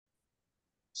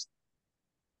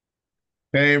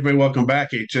Hey, everybody, welcome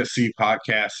back. HSC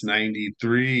Podcast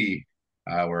 93.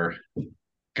 We're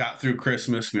got through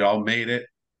Christmas. We all made it.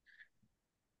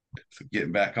 So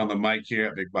getting back on the mic here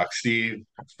at Big Box Steve,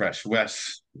 Fresh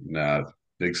Wes, and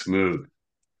Big Smooth.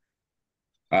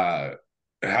 Uh,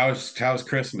 how's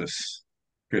Christmas?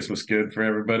 Christmas good for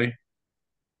everybody?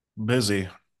 Busy.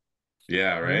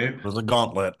 Yeah, It right. was a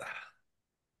gauntlet.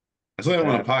 I saw that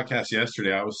on a Yeah. podcast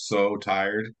yesterday. I was so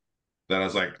tired that I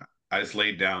was like, I just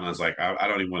laid down. I was like, I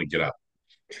don't even want to get up.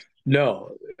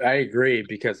 No, I agree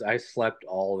because I slept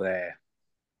all day,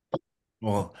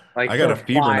 Well, like I got for a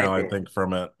fever now, five I days. think,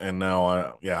 from it. And now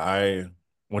I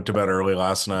went to bed early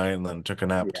last night and then took a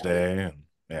nap Yeah, today. And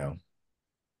yeah.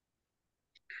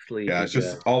 Yeah, sleepy it's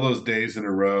just Joe. all those days in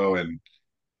a row, and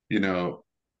you know,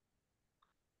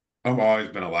 I've always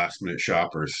been a last minute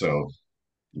shopper, so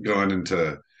going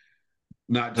into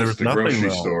not just There's the nothing grocery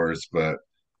though. stores, but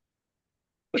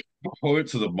I went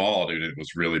to the mall, dude. It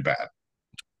was really bad.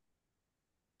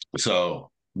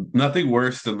 So nothing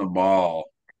worse than the mall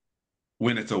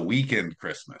when it's a weekend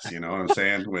Christmas. You know what I'm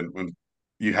saying? When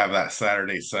you have that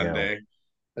Saturday, Yeah. Sunday,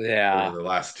 or Yeah, the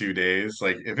last 2 days.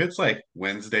 Like if it's like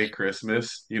Wednesday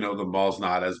Christmas, the mall's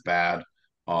not as bad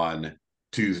on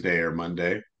Tuesday or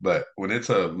Monday. But when it's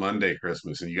a Monday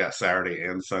Christmas and you got Saturday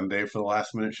and Sunday for the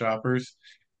last minute shoppers,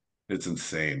 it's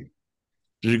insane.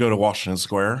 Did you go to Washington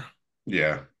Square?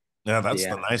 Yeah. Yeah, that's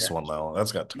the yeah, nice yeah. one though.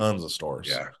 That's got tons of stores.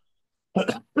 Yeah.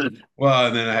 Well,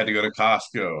 and then I had to go to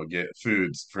Costco, get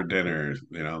foods for dinner,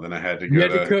 then I had to You go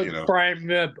had to to, cook prime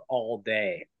rib all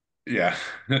day. yeah.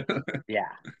 Yeah,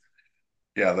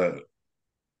 Yeah, the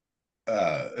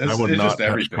I it's would it's just not touch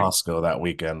everything. Costco that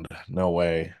weekend. No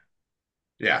way.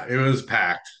 Yeah, it was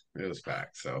packed. It was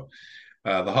packed. So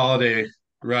the holiday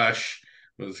rush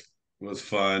was was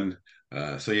fun.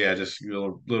 So yeah, just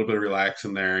little bit of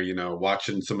relaxing there,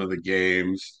 watching some of the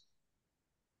games.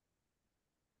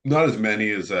 Not as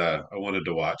many as I wanted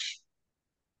to watch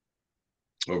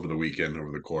over the weekend,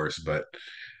 over the course, but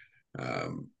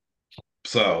um,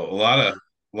 so a lot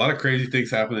of crazy things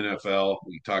happen in the NFL.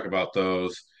 We can talk about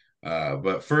those.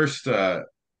 But first thing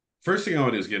I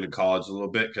want to do is get into college a little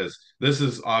bit because this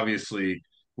is obviously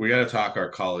we got to talk our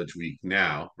college week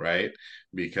now, right?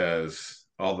 Because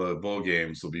all the bowl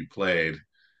games will be played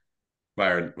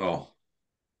by well,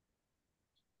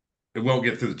 it won't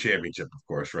get through the championship, of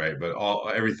course, right? But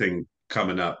all everything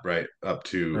coming up, right, up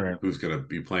All to right. who's going to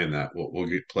be playing that will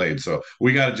get played. So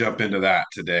we got to jump into that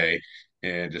today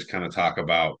and just kind of talk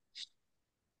about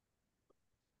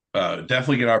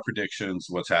definitely get our predictions,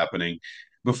 what's happening.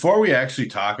 Before we actually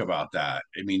talk about that,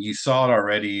 I mean, you saw it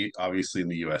already, obviously, in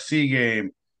the USC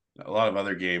game, a lot of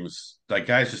other games, like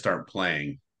guys just aren't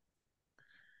playing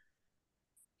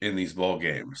in these bowl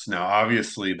games. Now,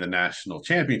 obviously, the national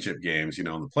championship games, in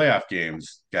the playoff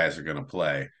games, guys are going to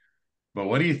play. But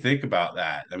what do you think about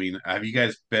that? I mean, have you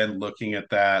guys been looking at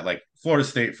that? Like Florida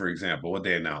State, for example, what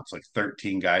they announced, like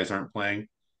 13 guys aren't playing.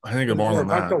 I think because more they're a than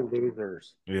bunch that. of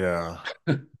losers. Yeah.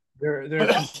 They're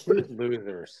complete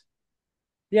losers.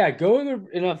 Yeah, go to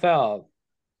the NFL.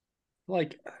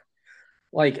 Like,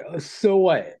 so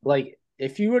what? Like,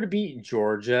 if you would have beaten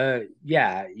Georgia,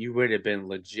 yeah, you would have been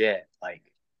legit. Like,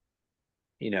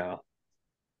 you know,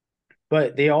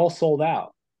 but they all sold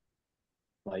out.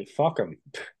 Like, fuck them.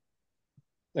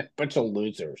 Bunch of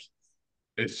losers.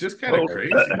 It's just kind of Bo,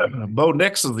 crazy, Bo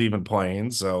Nix is even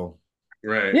playing, so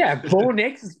right? Yeah, Bo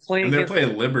Nix is playing And they're against the playing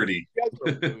Ravens. Liberty. You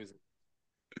guys are losing.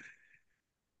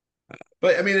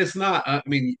 But I mean, it's not. I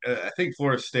mean, I think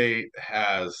Florida State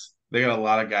they got a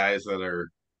lot of guys that are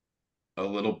a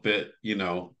little bit,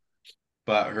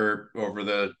 butt hurt over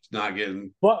the not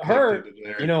getting But picked hurt, into you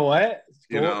there, know what?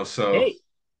 Go, So hey,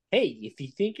 hey, if you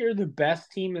think you're the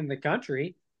best team in the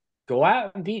country, go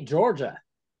out and beat Georgia.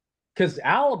 Because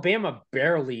Alabama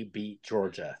barely beat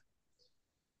Georgia.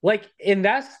 Like, and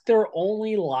that's their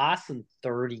only loss in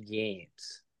 30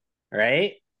 games.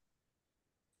 Right?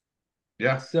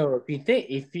 yeah, So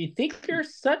if you think you're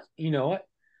such, you know what?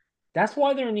 That's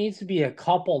why there needs to be a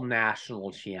couple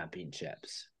national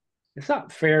championships. It's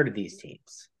not fair to these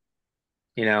teams.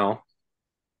 You know,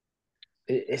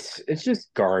 it's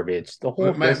just garbage. The it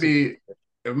whole might this. be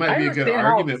it might I be a good understand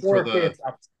how argument for the forfeits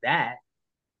up to that,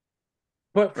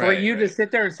 but for right, you to right.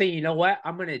 sit there and say, you know what,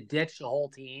 I'm gonna ditch the whole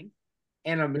team,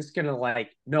 and I'm just gonna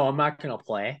no, I'm not gonna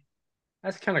play.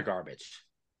 That's kind of garbage.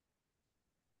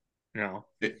 You know.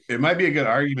 It might be a good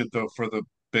argument though for the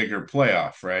bigger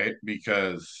playoff, right?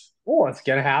 Because Oh, it's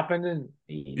gonna happen in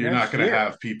you're not next going to year.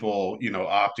 have people,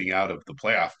 opting out of the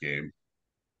playoff game.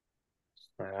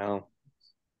 Well,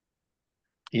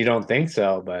 you don't think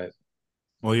so, but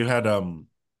well, you had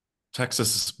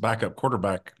Texas backup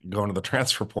quarterback going to the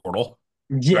transfer portal.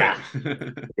 Yeah.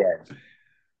 Right. Yeah.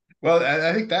 Well,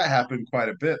 I think that happened quite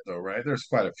a bit, though, right? There's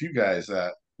quite a few guys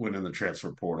that went in the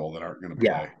transfer portal that aren't going to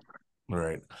Yeah. play.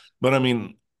 Right. But I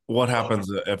mean, what happens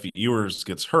if Ewers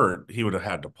gets hurt? He would have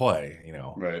had to play,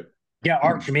 Right. Yeah.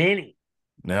 Arch Manning.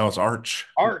 Now it's Arch.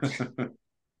 Arch. It's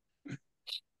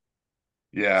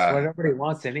Yeah. what everybody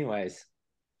wants, anyways.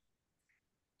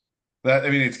 I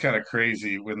mean, it's kind of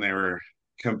crazy when they were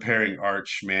comparing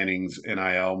Arch Manning's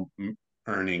NIL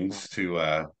earnings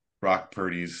to Brock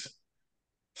Purdy's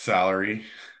salary.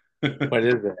 What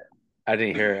is it? I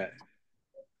didn't hear it.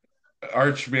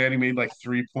 Arch Manning made like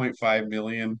 3.5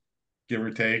 million, give or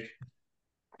take.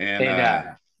 And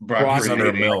And Brock Brock He's Purdy under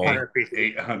a made mill.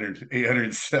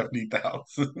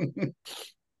 870,000.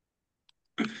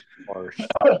 Harsh.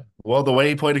 Well, the way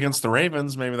he played against the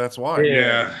Ravens, maybe that's why.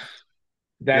 Yeah.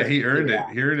 That's, He earned it.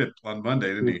 He earned it on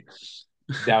Monday, didn't he?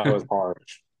 That was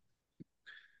harsh.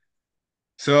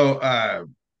 So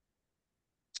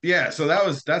yeah, so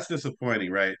that's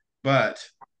disappointing, right? But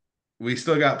we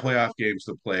still got playoff games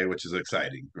to play, which is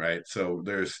exciting, right? So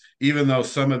there's, even though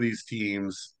some of these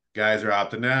teams, guys are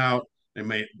opting out, they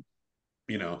may,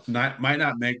 might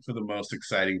not make for the most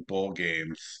exciting bowl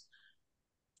games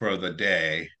for the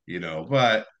day,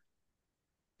 but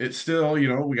it's still, we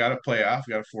got a playoff,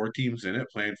 we got 4 teams in it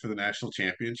playing for the national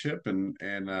championship, and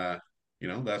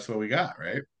that's what we got,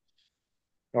 right?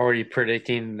 Already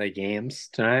predicting the games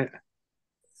tonight.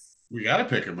 We got to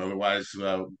pick them, otherwise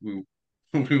we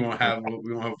won't have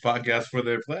a podcast for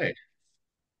their play.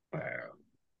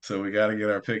 So we got to get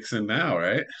our picks in now,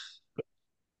 right?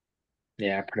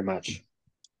 Yeah, pretty much.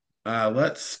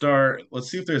 Let's start. Let's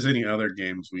see if there's any other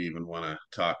games we even want to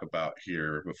talk about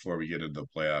here before we get into the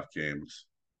playoff games.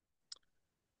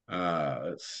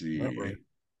 Let's see.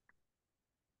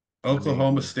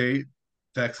 Oklahoma State,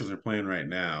 Texas are playing right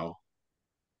now.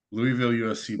 Louisville,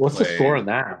 USC What's the score on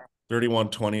played. that?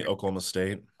 31-20 Oklahoma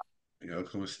State.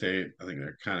 Oklahoma State, I think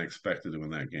they're kind of expected to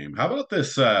win that game. How about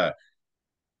this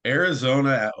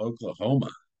Arizona at Oklahoma?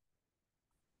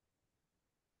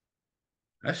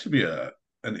 That should be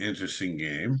an interesting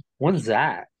game. When's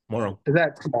that? Tomorrow. Is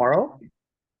that tomorrow?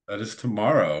 That is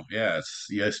tomorrow. Yeah, it's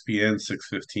ESPN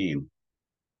 6:15.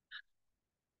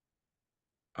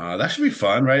 That should be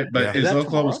fun, right? But Yeah. is that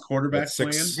Oklahoma's tomorrow? quarterback That's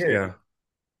playing? 6. Yeah.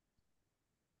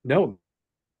 No.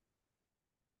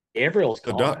 Gabriel's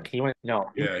The gone. Duck. He went. No.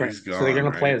 Yeah, he's So they're gone,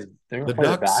 gonna play right? as they're The gonna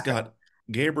play the Ducks back. got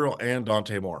Gabriel and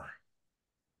Dante Moore.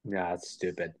 Yeah, that's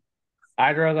stupid.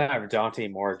 I'd rather have Dante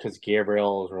Moore because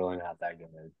Gabriel is really not that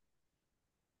good.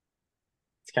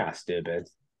 It's kind of stupid.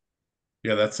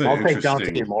 Yeah, that's I'll take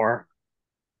interesting. Dante Moore.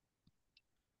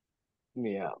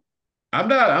 Yeah. I'm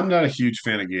not a huge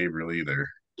fan of Gabriel either.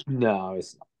 No,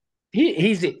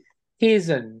 he's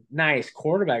a nice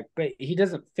quarterback, but he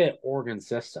doesn't fit Oregon's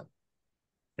system.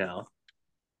 No.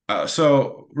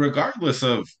 So regardless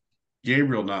of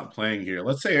Gabriel not playing here,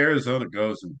 let's say Arizona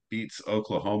goes and beats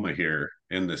Oklahoma here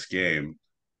in this game.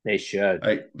 They should.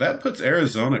 Like, that puts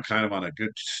Arizona kind of on a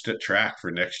good track for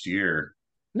next year.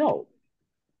 No.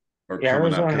 Or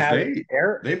coming up, because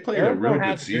they played a real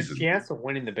good season. Good chance of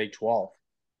winning the Big 12.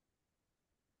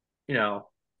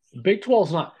 Big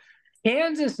 12's not.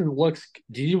 Kansas looks.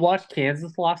 Did you watch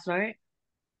Kansas last night?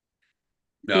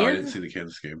 No, I didn't see the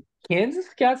Kansas game. Kansas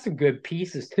got some good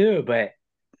pieces too, but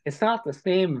it's not the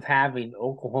same of having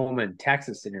Oklahoma and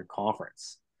Texas in your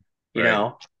conference.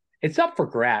 It's up for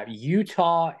grab.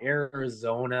 Utah,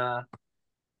 Arizona,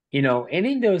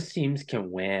 any of those teams can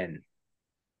win.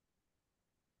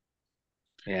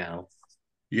 Yeah.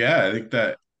 Yeah, I think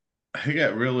that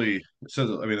really says.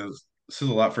 I mean, it says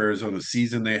a lot for Arizona's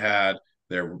season they had.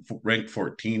 They're ranked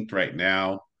 14th right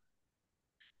now.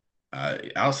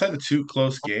 Outside the 2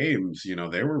 close games,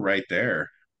 they were right there.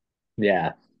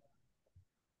 Yeah.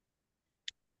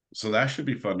 So that should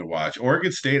be fun to watch.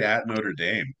 Oregon State at Notre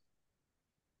Dame.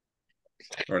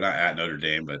 Or not at Notre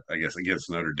Dame, but I guess against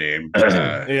Notre Dame.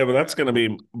 Yeah, but that's going to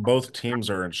be, both teams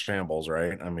are in shambles,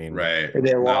 right? I mean, right. They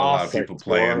Not a lot of lost people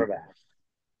playing.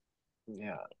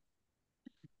 Yeah.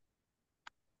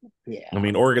 Yeah. I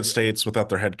mean, Oregon State's without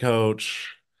their head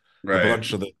coach. Right. A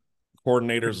bunch of the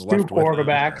coordinators 2 left with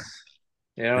quarterbacks.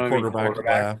 the quarterback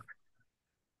left.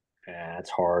 Yeah, it's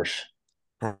harsh.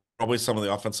 Probably some of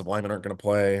the offensive linemen aren't going to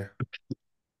play.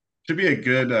 Should be a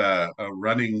good a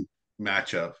running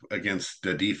matchup against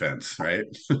the defense, right?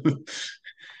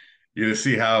 You to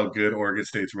see how good Oregon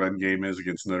State's run game is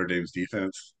against Notre Dame's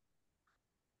defense.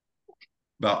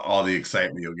 About all the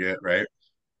excitement you'll get, right?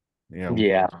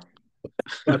 Yeah.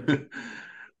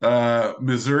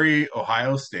 Missouri,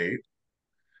 Ohio State.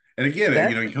 And again,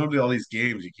 That you come to all these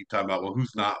games, you keep talking about, well,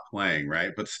 who's not playing,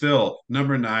 right? But still,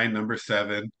 number 9, number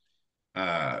 7,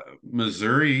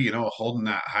 Missouri, holding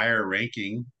that higher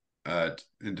ranking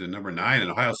into number 9,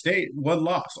 and Ohio State, one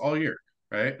loss all year,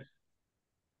 right?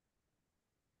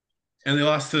 And they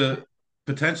lost to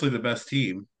potentially the best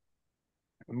team.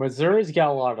 Missouri's got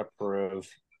a lot to prove.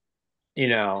 You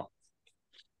know,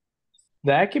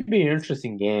 that could be an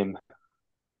interesting game.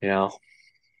 You know,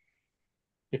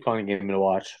 be a fun game to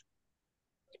watch.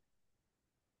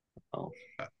 Oh,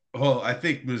 Well, I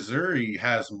think Missouri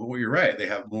has more. You're right. They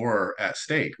have more at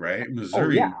stake, right? oh yeah,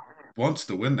 Missouri wants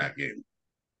to win that game.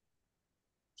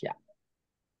 yeah,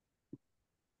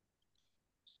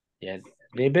 yeah.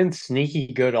 They've been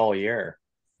sneaky good all year.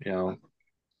 You know,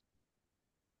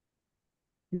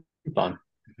 fun.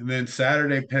 And then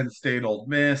Saturday, Penn State, Ole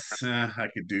Miss. I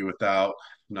could do without.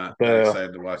 Not Boo.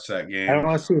 excited to watch that I don't game.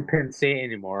 want to see Penn State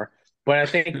anymore. But I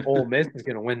think Ole Miss is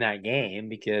going to win that game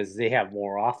because they have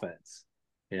more offense.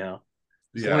 You know,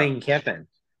 it's Yeah. Lane Kiffin.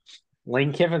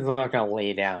 Lane Kiffin's not going to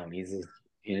lay down. He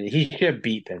should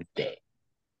beat Penn State.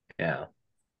 Yeah.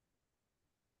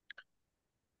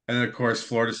 And then, of course,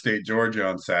 Florida State, Georgia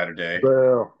on Saturday.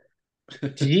 Boo.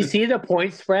 Did you see the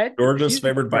point spread? Georgia's Did you see the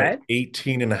favored by spread?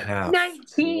 18 and a half.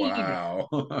 19. Wow.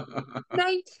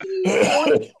 19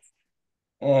 points.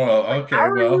 Oh, Like, okay.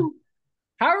 Well,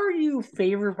 how are you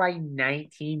favored by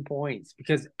 19 points?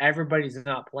 Because everybody's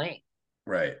not playing.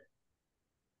 right.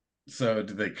 So,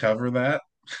 did they cover that?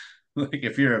 Like,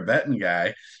 if you're a betting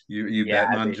guy, you Yeah,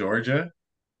 betting on Georgia?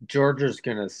 Georgia's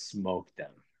gonna smoke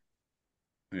them.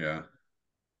 Yeah.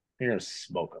 They're gonna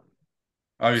smoke them.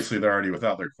 Obviously, they're already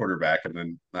without their quarterback, and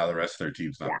then now the rest of their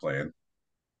team's not Yeah, playing.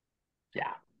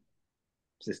 yeah.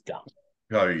 It's just dumb.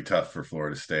 Probably be tough for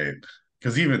Florida State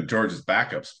because even Georgia's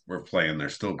backups were playing. They're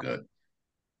still good.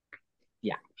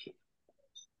 Yeah.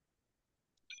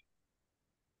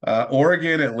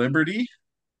 Oregon at Liberty.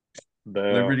 Boo.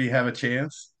 Liberty have a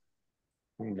chance.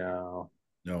 No.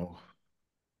 No.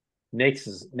 Nix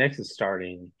is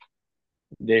starting.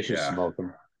 They should Yeah. smoke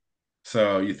them.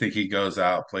 So you think he goes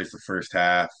out, plays the first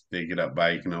half, they get up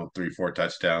by 3-4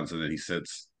 touchdowns, and then he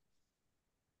sits.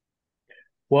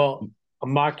 Well,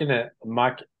 I'm not gonna. I'm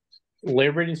not.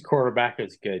 Liberty's quarterback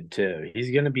is good too.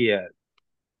 He's gonna be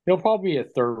He'll probably be a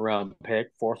third round pick,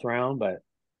 fourth round, but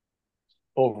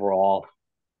overall,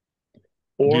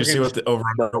 Did you see Oregon's what the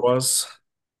over-under was?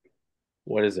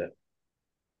 what is it?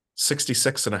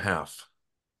 66 and a half.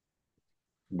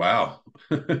 Wow.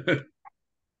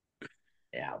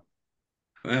 Yeah,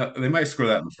 Well, they might score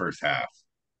that in the first half.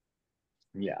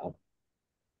 yeah.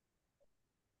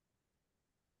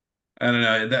 I don't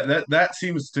know. That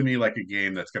seems to me like a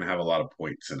game that's going to have a lot of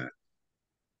points in it.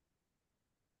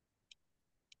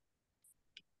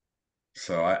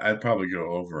 So I'd probably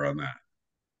go over on that.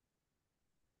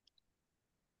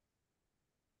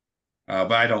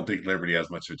 But I don't think Liberty has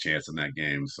much of a chance in that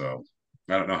game. So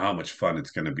I don't know how much fun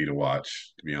it's going to be to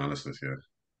watch, to be honest with you.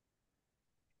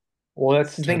 Well,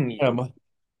 that's the 10 thing. p.m.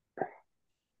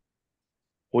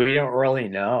 We don't really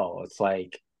know. It's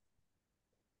like,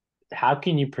 how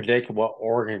can you predict what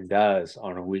Oregon does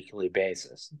on a weekly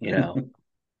basis?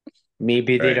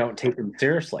 Maybe they Right. don't take them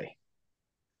seriously.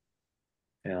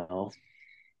 You know,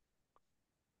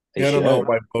 they Yeah, I don't know should.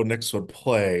 why Bo Nix would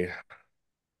play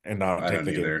and not I take don't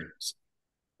the game. either.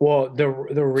 Well, the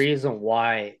reason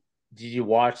why did you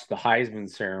watch the Heisman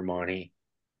ceremony?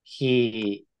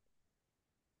 He,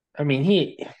 I mean,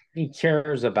 he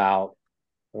cares about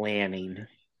Lanning.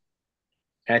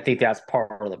 And I think that's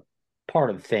part of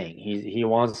the thing. He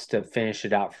wants to finish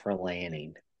it out for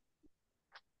Lanning.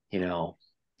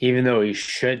 Even though he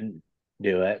shouldn't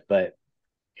do it, but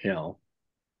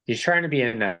he's trying to be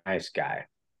a nice guy.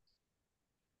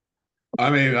 I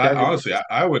mean, Doesn't honestly,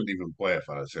 I wouldn't even play if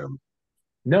I was him.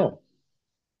 No,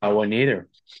 I wouldn't either.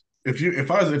 If you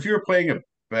were playing a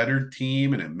better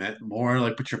team and it meant more,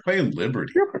 like, but you're playing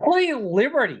Liberty. You're playing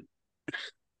Liberty.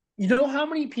 You know how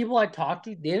many people I talked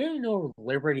to? They don't even know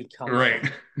where Liberty comes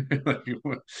Right.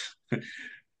 from.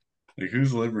 Like,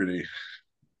 who's Liberty?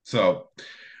 So,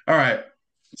 all right.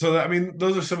 So, I mean,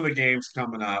 those are some of the games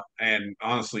coming up, and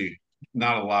honestly,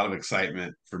 not a lot of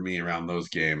excitement for me around those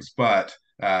games. But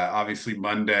obviously,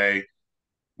 Monday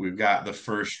we've got the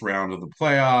first round of the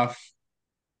playoff.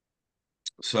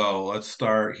 So let's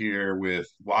start here with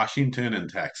Washington and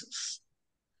Texas.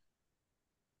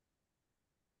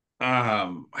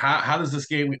 How's this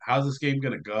game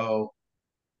going to go?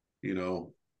 You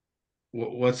know,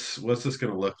 what's this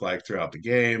going to look like throughout the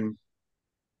game?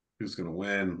 Who's going to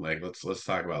win? Like, let's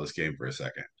talk about this game for a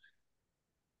second.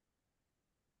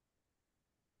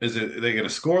 Are they going to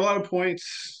score a lot of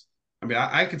points? I mean,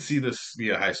 I could see this be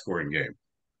a high scoring game.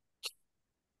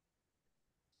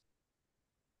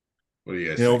 What do you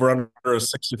guys think? Over under a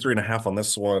 63.5 on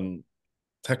this one.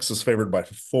 Texas favored by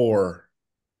 4.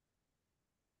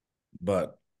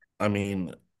 But I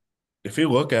mean, if you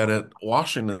look at it,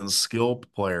 Washington's skill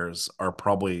players are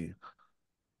probably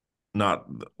not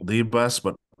the best,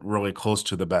 but really close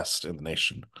to the best in the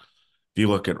nation. If you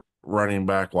look at running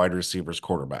back, wide receivers,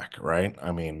 quarterback, right?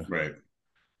 I mean, Right.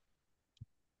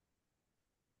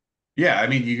 Yeah, I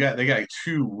mean, they got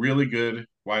two really good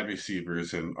wide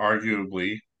receivers, and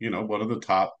arguably, one of the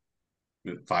top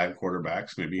 5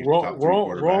 quarterbacks, maybe top 3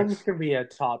 quarterbacks. Rome's gonna be a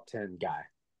top 10 guy.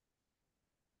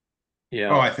 Oh,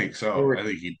 Yeah, I think so. I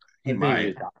think he I think he's might.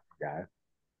 a top guy.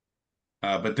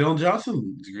 But Dylan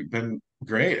Johnson's been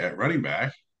great at running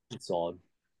back. It's solid.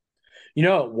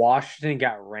 Washington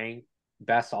got ranked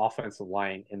best offensive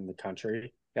line in the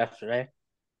country yesterday.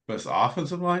 Best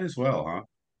offensive line as well, huh?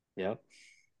 Yep,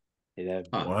 they did.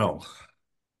 Huh. wow.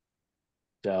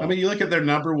 I mean, So you look at their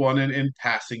number one in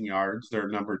passing yards, they're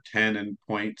number 10 in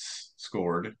points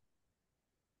scored.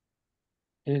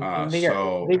 and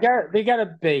So they got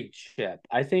a big chip.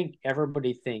 I think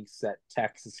everybody thinks that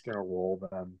Texas is gonna roll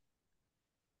them.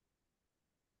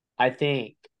 I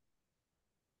think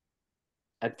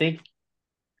I think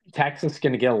Texas is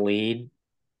gonna get a lead,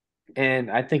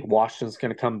 and I think Washington's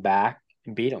gonna come back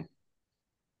and beat them.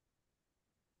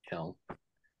 You know,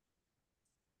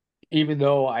 even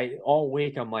though I all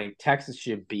week I'm like Texas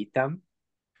should beat them,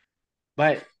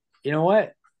 but you know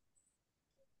what?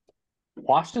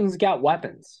 Washington's got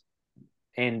weapons,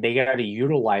 and they got to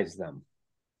utilize them.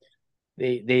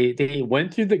 They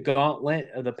went through the gauntlet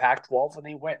of the Pac-12 and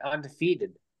they went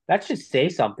undefeated. That should say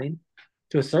something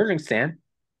to a certain extent.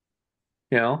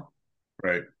 You know,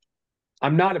 right.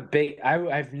 I'm not a big.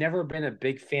 I've never been a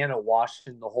big fan of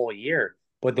Washington the whole year,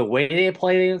 but the way they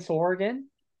played against Oregon,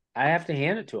 I have to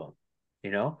hand it to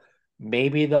them.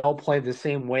 Maybe they'll play the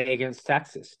same way against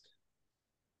Texas.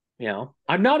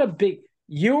 I'm not a big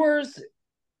Ewers.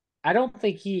 I don't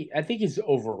think I think he's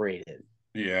overrated.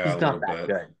 Yeah, a He's not little that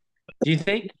bit. good. Do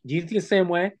you think the same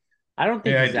way? I don't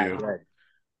think Yeah, I he's that do. good.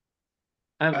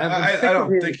 I'm I sick of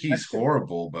don't his. think he's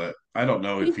horrible, but I don't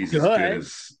know if He's he's as good good.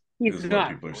 as He's what not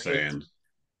people are great. saying.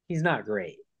 He's not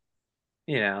great.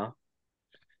 You know,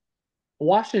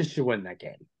 Washington should win that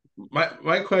game.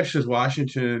 My question is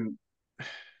Washington.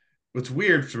 What's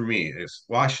weird for me is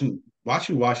watching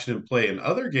Washington play in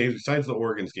other games besides the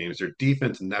Oregon's games, their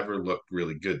defense never looked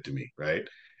really good to me, right?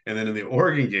 And then in the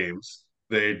Oregon games,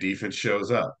 their defense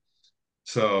shows up.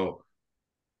 So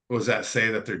was that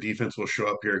say that their defense will show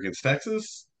up here against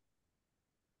Texas?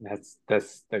 That's the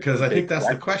Because I think big that's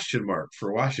the question. question mark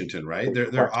for Washington, right?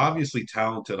 Big They're question. obviously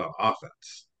talented on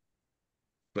offense,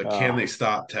 but can Uh, they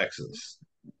stop Texas?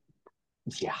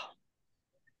 yeah.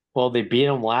 Well, they beat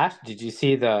him last. Did you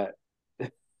see the?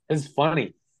 It's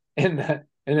funny in the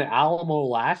Alamo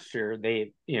last year.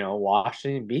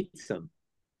 Washington beats them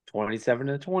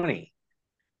 27-20.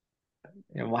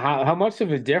 And how much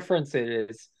of a difference it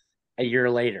is a year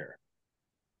later?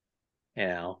 You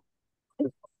know,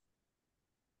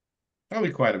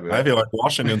 Probably quite a I bit. feel like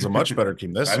Washington's a much better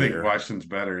team this I think year. Washington's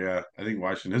better. Yeah, I think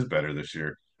Washington is better this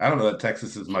year. I don't know that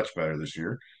Texas is much better this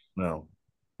year, No.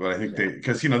 but I think yeah,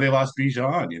 because they lost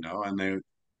Bijan, and they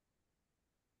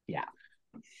yeah.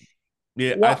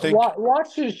 Yeah, I think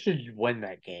Washington should win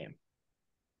that game.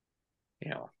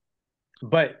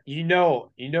 But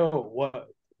what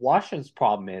Washington's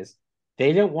problem is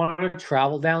they didn't want to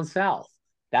travel down south.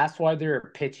 That's why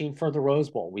they're pitching for the Rose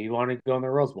Bowl. We want to go in the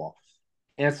Rose Bowl.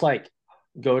 And it's like,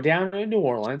 go down to New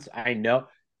Orleans. I know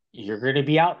you're going to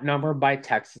be outnumbered by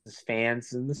Texas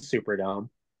fans in the Superdome.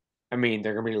 I mean,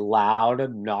 they're going to be loud,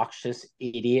 obnoxious,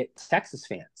 idiot Texas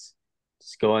fans.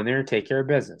 Just go in there and take care of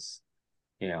business.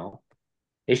 You know,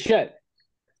 they should.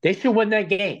 They should win that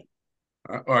game.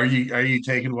 are you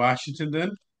taking Washington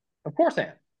then? Of course, I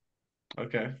am.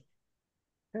 Okay,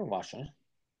 They're Washington.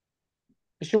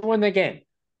 They should win that game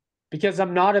because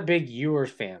I'm not a big Ewers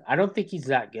fan. I don't think he's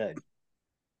that good.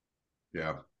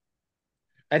 yeah.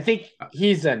 I think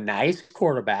he's a nice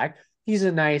quarterback. He's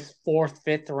a nice fourth,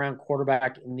 fifth round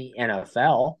quarterback in the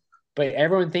NFL, but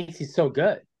everyone thinks he's so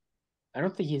good. I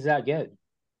don't think he's that good.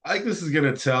 I think this is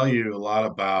going to tell you a lot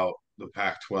about the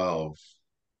Pac-12,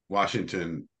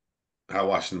 Washington, how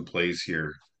Washington plays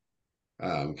here.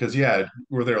 Because yeah,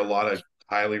 were there a lot of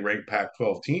highly ranked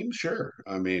Pac-12 teams? Sure.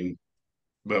 I mean,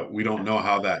 but we don't know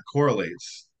how that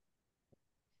correlates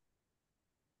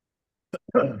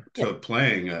Yeah. to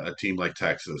playing a team like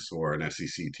Texas or an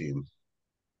SEC team.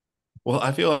 well,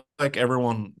 I feel like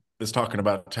everyone is talking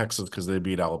about Texas because they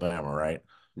beat Alabama, right?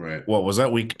 Right. What was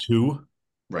that, week 2?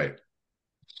 Right.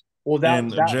 Well,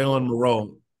 And that Jalen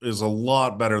Moreau is a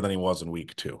lot better than he was in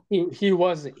week 2. he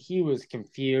wasn't. He was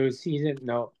confused. He didn't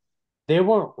know. They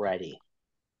weren't ready.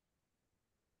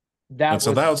 And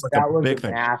so that was like a That was big an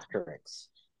thing. asterisk.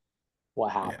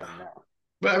 What Yeah. happened there?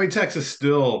 But I mean, Texas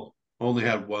still only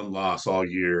had one loss all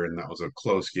year, and that was a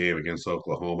close game against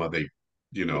Oklahoma. They,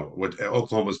 what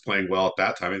Oklahoma was playing well at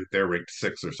that time. I think they're ranked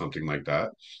 6 or something like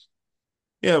that.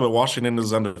 Yeah, but Washington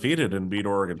is undefeated and beat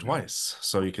Oregon twice.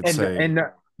 So you could say,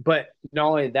 But not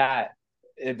only that,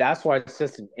 that's why it's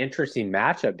just an interesting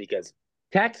matchup because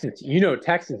Texas,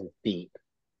 Texas is deep.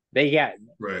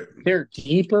 Right. They're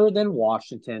deeper than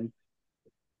Washington.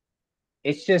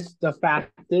 It's just the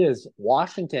fact is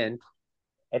Washington,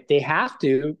 if they have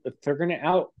to, if they're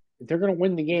gonna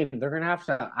win the game, they're gonna have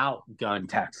to outgun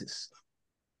Texas.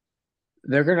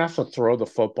 They're gonna have to throw the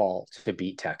football to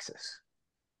beat Texas.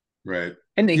 Right.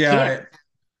 And they Yeah. can't.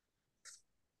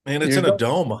 and it's in a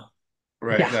dome.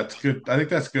 Right. Yeah. That's good. I think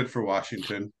that's good for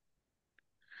Washington.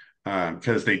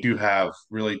 Because they do have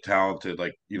really talented,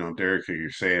 like, Derek,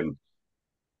 you're saying,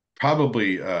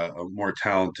 probably a more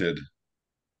talented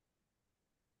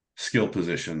skill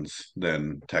positions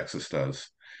than Texas does.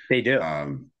 They do.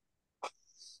 Um,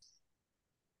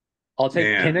 I'll take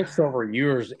man, Penix over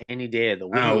yours any day of the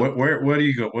I don't week. know, where do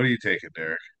you go? What do you take it,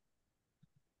 Derek?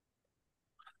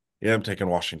 Yeah, I'm taking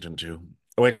Washington too.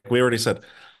 Like we already said,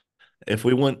 if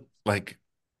we went like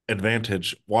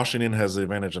advantage, Washington has the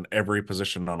advantage in every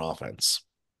position on offense.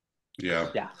 Yeah.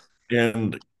 Yeah.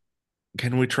 And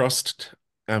can we trust?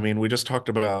 I mean, we just talked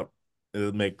about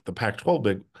make the Pac-12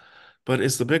 big, but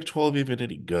is the Big 12 even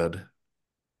any good?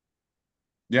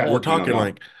 Yeah. We're I don't talking know.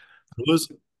 like lose,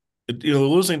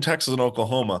 losing Texas and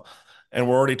Oklahoma, and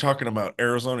we're already talking about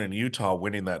Arizona and Utah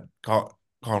winning that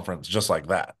conference just like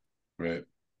that. Right.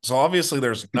 So obviously,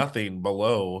 there's nothing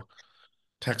below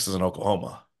Texas and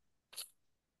Oklahoma.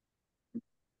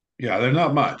 Yeah, they're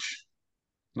not much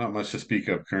to speak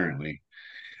of currently.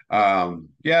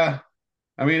 Yeah,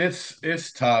 I mean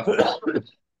it's tough.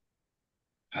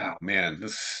 Oh man,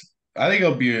 I think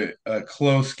it'll be a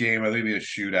close game. I think it'll be a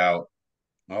shootout.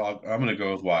 I'm going to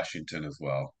go with Washington as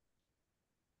well.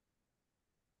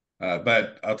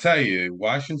 But I'll tell you,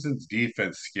 Washington's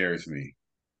defense scares me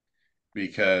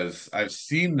because I've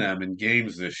seen them in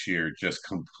games this year just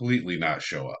completely not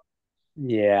show up.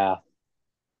 Yeah.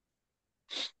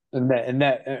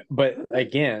 But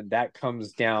again, that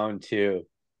comes down to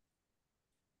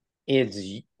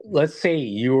is let's say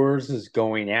yours is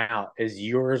going out.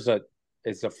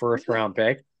 Is a first round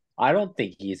pick? I don't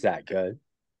think he's that good.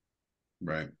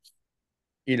 Right.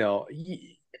 You know,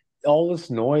 all this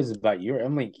noise about you.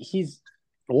 I'm like,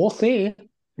 we'll see.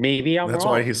 Maybe I'm That's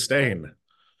why wrong. he's staying.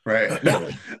 Right.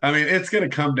 Yeah. I mean, it's going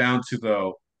to come down to,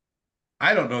 though,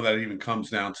 I don't know that it even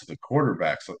comes down to the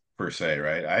quarterbacks per se,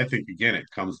 right? I think, again, it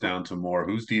comes down to more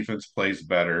whose defense plays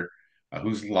better,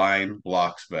 whose line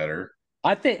blocks better,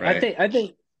 right? I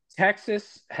think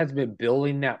Texas has been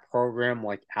building that program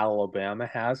like Alabama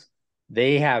has.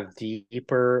 They have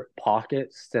deeper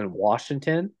pockets than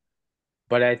Washington,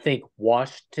 but I think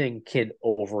Washington can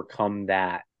overcome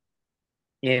that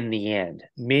in the end.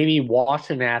 Maybe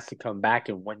Washington has to come back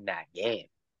and win that game.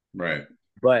 Right.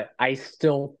 But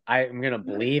I'm gonna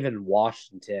believe in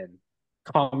Washington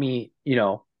coming,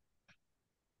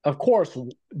 of course,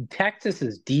 Texas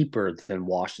is deeper than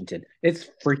Washington. It's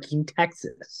freaking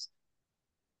Texas.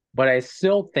 But I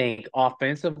still think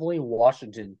offensively,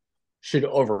 Washington should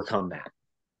overcome that.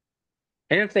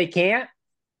 And if they can't,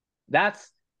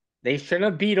 they should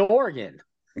have beat Oregon.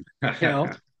 You know?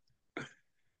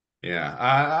 Yeah.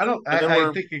 I don't, And then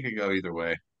I think it could go either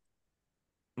way.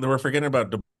 we're forgetting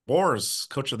about DeBoer's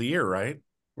Coach of the Year, right?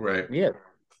 Right. Yeah.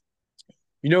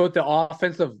 You know what the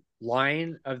offensive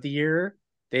line of the year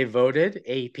they voted?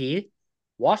 AP?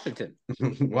 Washington.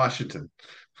 Washington.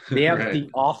 They have Right. the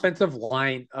offensive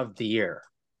line of the year.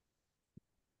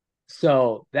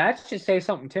 So that should say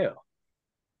something too.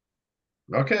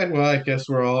 Okay. Well, I guess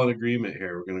we're all in agreement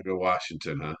here. We're going to go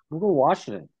Washington, huh? We'll go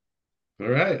Washington. All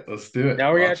right. Let's do it.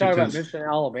 Now we got to talk about Washington's. Michigan,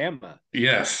 Alabama.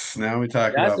 Yes. Now we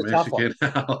talk That's about a tough one.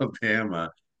 Michigan,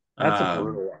 Alabama. That's a Um,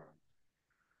 brutal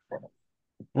one.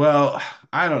 well,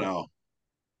 I don't know.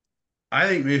 I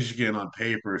think Michigan on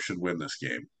paper should win this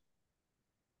game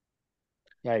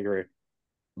I agree.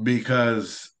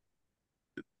 because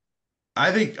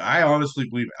I honestly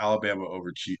believe Alabama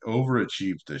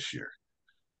overachieved this year.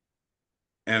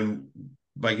 And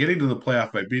by getting to the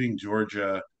playoff, by beating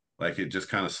Georgia, like it just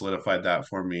kind of solidified that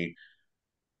for me.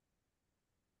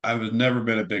 I've never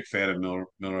been a big fan of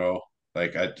Milrow.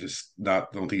 Like I just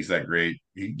not don't think he's that great.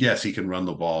 Yes, he can run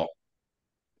the ball,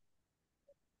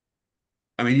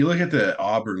 I mean, you look at the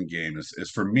Auburn game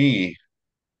is for me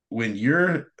when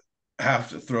you're have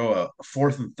to throw a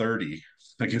 4th and 30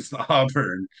 against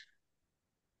Auburn,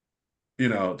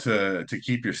 to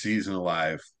keep your season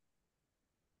alive.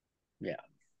 Yeah.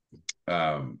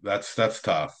 That's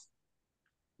tough.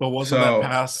 But wasn't that So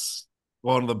pass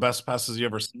one of the best passes you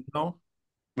ever seen, though?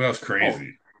 that was Oh,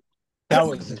 crazy. that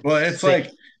was Well, it's insane.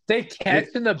 like They catch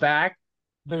it, in the back.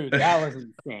 Dude, that was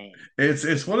insane.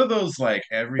 it's one of those like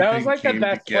That was everything like the came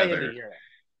best play of the together. year.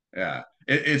 Yeah.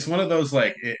 It's one of those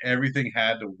like everything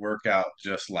had to work out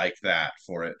just like that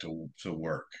for it to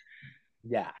work.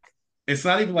 Yeah. It's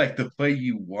not even like the play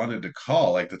you wanted to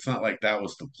call. Like it's not like that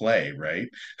was the play, right?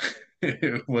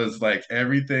 It was like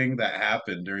everything that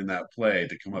happened during that play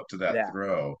to come up to that Yeah.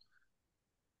 throw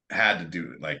had to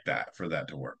do it like that for that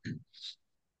to work.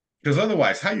 Because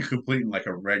otherwise, how you completing like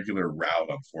a regular route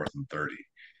on 4th and 30?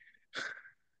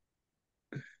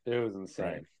 It was Right.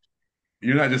 insane.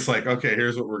 You're not just like, okay,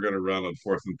 here's what we're going to run on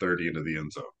 4th and 30 into the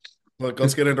end zone. Look,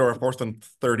 let's get into our 4th and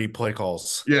 30 play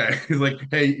calls. Yeah, he's like,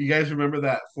 hey, you guys remember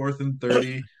that 4th and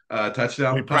 30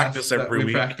 touchdown We pass practice that every we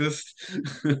week. practiced?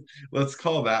 Let's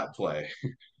call that play.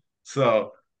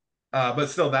 So, but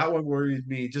still, that one worried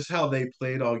me. Just how they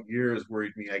played all year has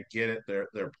worried me. I get it;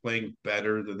 they're playing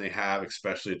better than they have,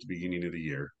 especially at the beginning of the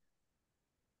year.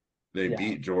 They Yeah.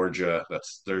 beat Georgia.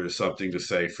 There's something to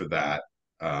say for that.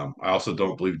 I also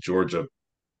don't believe Georgia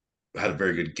had a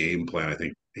very good game plan. I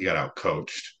think he got out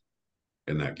coached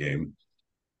in that game.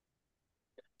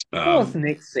 Well, it's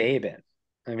Nick Saban.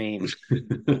 I mean,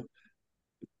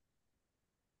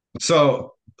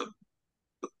 So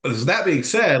that being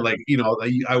said, like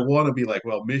I want to be like,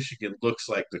 well, Michigan looks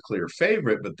like the clear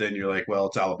favorite, but then you're like, well,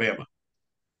 it's Alabama,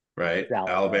 right? it's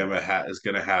Alabama. Alabama is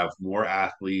going to have more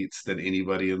athletes than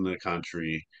anybody in the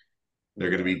country. They're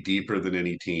going to Yeah. be deeper than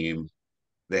any team.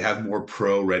 They have more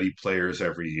pro-ready players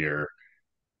every year.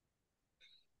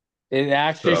 It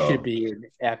actually should So, be an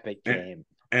epic and, game.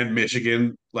 and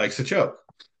Michigan likes to choke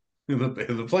in the They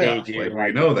playoffs. do Like we like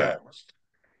to know that. choke.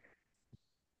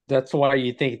 That's why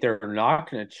you think they're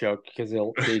not going to choke because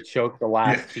they choked the Yeah,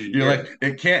 last 2 years. you're like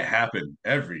it can't happen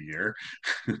every year.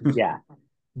 Yeah.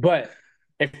 But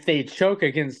if they choke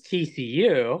against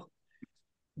TCU,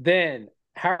 then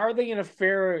how are they going to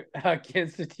fare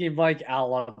against a team like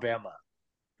Alabama,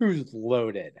 who's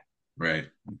loaded? Right.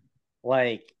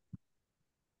 Like,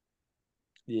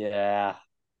 yeah,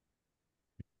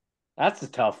 that's a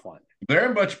tough one.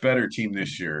 They're a much better team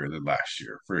this year than last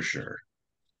year, for sure.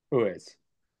 Who is?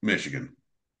 Michigan.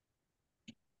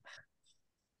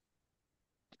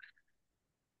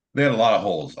 They had a lot of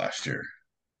holes last year.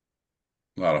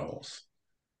 A lot of holes.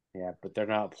 Yeah, but they're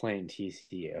not playing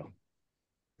TCU.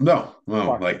 No,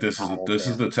 like Fucking this is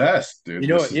Alabama. the test, dude.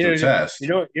 This is the test. You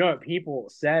know what people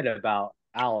said about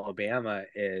Alabama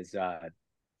is they're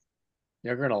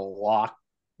gonna lock.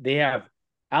 They have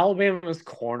Alabama's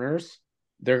corners.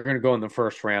 They're gonna go in the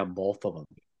first round, both of them.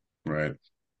 Right.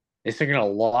 They're gonna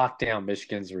lock down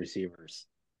Michigan's receivers.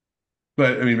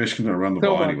 But I mean Michigan's gonna run the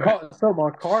ball anyway. So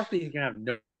McCarthy's gonna have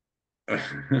no.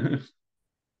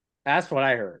 That's what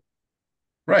I heard.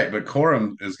 Right, but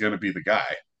Corum is gonna be the guy.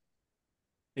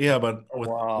 Yeah, but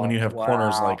when you have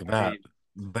corners Wow. like that,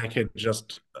 they could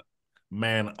just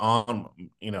man on,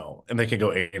 and they could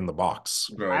go in the box.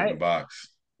 Throw it in the box.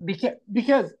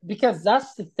 Because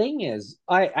that's the thing is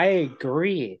I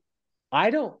agree. I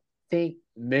don't think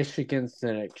Michigan's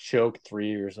gonna choke 3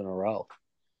 years in a row.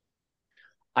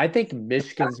 I think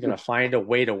Michigan's gonna find a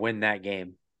way to win that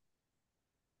game.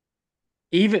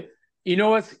 Even you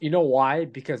know why?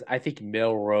 Because I think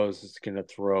Milrose is gonna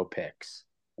throw picks.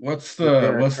 What's He's the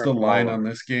gonna what's turn the the ball line on over.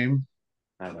 this game?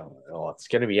 I don't know. It's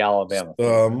gonna be Alabama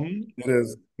favored. It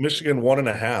is Michigan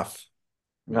 1.5.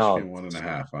 Michigan No,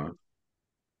 1.5, huh?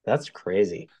 that's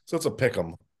crazy. So it's a pick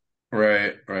 'em.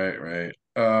 Right.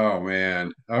 Oh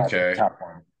man. That's a Okay. tough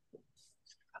one.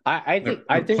 I think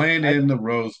I They're think playing I in the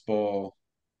Rose Bowl.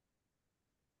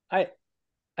 I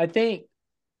I think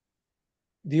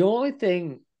the only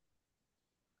thing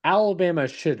Alabama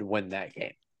should win that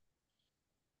game.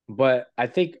 But I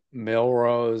think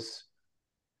Milrose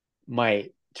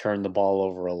might turn the ball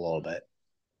over a little bit.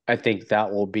 I think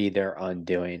that will be their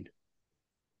undoing.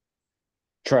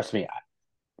 Trust me,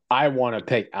 I want to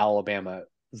pick Alabama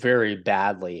very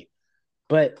badly.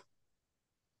 But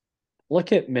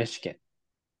look at Michigan.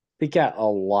 They got a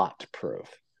lot to prove.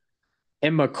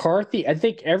 And McCarthy, I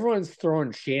think everyone's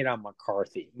throwing shade on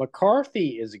McCarthy.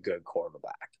 McCarthy is a good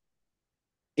quarterback.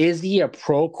 Is he a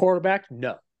pro quarterback?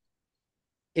 No.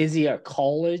 Is he a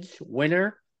college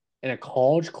winner and a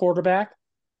college quarterback?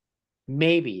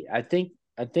 Maybe. I think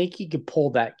he could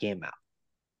pull that game out.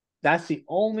 That's the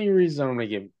only reason I'm going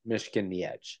to give Michigan the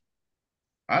edge.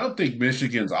 I don't think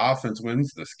Michigan's offense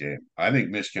wins this game. I think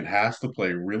Michigan has to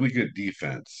play really good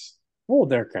defense Well,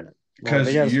 they're going to. Well,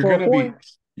 they because got to score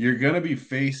points. you're gonna be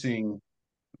facing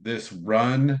this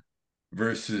run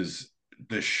versus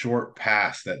the short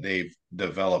pass that they've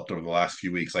developed over the last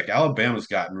few weeks. Like Alabama's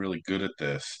gotten really good at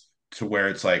this to where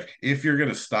it's like if you're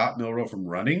gonna stop Milroe from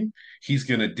running, he's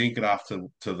gonna dink it off to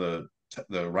the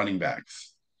running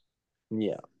backs.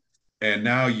 Yeah. And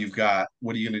now you've got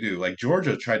what are you gonna do? Like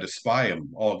Georgia tried to spy him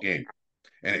all game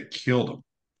and it killed him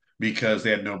because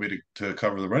they had nobody to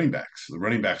cover the running backs. The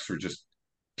running backs were just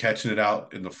catching it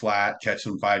out in the flat,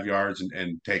 catching them 5 yards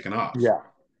and taking off. Yeah.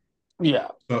 Yeah.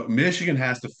 But Michigan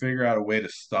has to figure out a way to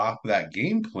stop that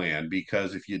game plan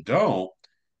because if you don't,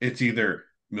 it's either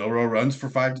Milroe runs for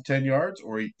 5 to 10 yards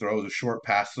or he throws a short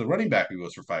pass to the running back who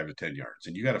goes for 5 to 10 yards.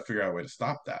 And you got to figure out a way to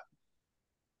stop that.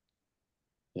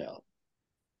 Yeah.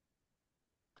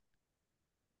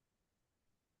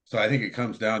 So I think it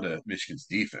comes down to Michigan's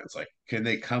defense. Like, can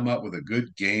they come up with a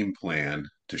good game plan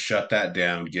to shut that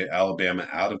down, get Alabama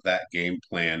out of that game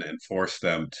plan, and force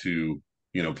them to,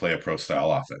 play a pro style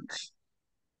offense?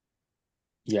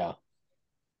 Yeah.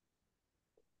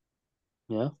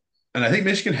 Yeah. And I think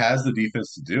Michigan has the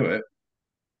defense to do it.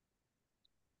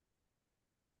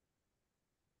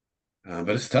 But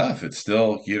it's tough. It's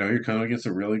still, you're coming against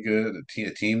a really good a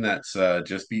team that's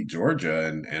just beat Georgia,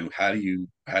 and how do you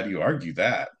argue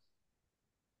that?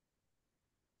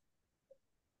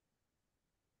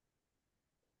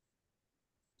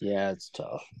 Yeah, it's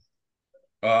tough.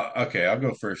 Okay, I'll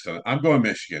go first. I'm going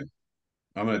Michigan.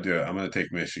 I'm going to do it. I'm going to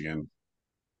take Michigan.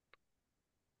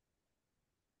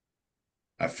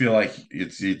 I feel like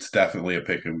it's definitely a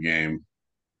pick 'em game,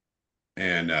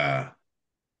 and I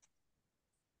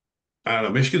don't know.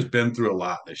 Michigan's been through a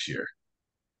lot this year.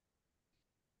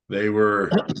 They had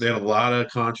a lot of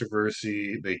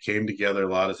controversy. They came together a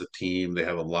lot as a team. They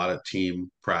have a lot of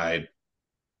team pride,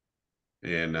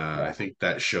 and I Yeah. think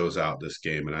that shows out this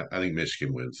game. And I think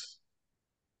Michigan wins.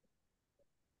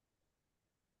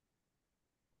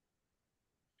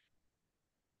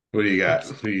 What do you got?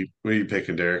 Oops. What are you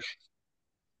picking, Derek?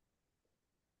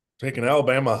 Taking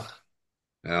Alabama.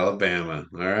 Alabama.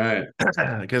 All right.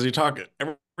 Because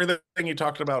everything you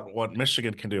talked about what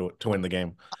Michigan can do to win the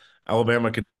game.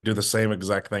 Alabama could do the same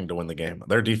exact thing to win the game.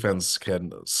 Their defense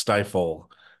can stifle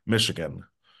Michigan,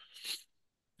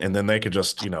 and then they could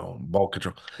just, ball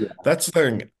control. Yeah. That's the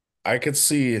thing. I could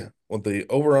see what the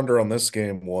over-under on this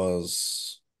game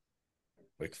was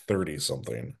like 30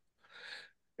 something.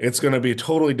 It's going to be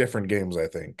totally different games, I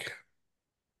think.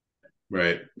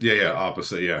 Right. Yeah. Yeah.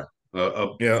 Opposite. Yeah. Yeah,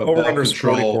 A ball over-under is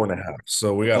 44 control, and a half. So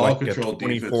a we got ball like a control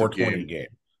 24-20 defensive game. game.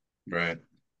 Right.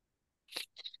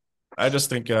 I just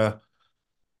think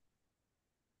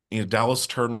Dallas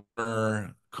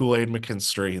Turner, Kool-Aid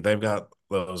McKinstry, they've got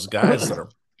those guys that are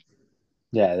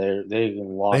Yeah, they can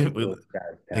lock they those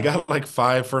guys they down. got like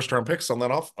 5 first-round picks on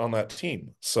that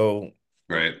team. So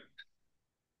Right.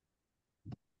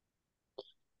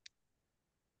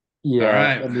 All Yeah,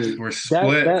 right. I mean We're that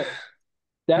split. that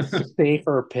that's the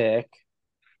safer pick,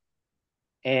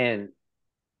 and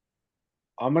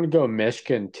I'm gonna go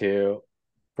Michigan too,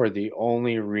 for the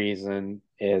only reason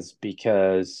is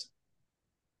because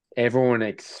everyone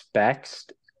expects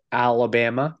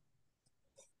Alabama,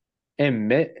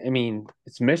 and I mean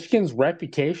it's Michigan's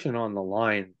reputation on the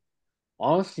line,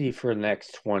 honestly, for the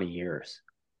next 20 years.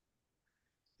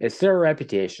 It's their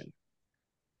reputation,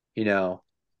 you know.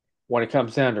 When it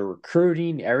comes down to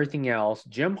recruiting, everything else,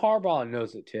 Jim Harbaugh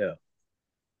knows it too.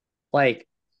 Like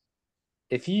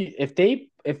if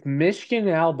Michigan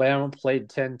and Alabama played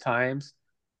 10 times,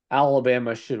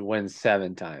 Alabama should win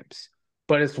 7 times.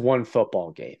 But it's one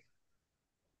football game.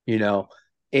 You know,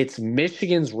 it's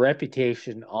Michigan's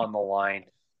reputation on the line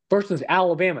versus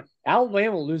Alabama.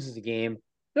 Alabama loses the game.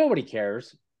 Nobody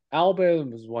cares.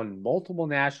 Alabama has won multiple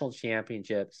national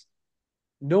championships.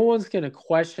 No one's going to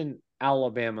question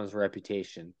Alabama's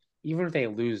reputation, even if they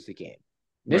lose the game.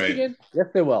 Right. Michigan, yes,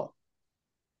 they will.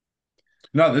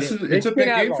 No, it's a Michigan big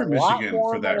has game a for lot Michigan more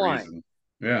for on the that line. reason.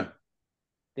 Yeah.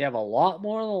 They have a lot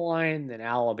more on the line than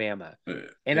Alabama. And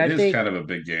It I is think kind of a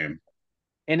big game.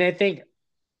 and I think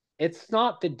it's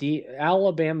not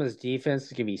Alabama's defense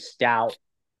is gonna be stout.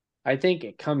 I think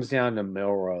it comes down to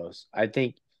Milrose. I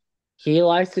think he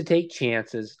likes to take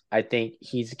chances. I think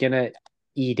he's gonna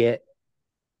eat it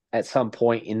at some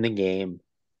point in the game.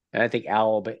 And I think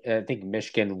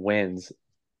Michigan wins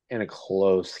in a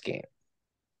close game.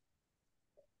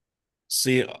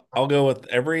 see, I'll go with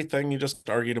everything you just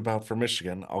argued about for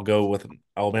Michigan. I'll go with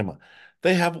Alabama.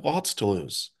 They have lots to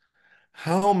lose.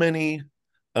 How many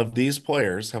of these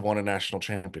players have won a national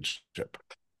championship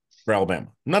for Alabama?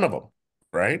 None of them,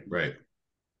 right? Right.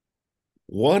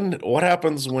 What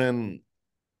happens when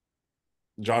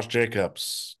Josh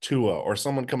Jacobs, Tua, or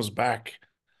someone comes back,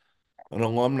 an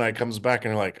alumni comes back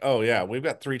and they're like, oh yeah, we've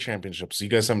got 3 championships. You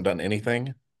guys haven't done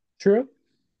anything. True.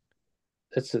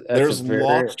 That's a There's very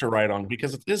lots to write on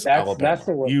because it is that's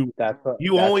Alabama. a You that's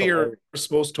only a are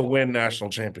supposed to win national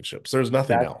championships. There's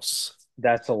nothing that's else.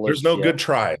 that's a There's no legit. good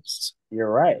tribes. You're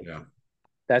right. Yeah.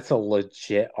 That's a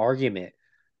legit argument.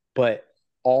 But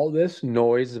all this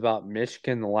noise about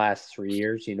Michigan the last 3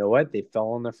 years, you know what? They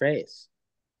fell on their face.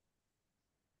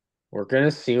 We're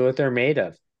gonna see what they're made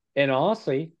of. And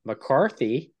honestly,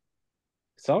 McCarthy,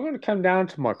 it's all gonna come down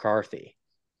to McCarthy.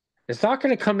 It's not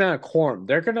gonna come down to Corum.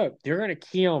 They're gonna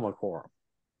key on McCorum.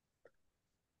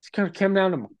 It's gonna come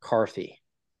down to McCarthy.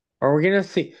 Or we're gonna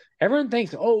see. Everyone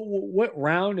thinks, oh, what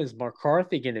round is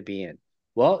McCarthy gonna be in?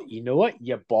 Well, you know what?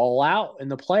 You ball out in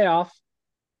the playoff.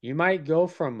 You might go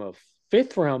from a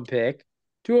fifth round pick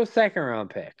to a second round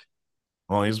pick.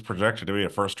 Well, he's projected to be a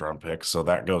first round pick, so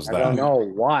that goes I don't that. know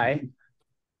why,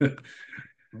 Well,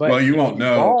 but you if won't you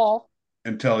know ball,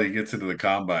 until he gets into the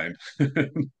combine.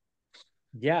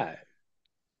 yeah.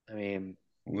 I mean,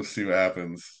 We'll see what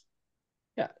happens.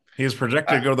 yeah. He's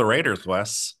projected to go to the Raiders,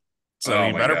 Wes. So Oh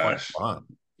he my better play gosh. fun.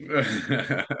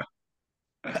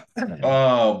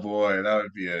 Oh boy, that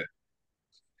would be a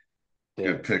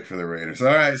good Dude. pick for the Raiders.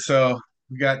 All right, so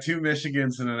we got 2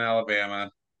 Michigans and an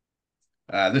Alabama.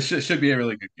 This should be a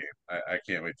really good game. I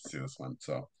can't wait to see this one.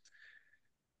 So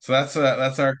that's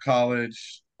our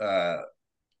college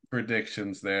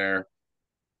predictions there.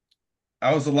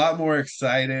 I was a lot more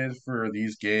excited for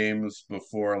these games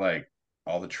before like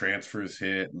all the transfers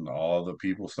hit and all the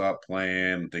people stopped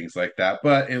playing and things like that.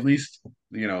 But at least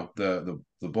the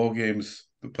bowl games,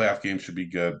 the playoff games should be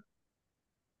good.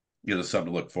 Give us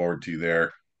something to look forward to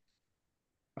there.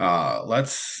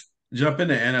 Let's jump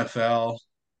into NFL.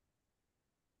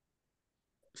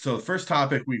 So the first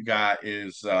topic we've got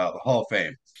is the Hall of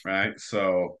Fame, right?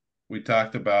 So we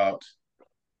talked about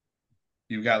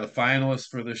you've got the finalists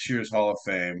for this year's Hall of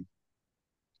Fame,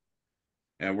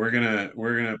 and we're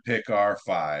gonna pick our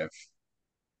five.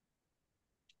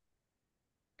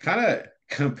 Kind of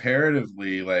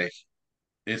comparatively, like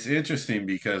it's interesting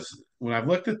because when I've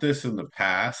looked at this in the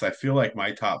past, I feel like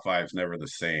my top five is never the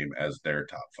same as their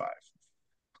top five.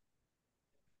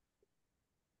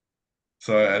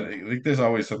 So I think there's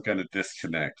always some kind of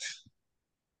disconnect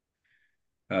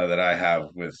that I have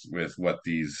with what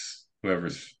these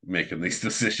whoever's making these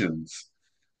decisions.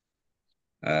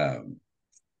 Um,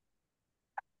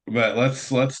 but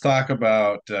let's talk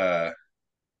about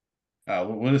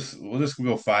we'll just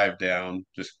go five down.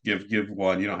 Just give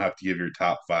one. You don't have to give your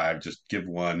top five. Just give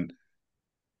one.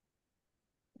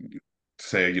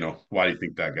 Say why do you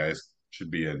think that guys should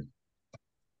be in?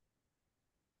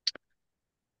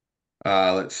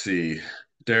 Let's see.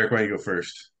 Derek, why don't you go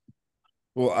first?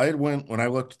 Well, I went when I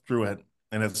looked through it,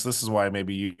 and this is why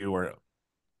maybe you were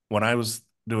when I was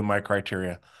doing my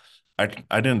criteria, I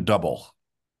didn't double.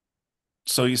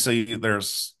 So you say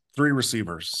there's 3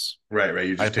 receivers. Right. You're I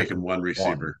just picked taking one one.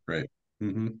 receiver, right?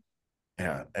 Mm-hmm.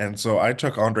 Yeah. And so I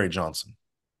took Andre Johnson.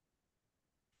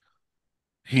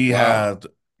 He Wow. had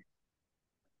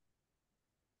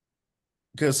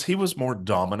because he was more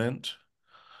dominant.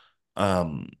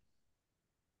 Um,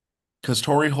 because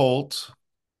Torrey Holt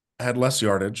had less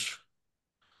yardage,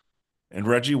 and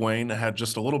Reggie Wayne had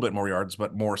just a little bit more yards,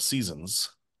 but more seasons.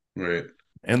 Right.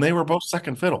 And they were both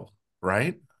second fiddle,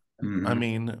 right? I Mm-hmm.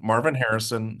 mean, Marvin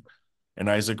Harrison and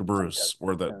Isaac Bruce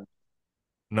were the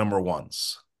number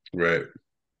ones. Right.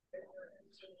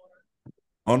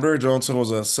 Andre Johnson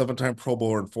was a 7-time Pro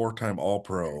Bowler and 4-time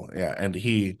All-Pro. Yeah, and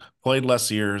he played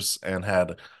less years and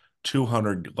had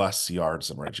 200 less yards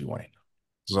than Reggie Wayne.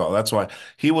 So that's why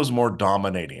he was more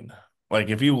dominating. Like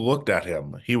if you looked at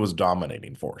him, he was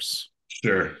dominating force.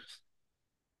 Sure.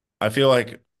 I feel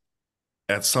like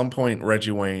at some point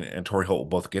Reggie Wayne and Torrey Holt will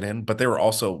both get in, but they were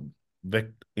also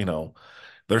their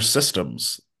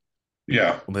systems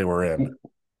Yeah. they were in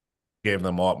gave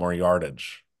them a lot more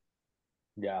yardage.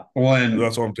 Yeah. Well, and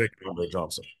That's why I'm taking Andre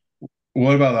Johnson.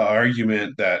 what about the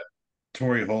argument that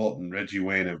Torrey Holt and Reggie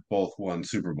Wayne have both won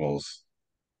Super Bowls?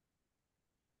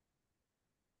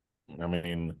 I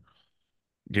mean,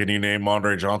 can you name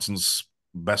Andre Johnson's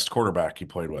best quarterback he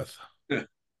played with?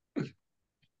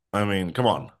 I mean, come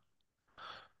on.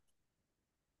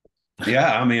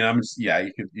 Yeah, I mean,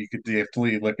 you could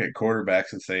definitely look at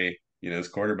quarterbacks and say, his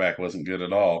quarterback wasn't good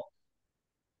at all.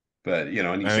 But and you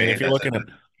I mean, say, hey, if you're that's a looking at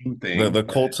team the thing. the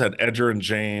Colts had Edger and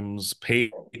James,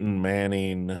 Peyton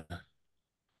Manning.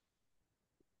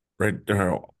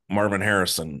 right? Marvin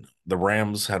Harrison. The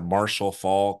Rams had Marshall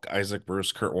Faulk, Isaac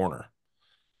Bruce, Kurt Warner.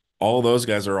 All those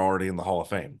guys are already in the Hall of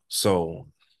Fame. So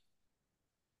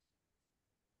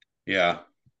Yeah.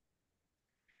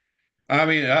 I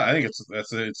mean, I think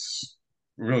it's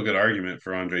a real good argument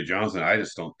for Andre Johnson. I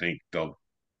just don't think they'll.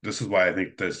 This is why I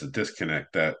think there's a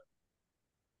disconnect that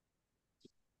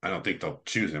I don't think they'll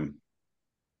choose him.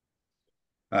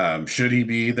 Should he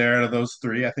be there out of those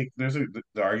three? I think the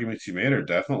arguments you made are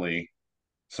definitely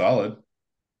solid.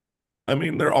 I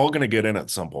mean, they're all going to get in at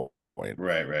some point.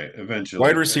 Right, right. Wide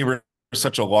Eventually. receiver is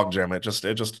such a logjam. It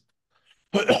just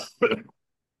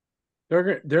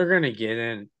They're gonna get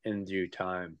in due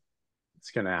time.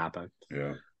 It's gonna happen.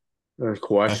 Yeah. The I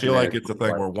question feel like is, it's a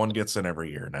thing where one gets in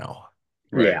every year now.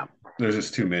 Right. yeah. There's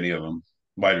just too many of them.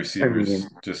 Wide I mean, receivers,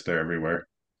 just they're everywhere.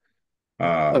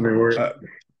 I mean, we're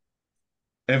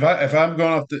If I'm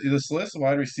going off this list of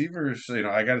wide receivers,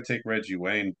 I got to take Reggie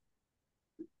Wayne.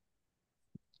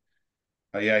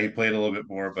 Yeah, he played a little bit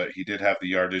more, but he did have the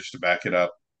yardage to back it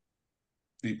up.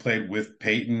 He played with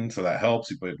Peyton, so that helps.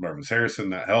 He played with Marvin Harrison,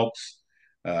 that helps.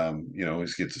 He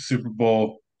gets a Super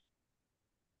Bowl.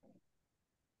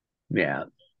 yeah.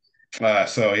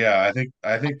 So yeah,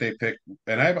 I think they pick,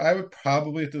 and I would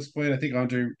probably at this point, I think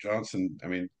Andre Johnson. I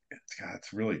mean,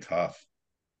 it's really tough.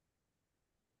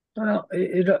 Well,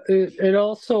 it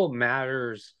also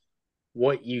matters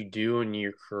what you do in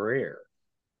your career.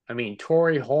 I mean,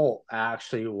 Torrey Holt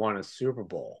actually won a Super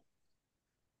Bowl.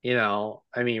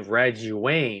 I mean, Reggie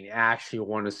Wayne actually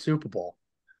won a Super Bowl.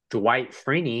 Dwight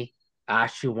Freeney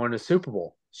actually won a Super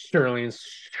Bowl. Sterling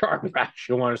Sharp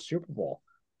actually won a Super Bowl.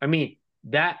 I mean,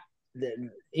 that,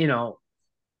 you know,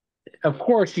 of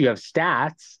course you have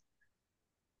stats,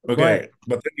 Okay, but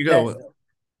but then you that go,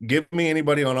 give me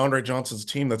anybody on Andre Johnson's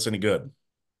team that's any good.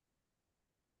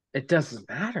 it doesn't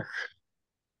matter.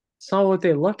 It's not what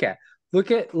they look at.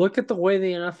 Look at the way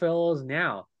the NFL is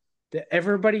now.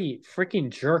 Everybody freaking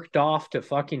jerked off to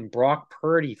fucking Brock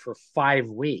Purdy for 5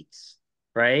 weeks,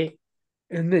 right?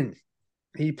 And then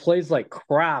he plays like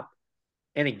crap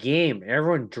in a game.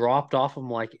 Everyone dropped off him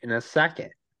like in a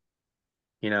second.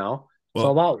 It's all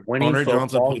Well, about winning Andre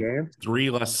Johnson football played games. 3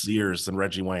 less years than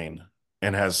Reggie Wayne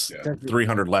and has Yeah.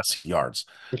 300 less yards.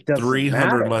 It doesn't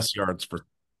 300 matter. less yards for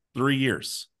 3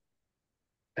 years.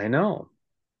 I know.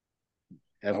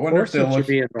 I Of wonder if course, he they'll look should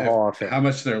be in the if Hall of how Fame.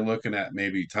 much they're looking at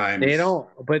maybe They times don't,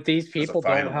 but these as a people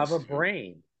don't have a finalist.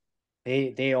 brain.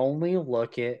 They only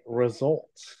look at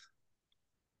results.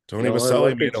 They Tony only Vaselli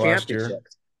look made at it last year.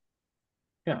 championships.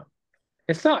 Yeah.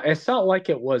 It's not like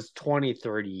it was 20,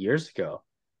 30 years ago.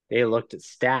 They looked at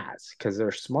stats because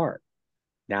they're smart.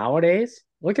 Nowadays,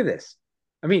 look at this.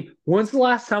 I mean, when's the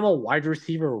last time a wide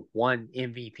receiver won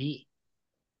MVP?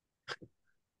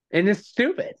 And it's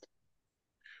stupid.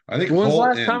 I think When's the Holt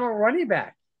last and time a running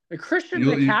back? Christian you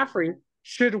McCaffrey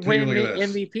should take a win look the at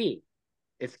this. MVP.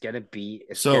 It's gonna be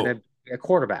So, a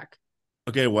quarterback.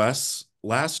 okay, Wes,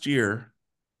 last year,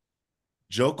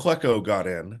 Joe Klecko got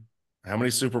in. How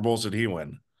many Super Bowls did he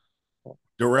win?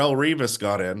 Darrelle Revis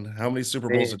got in. How many Super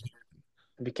Bowls They did he win?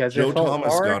 because they Joe fought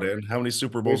Thomas hard. got in. How many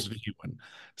Super They Bowls did he win?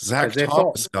 because Zach they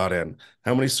fought. Thomas got in.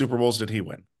 How many Super Bowls did he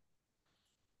win?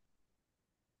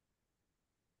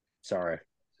 Sorry.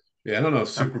 Yeah, I don't know if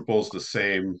Super Bowl's the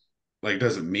same. Like,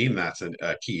 doesn't mean that's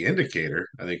a key indicator.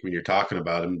 I think when you're talking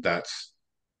about him, that's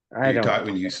I don't.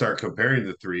 when you start comparing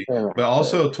the three. I don't But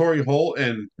also, Torrey Holt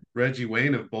and Reggie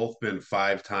Wayne have both been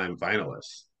 5-time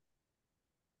finalists.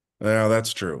 Yeah,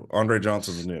 that's true. Andre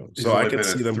Johnson's new. He's So I only could been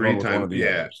a see them going with one three-time. of the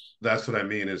Yeah, others. that's what I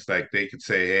mean. Is like they could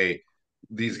say, hey,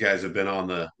 these guys have been on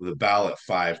the ballot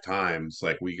 5 times.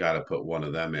 Like we got to put one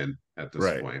of them in at this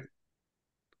Right. point.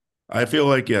 I feel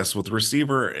like, yes, with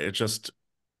receiver, it just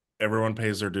everyone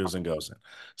pays their dues and goes in.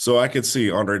 So I could see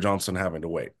Andre Johnson having to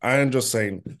wait. I'm just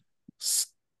saying,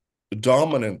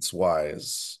 dominance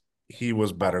wise, he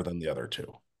was better than the other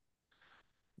two.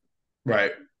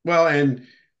 Right. Well, and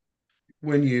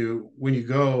when you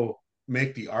go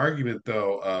make the argument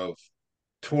though of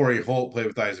Torrey Holt played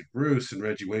with Isaac Bruce and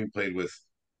Reggie Wayne played with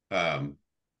um,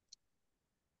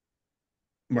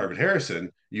 Marvin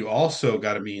Harrison, you also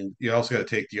got to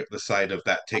take the side of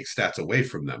that take stats away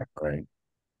from them. Right.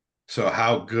 So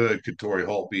how good could Torrey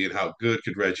Holt be and how good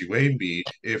could Reggie Wayne be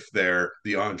if they're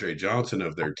the Andre Johnson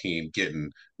of their team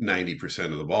getting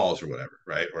 90% of the balls or whatever,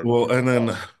 right? Or Well, and then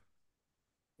balls.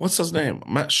 what's his name?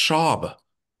 Matt Schaub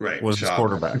Right, was his shop.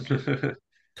 quarterback.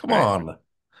 Come Right. on.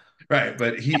 Right.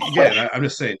 But I'm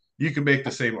just saying you can make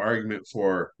the same argument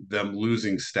for them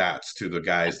losing stats to the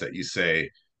guys that you say,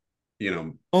 you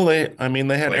know, Well, they had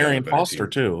played on a Arian better Foster team.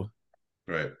 too.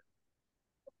 Right.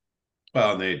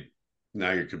 Well,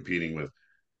 now you're competing with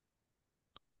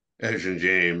Edgerrin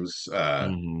James,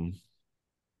 Hmm.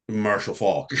 Marshall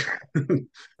Falk.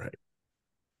 Right.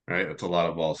 Right, that's a lot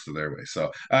of balls to their way.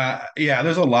 So, yeah,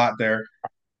 there's a lot there.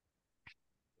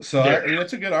 So, There.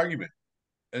 it's a good argument.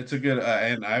 It's a good,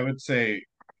 and I would say,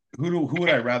 who would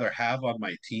I rather have on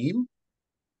my team?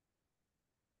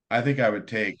 I think I would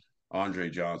take Andre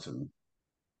Johnson.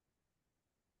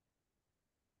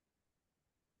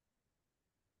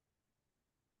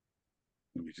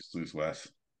 We just lose Wes.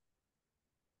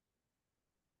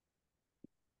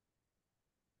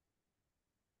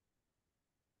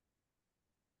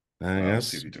 I Let's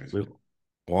see if guess he joins we me.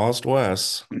 lost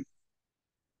Wes.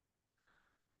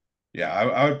 Yeah,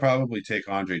 I would probably take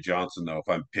Andre Johnson though if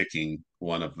I'm picking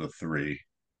one of the three.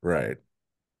 Right.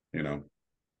 You know,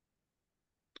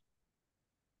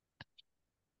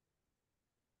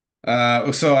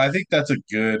 so I think that's a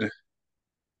good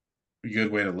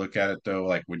way to look at it though.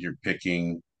 Like when you're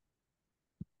picking,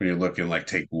 when you're looking like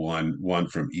take one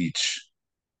from each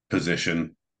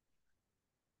position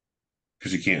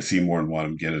because you can't see more than one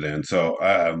and get it in. So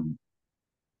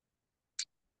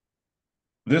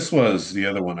this was the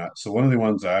other one. So one of the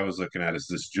ones I was looking at is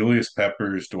this Julius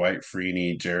Peppers, Dwight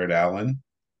Freeney, Jared Allen.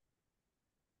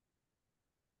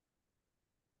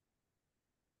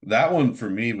 That one for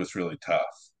me was really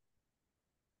tough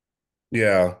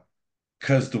Yeah.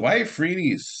 because Dwight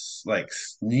Freeney's like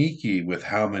sneaky with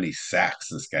how many sacks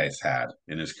this guy's had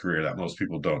in his career that most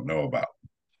people don't know about.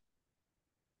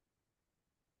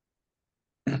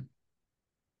 I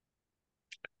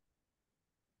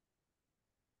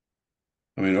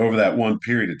mean, over that one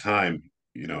period of time,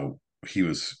 he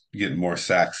was getting more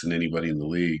sacks than anybody in the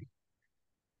league,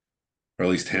 or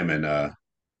at least him and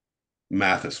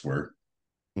Mathis were.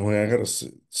 Well, I gotta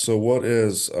see. So what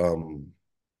is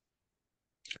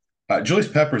Julius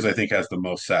Peppers, I think, has the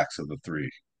most sacks of the three.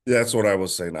 that's what I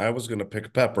was saying. I was gonna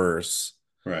pick Peppers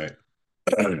Right,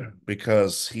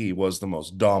 because he was the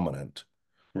most dominant.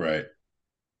 right.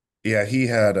 Yeah, he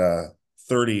had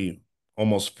 30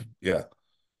 almost yeah,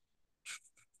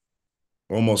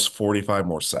 almost 45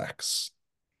 more sacks.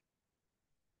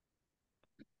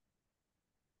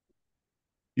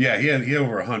 Yeah, he had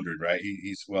over 100, right?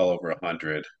 He's well over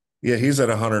 100, Yeah, he's at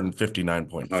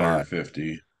 159.5.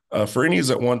 150. Freeney's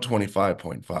at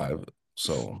 125.5.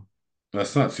 So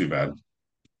That's not too bad.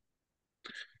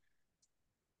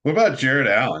 What about Jared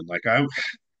Allen? Like I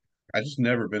just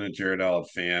never been a Jared Allen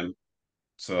fan,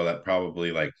 so that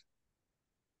probably like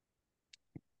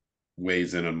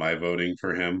weighs in on my voting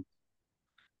for him.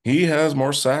 he has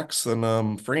more sacks than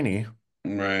Freeney.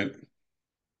 Right.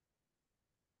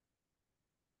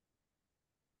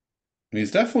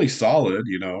 He's definitely solid,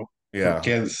 for Yeah.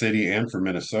 Kansas City and for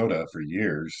Minnesota for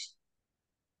years.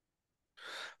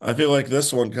 I feel like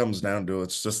this one comes down to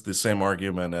it's just the same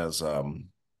argument as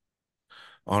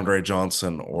Andre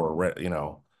Johnson or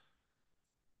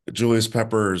Julius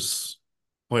Peppers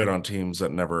played on teams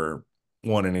that never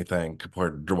won anything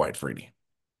compared to Dwight Freeney.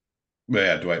 But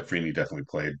yeah, Dwight Freeney definitely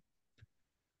played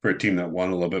for a team that won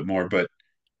a little bit more. But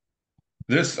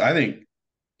this, I think,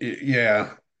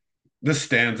 yeah, this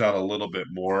stands out a little bit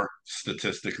more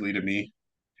statistically to me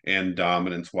and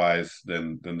dominance wise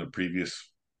than the previous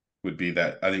would be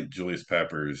that I think Julius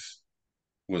Peppers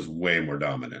was way more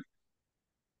dominant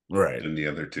Right. than the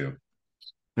other two.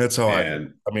 That's how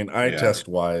And I mean, eye yeah, test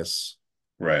wise,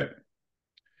 right.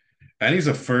 And he's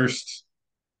first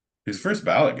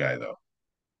ballot guy though.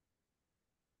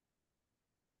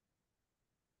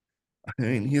 I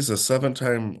mean, he's a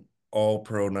seven-time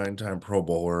All-Pro, nine-time Pro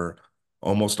Bowler,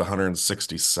 almost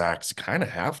 160 sacks. You kind of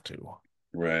have to.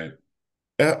 Right.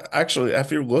 Actually,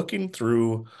 if you're looking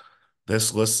through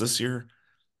this list this year,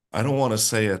 I don't want to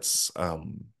say it's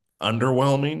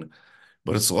underwhelming,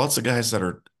 but it's lots of guys that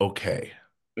are okay,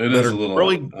 It that is are a little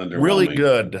really, really underwhelming.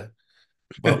 good,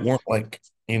 but weren't like,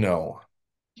 you know,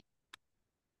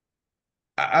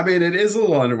 I mean, it is a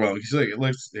little underwhelming. Because like,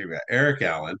 let's see, we got Eric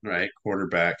Allen, right,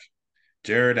 quarterback.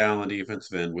 Jared Allen,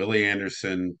 defensive end. Willie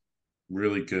Anderson,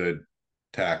 really good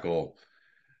tackle.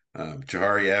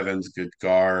 Jahari Evans, good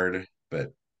guard, but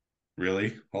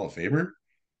really Hall of Famer.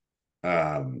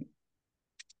 Um,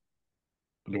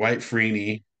 Dwight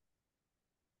Freeney,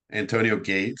 Antonio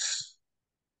Gates.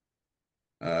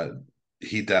 Uh,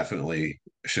 he definitely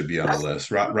should be on the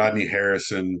list. Rodney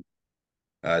Harrison,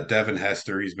 Devin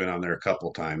Hester. He's been on there a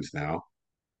couple times now.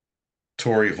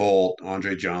 Torrey Holt,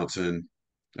 Andre Johnson,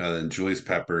 then Julius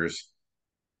Peppers,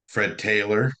 Fred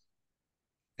Taylor,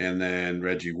 and then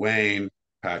Reggie Wayne,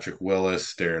 Patrick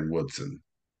Willis, Darren Woodson.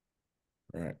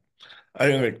 right. I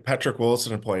think Patrick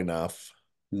Wilson didn't play enough.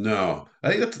 No,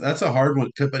 I think that's a hard one,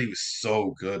 but he was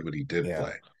so good when he did Yeah.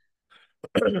 play.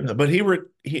 But he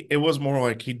it was more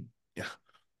like he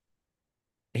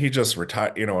just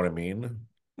retired, you know what I mean?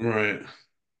 Right.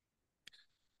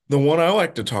 The one I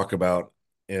like to talk about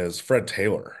is Fred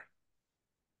Taylor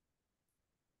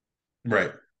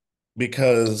Right.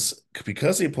 because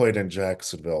he played in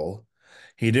Jacksonville,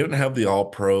 he didn't have the All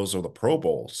Pros or the Pro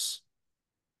Bowls.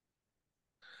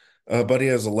 But he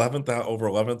has over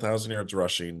 11,000 yards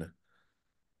rushing,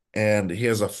 and he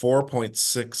has a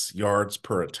 4.6 yards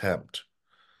per attempt.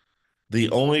 The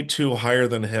only two higher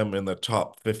than him in the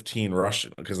top 15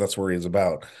 rushing, because that's where he's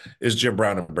about, is Jim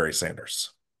Brown and Barry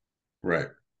Sanders. Right.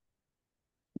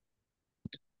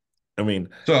 I mean,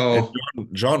 and So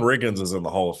John Riggins is in the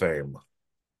Hall of Fame.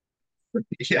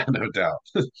 yeah, no doubt.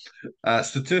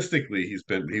 Statistically,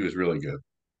 he was really good.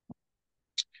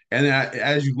 And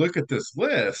as you look at this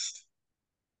list,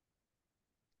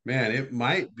 man, you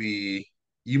might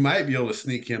be able to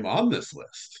sneak him on this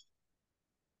list.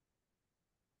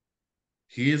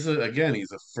 He's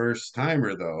a first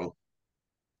timer though.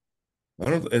 I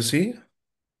don't, is he?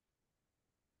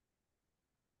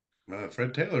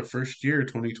 Fred Taylor, first year,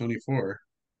 2024.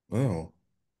 Oh,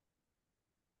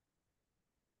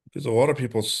 because a lot of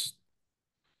people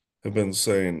have been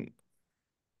saying,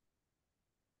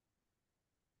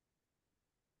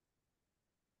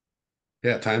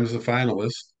 Yeah, times the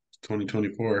finalist,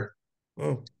 2024.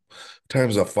 oh,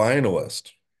 times a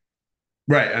finalist.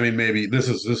 Right. I mean, maybe this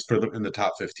for in the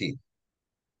top 15.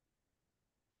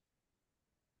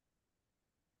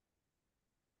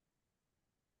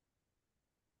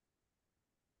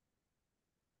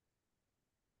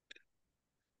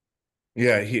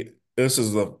 Yeah, he was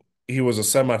a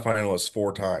semifinalist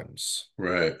four times.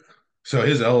 Right. So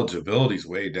his eligibility's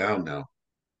way down now.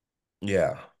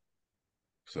 Yeah,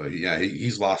 So yeah,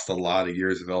 he's lost a lot of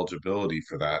years of eligibility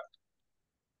for that.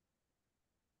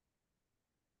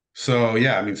 So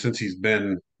yeah, I mean, since he's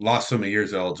been lost so many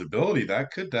years of eligibility,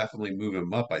 that could definitely move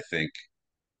him up, I think.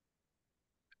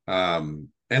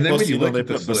 And then when plus, you look they at put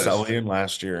this Baselli list, in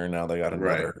last year, and now they got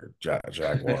right? another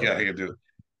Jaguar. Yeah, I could do it.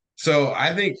 So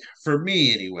I think for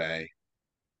me anyway,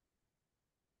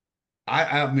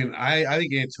 I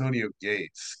think Antonio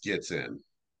Gates gets in.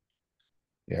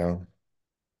 Yeah,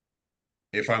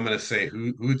 If I'm going to say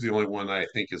who's the only one I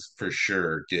think is for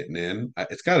sure getting in,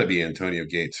 it's got to be Antonio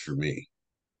Gates for me.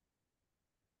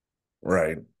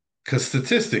 right. Because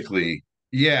statistically,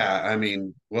 yeah, I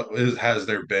mean, has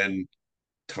there been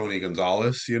Tony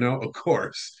Gonzalez? Of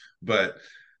course, but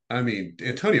I mean,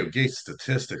 Antonio Gates'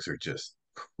 statistics are just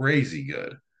crazy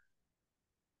good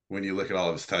when you look at all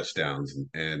of his touchdowns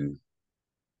and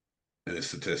his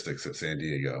statistics at San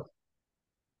Diego.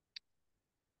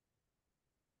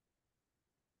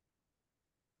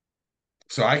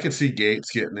 So I could see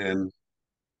Gates getting in,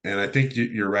 and I think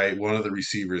you're right. One of the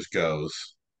receivers goes.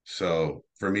 So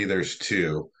for me, there's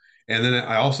two. And then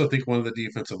I also think one of the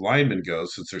defensive linemen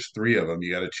goes. Since there's three of them,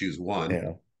 you got to choose one.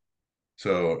 Yeah,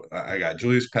 So I got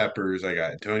Julius Peppers, I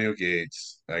got Antonio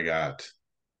Gates, I got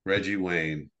Reggie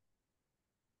Wayne,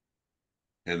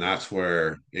 and that's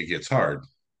where it gets hard.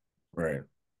 right.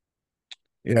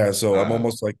 Yeah, so I'm Uh,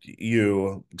 almost like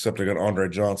you, except I got Andre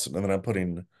Johnson, and then I'm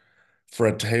putting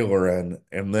Fred Taylor in,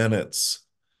 and then it's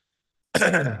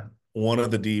one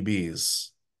of the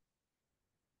DBs,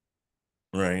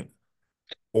 right?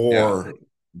 yeah,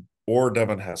 Or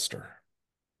Devin Hester.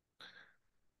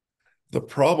 The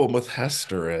problem with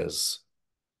Hester is,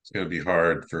 it's going to be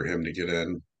hard for him to get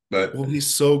in, but well,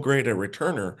 he's so great at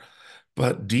returner,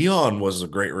 but Dion was a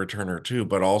great returner too,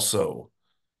 but also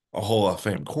a Hall of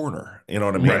Fame corner. You know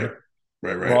what I right, mean?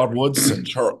 right, right. Rod Woodson,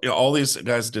 all these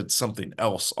guys did something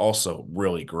else also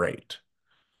really great.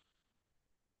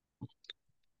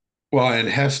 Well, and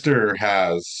Hester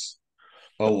has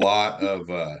a lot of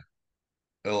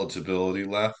eligibility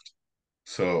left,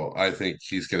 so I think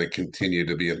he's going to continue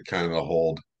to be in kind of a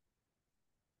hold.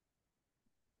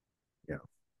 Yeah.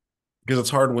 Because it's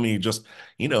hard when you just,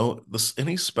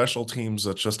 any special teams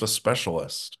that's just a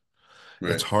specialist.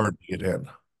 It's Right. hard to get in.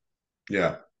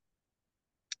 Yeah.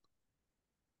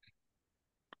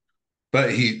 But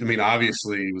I mean,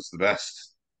 obviously he was the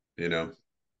best, you know.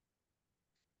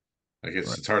 I guess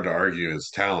Right. it's hard to argue his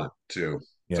talent too.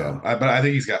 Yeah. But I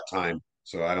think he's got time.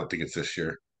 So I don't think it's this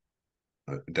year.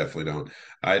 I definitely don't.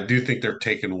 I do think they're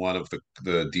taking one of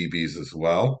the DBs as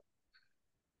well.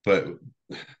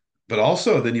 But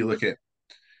also then you look at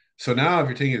so now if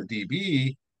you're taking a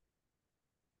DB,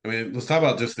 I mean, let's talk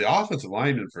about just the offensive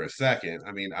lineman for a second.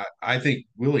 I mean, I think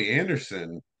Willie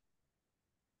Anderson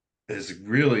is a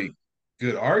really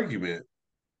good argument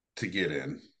to get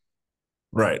in.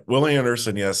 Right. Willie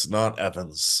Anderson, yes, not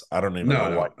Evans. I don't even No,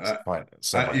 know why no. he's fine. Yeah,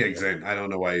 Semi. exactly. I don't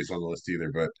know why he's on the list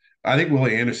either, but I think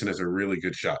Willie Anderson has a really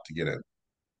good shot to get in.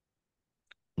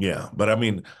 Yeah, but I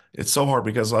mean, it's so hard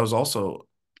because I was also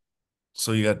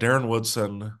so you got Darren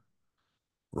Woodson,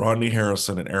 Rodney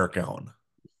Harrison, and Eric Allen.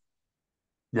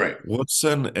 Right.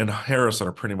 Woodson and Harrison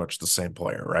are pretty much the same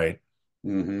player, right?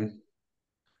 Hmm.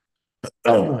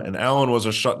 And Allen was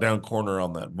a shutdown corner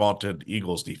on that vaunted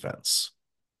Eagles defense.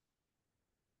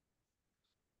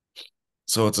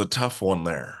 So it's a tough one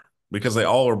there because they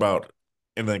all are about,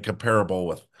 and then comparable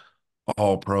with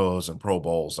all pros and Pro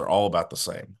Bowls, they're all about the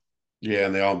same. Yeah,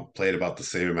 and they all played about the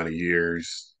same amount of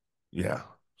years. Yeah.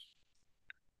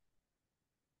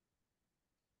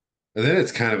 And then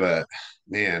it's kind of a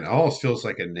man, almost feels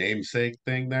like a namesake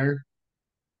thing there,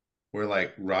 where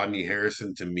like Rodney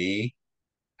Harrison to me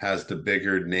has the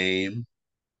bigger name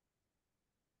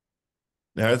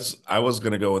Yeah, I was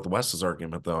gonna go with Wes's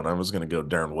argument though, and I was gonna go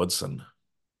Darren Woodson.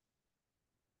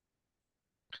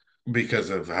 because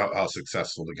of how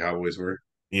successful the Cowboys were.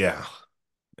 Yeah.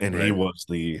 And he Right. was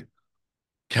the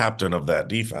captain of that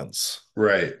defense.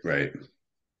 Right, right.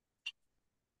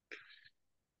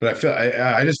 But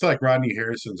I just feel like Rodney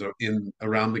Harrison's in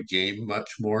around the game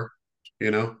much more,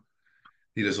 you know?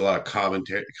 He does a lot of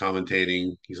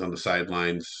commentating. He's on the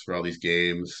sidelines for all these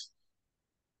games.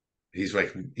 He's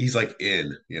like he's like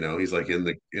in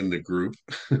the group.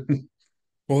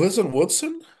 Well, isn't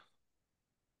Woodson?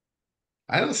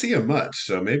 I don't see him much,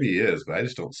 so maybe he is, but I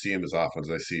just don't see him as often as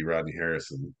I see Rodney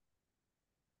Harrison.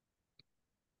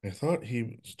 I thought he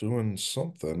was doing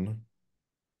something.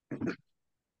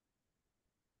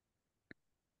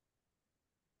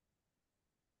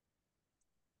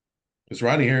 Because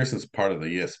Rodney Harrison's part of the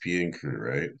ESPN crew,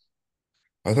 right?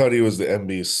 I thought he was the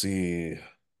NBC.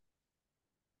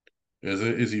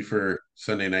 Is he for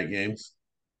Sunday night games?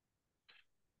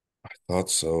 Thought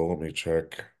so. Let me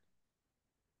check.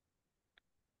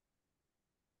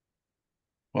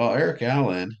 Well, Eric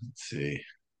Allen, let's see.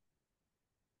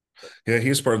 Yeah,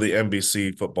 he's part of the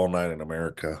NBC Football Night in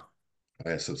America.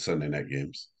 I said Sunday night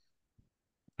games.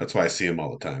 That's why I see him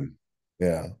all the time.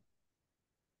 Yeah.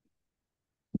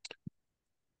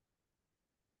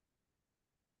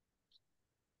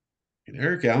 And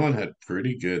Eric Allen had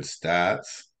pretty good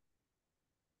stats.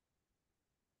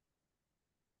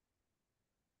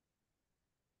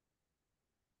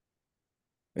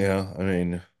 Yeah, I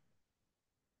mean,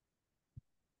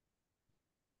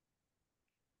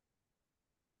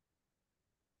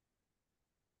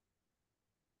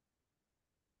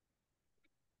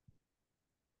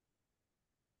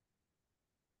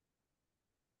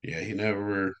 Yeah, he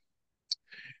never.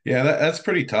 Yeah, that's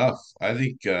pretty tough. I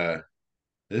think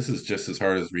this is just as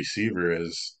hard as receiver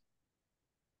as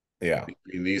yeah.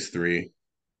 between these three.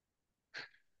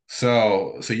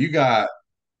 So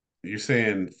you're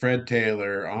saying Fred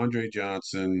Taylor, Andre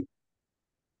Johnson,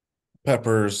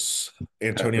 Peppers,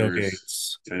 Antonio Peppers,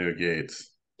 Gates, Antonio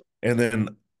Gates, and then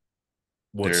Darren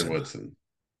Woodson. Woodson.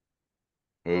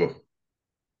 Oh,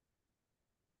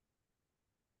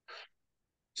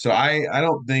 so I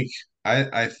don't think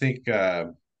I think I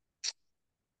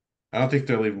don't think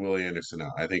they're leaving Willie Anderson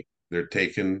out. I think they're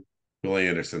taking Willie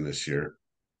Anderson this year.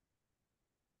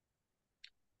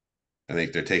 I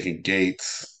think they're taking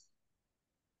Gates.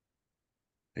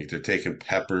 I think they're taking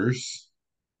Peppers.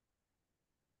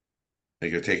 I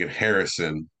think they're taking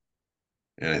Harrison,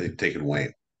 and I think they're taking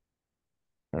Wayne.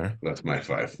 All right. That's my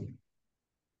five.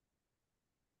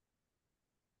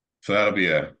 So that'll be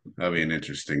an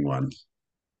interesting one.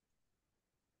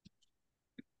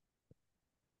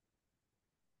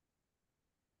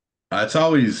 It's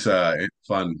always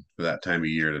fun for that time of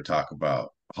year to talk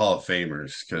about Hall of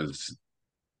Famers because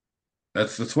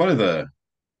that's one of the.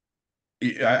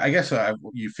 I guess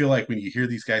you feel like when you hear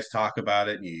these guys talk about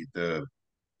it, and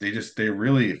they're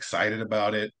really excited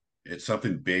about it. It's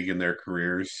something big in their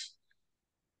careers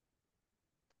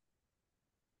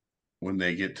when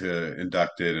they get to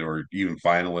inducted or even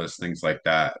finalists, things like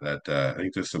that. That I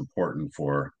think this is important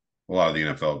for a lot of the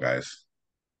NFL guys.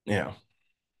 Yeah.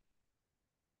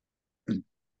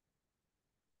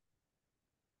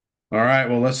 All right,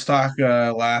 well, let's talk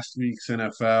last week's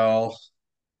NFL.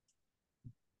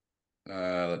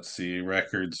 Let's see,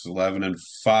 records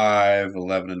 11-5,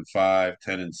 11-5,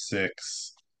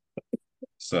 10-6.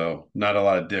 So not a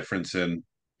lot of difference in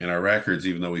our records,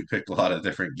 even though we picked a lot of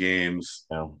different games.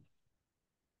 Yeah.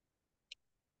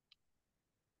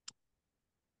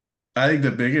 I think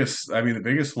the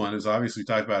biggest one is obviously we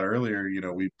talked about earlier.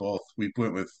 We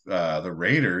went with the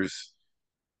Raiders,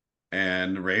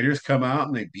 and the Raiders come out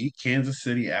and they beat Kansas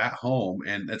City at home,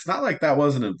 and it's not like that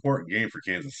was an important game for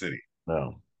Kansas City.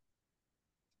 No.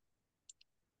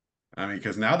 I mean,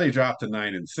 because now they dropped to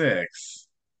 9-6.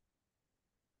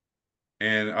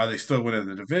 And are they still winning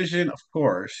the division? Of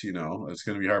course, it's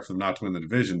going to be hard for them not to win the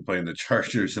division playing the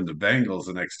Chargers and the Bengals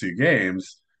the next two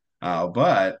games.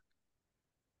 But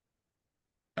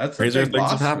that's a Crazier big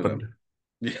things have loss for them. happened.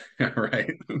 Yeah,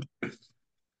 right.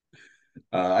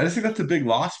 I just think that's a big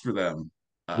loss for them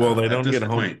Well, they at don't this get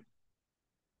home. point.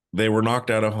 They were knocked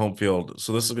out of home field.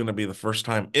 So this is going to be the first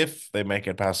time, if they make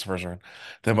it past the first round,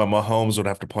 that Mahomes would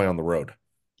have to play on the road.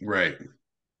 Right.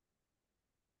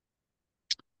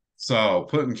 So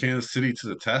putting Kansas City to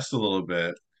the test a little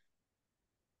bit.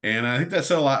 And I think that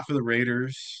said a lot for the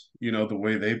Raiders, the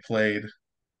way they played.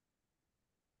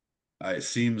 It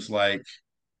seems like,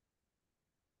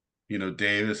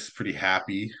 Davis is pretty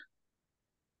happy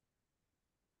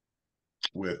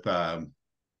with the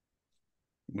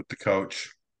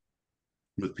coach,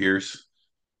 with Pierce.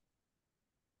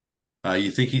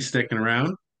 You think he's sticking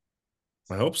around?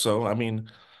 I hope so. I mean,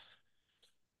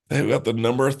 they've got the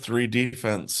number three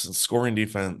defense and scoring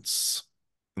defense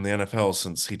in the NFL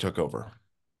since he took over.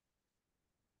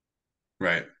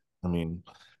 Right. I mean,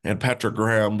 and Patrick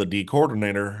Graham, the D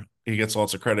coordinator, he gets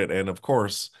lots of credit. And of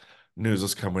course, news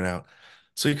is coming out.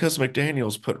 So because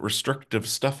McDaniels put restrictive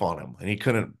stuff on him and he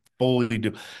couldn't fully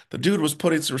do, the dude was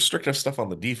putting some restrictive stuff on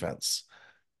the defense.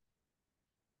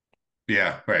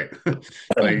 Yeah, right.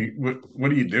 Like,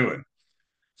 what are you doing?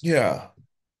 Yeah.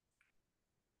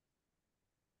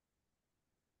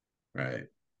 Right.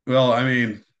 Well, I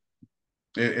mean,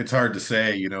 it's hard to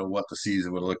say, what the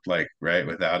season would look like, right,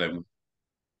 without him.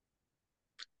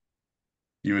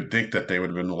 You would think that they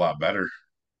would have been a lot better,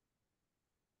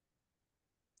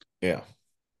 Yeah.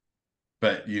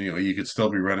 but you could still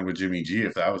be running with Jimmy G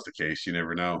if that was the case. You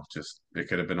never know. Just it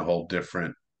could have been a whole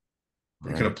different.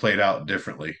 It could have Right. played out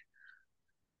differently.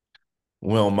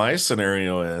 Well, my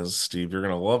scenario is, Steve, you're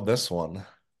going to love this one.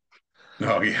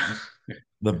 Oh yeah,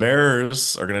 The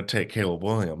Bears are going to take Caleb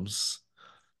Williams.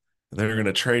 They're going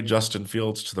to trade Justin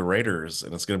Fields to the Raiders,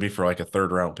 and it's going to be for like a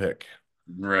third round pick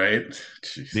right.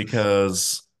 Jesus.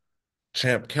 because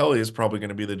Champ Kelly is probably going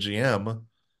to be the GM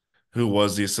who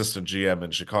was the assistant GM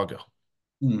in Chicago.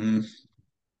 Mhm.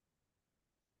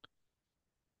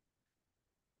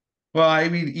 Well, I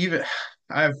mean, even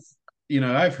I've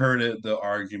I've heard the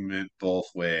argument both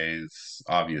ways,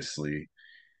 obviously,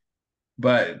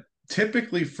 but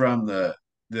typically from the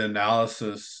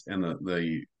analysis and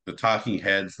the talking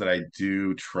heads that I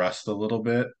do trust a little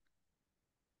bit,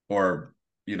 or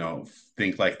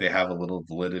think like they have a little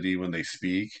validity when they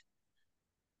speak,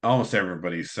 almost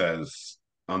everybody says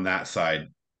on that side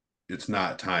it's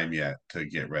not time yet to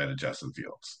get rid of Justin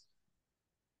Fields.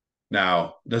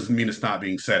 Now, doesn't mean it's not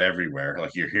being said everywhere.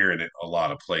 Like you're hearing it a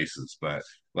lot of places, but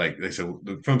like they said,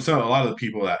 from a lot of the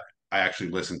people that I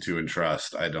actually listen to and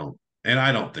trust, I don't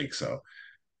think so.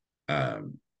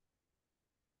 Um,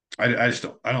 I just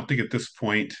I don't think at this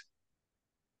point.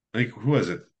 I think who was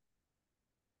it?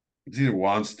 It's either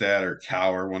Wanstead or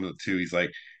Cower, one of the two. He's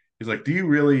like, do you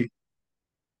really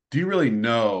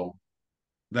know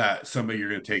that somebody you're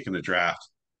going to take in the draft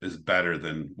is better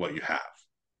than what you have?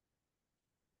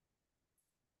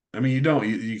 I mean, you don't.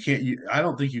 You can't. I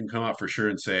don't think you can come out for sure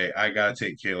and say I got to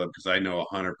take Caleb because I know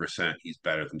 100% he's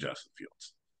better than Justin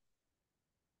Fields.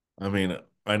 I mean,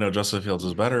 I know Justin Fields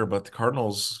is better, but the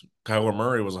Cardinals, Kyler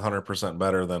Murray was 100%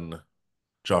 better than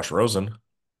Josh Rosen.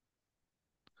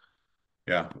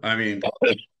 Yeah, I mean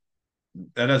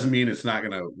that doesn't mean it's not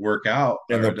going to work out,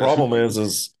 And or the it doesn't. problem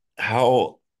is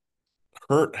how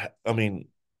hurt, I mean,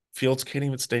 Fields can't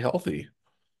even stay healthy.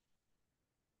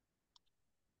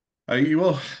 You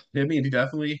will. I mean, he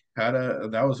definitely had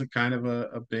that was a kind of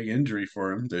a big injury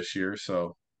for him this year,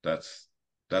 so that's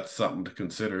something to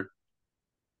consider.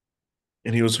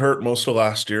 And he was hurt most of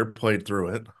last year, played through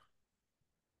it.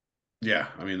 Yeah,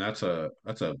 I mean that's a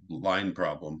line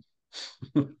problem.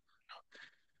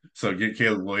 So get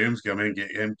Caleb Williams, come in,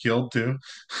 get him killed too.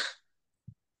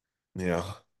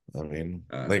 Yeah. I mean,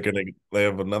 Uh, they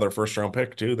have another first round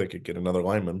pick too. They could get another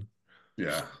lineman.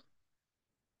 yeah,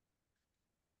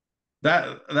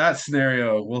 that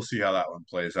scenario, we'll see how that one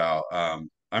plays out.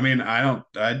 I mean,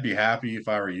 I'd be happy if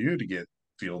I were you to get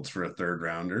Fields for a third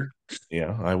rounder.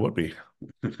 Yeah, I would be.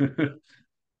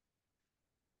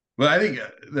 But I think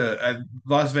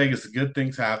Las Vegas, good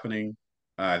things happening.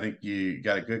 I think you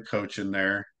got a good coach in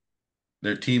there.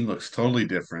 Their team looks totally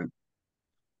different.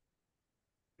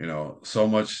 So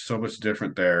much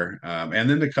different there. And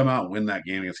then to come out and win that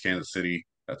game against Kansas City,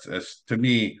 that's to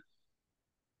me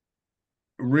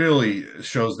really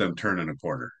shows them turning a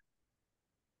corner.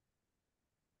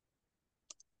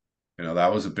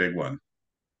 That was a big one.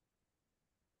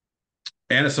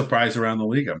 And a surprise around the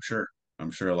league, I'm sure.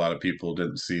 I'm sure a lot of people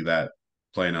didn't see that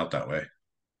playing out that way.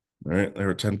 All right, they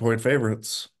were 10-point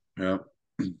favorites. Yeah.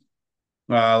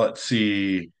 Let's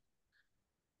see.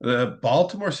 The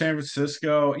Baltimore San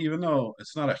Francisco, even though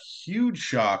it's not a huge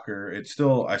shocker, I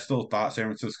still thought San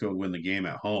Francisco would win the game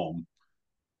at home.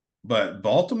 But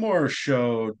Baltimore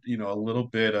showed, a little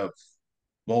bit of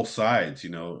both sides,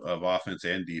 of offense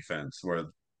and defense, where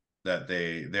that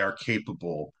they are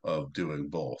capable of doing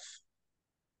both.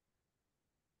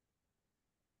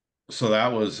 So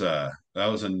that was a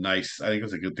nice, I think it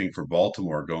was a good thing for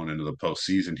Baltimore going into the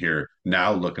postseason here.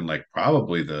 Now looking like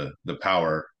probably the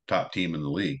power top team in the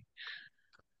league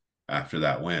after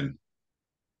that win.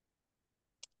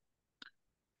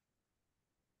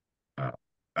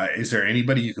 Uh, is there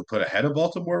anybody you could put ahead of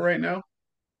Baltimore right now?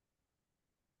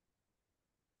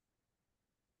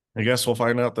 I guess we'll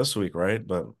find out this week, right?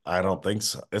 But I don't think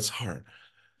so. It's hard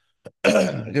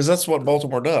because that's what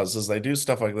Baltimore does is they do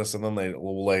stuff like this and then they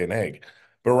will lay an egg.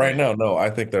 But right Right. now, no, I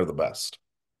think they're the best.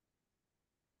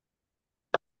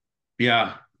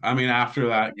 Yeah. I mean, after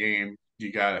that game,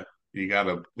 you gotta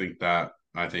think that,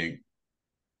 I think.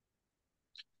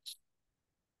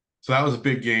 So that was a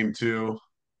big game too.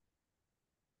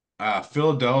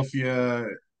 Philadelphia,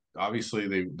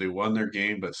 obviously they won their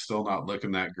game, but still not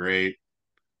looking that great.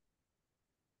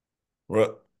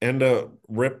 And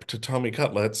rip to Tommy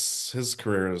Cutlets. His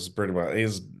career is pretty much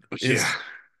Yeah,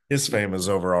 his fame is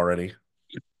over already.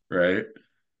 right.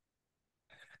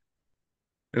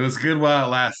 It was good while it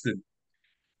lasted.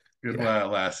 Good Yeah. while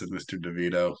it lasted, Mr.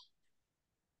 DeVito.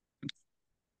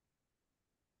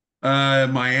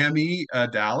 Miami,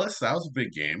 Dallas, that was a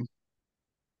big game.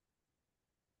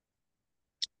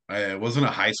 It wasn't a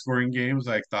high scoring game as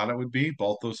I thought it would be.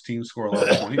 Both those teams score a lot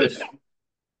of points.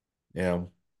 Yeah.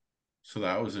 So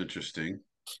that was interesting.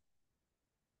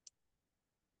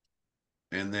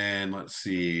 And then let's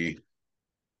see.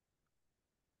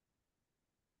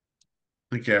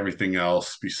 I think everything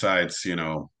else besides, I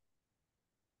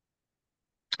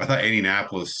thought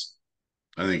Indianapolis,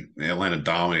 I think Atlanta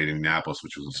dominated Indianapolis,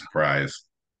 which was a surprise.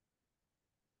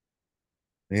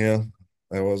 Yeah.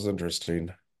 That was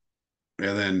interesting.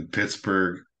 And then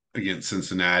Pittsburgh against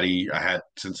Cincinnati. I had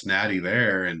Cincinnati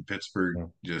there, and Pittsburgh Yeah.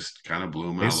 just kind of blew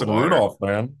them out of the Mason water. Rudolph,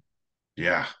 man.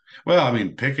 Yeah. Well, I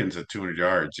mean, Pickens at 200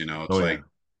 yards, it's Oh like,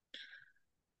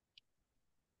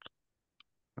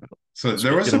 yeah. so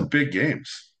there was Speaking some of big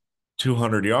games,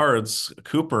 200 yards,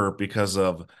 Cooper because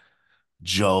of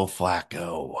Joe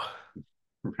Flacco.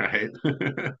 right?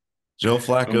 Joe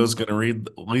Flacco is Um, going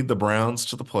to lead the Browns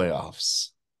to the playoffs.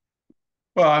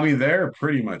 well, I mean, they're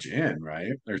pretty much in,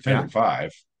 right? They're 10 Yeah. and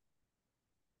 5.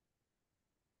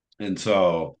 And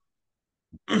so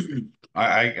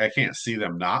I can't see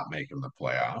them not making the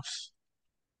playoffs,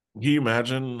 Can you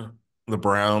imagine the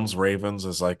Browns Ravens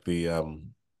as like the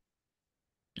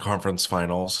conference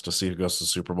finals to see who goes to the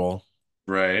Super Bowl?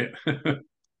 right?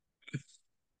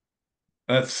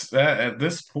 That's that at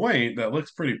this point, that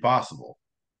looks pretty possible.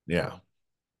 Yeah.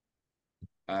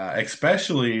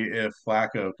 Especially if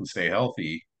Flacco can stay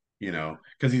healthy,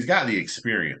 because he's got the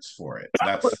experience for it.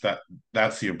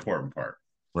 That's the important part.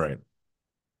 Right.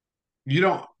 You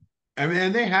don't, I mean,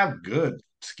 and they have good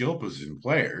skill position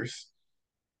players.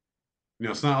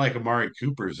 It's not like Amari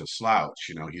Cooper's a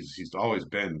slouch. He's always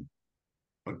been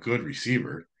a good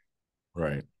receiver.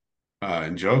 Right.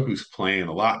 And Njoku's playing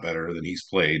a lot better than he's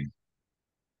played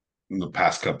in the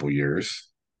past couple years.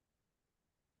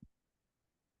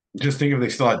 Just think if they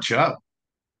still had Chubb.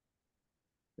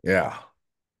 Yeah.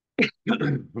 I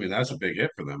mean, that's a big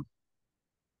hit for them.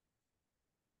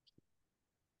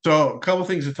 So a couple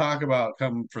things to talk about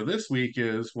come for this week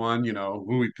is one,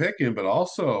 who we picking, but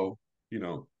also, you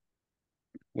know,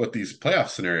 what these playoff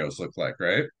scenarios look like,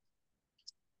 right?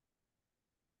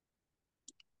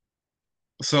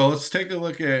 So let's take a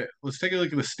look at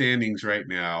the standings right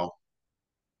now.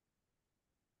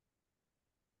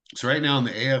 So right now in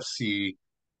the AFC,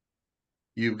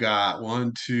 you've got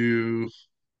two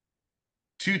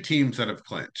teams that have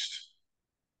clinched.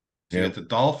 So you got Yep. the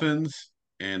Dolphins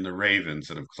and the Ravens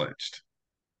that have clinched.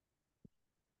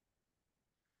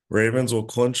 Ravens will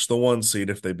clinch the 1 seed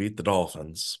if they beat the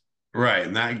Dolphins. Right,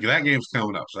 and that game's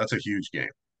coming up, so that's a huge game.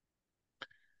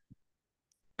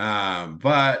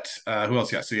 But who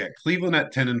else? Yeah, so you got Cleveland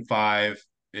at 10-5.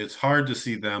 It's hard to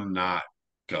see them not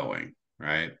going,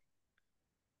 right?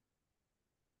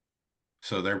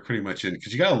 So they're pretty much in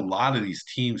because you got a lot of these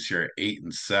teams here at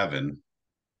 8-7.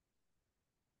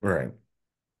 Right.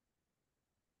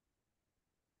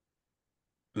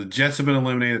 The Jets have been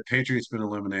eliminated, Patriots been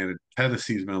eliminated,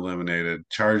 Tennessee's been eliminated,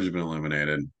 Chargers have been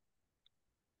eliminated.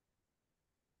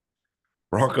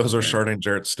 Broncos are starting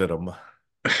Jarrett Stidham.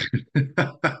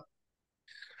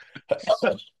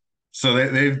 So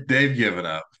they've given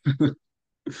up.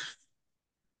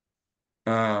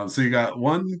 So you got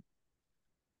one.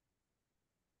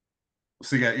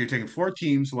 So you're taking four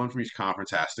teams, one from each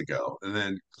conference has to go, and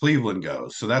then Cleveland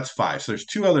goes. So that's five. So there's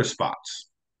two other spots.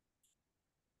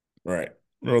 Right.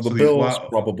 Well, the So these Bills wow,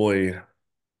 probably. yeah,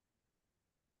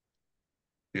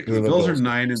 because Who are the the Bills are Bills?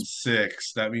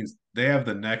 9-6. That means they have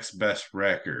the next best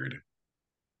record.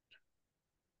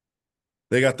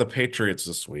 They got the Patriots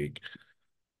this week.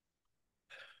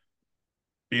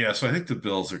 Yeah, so I think the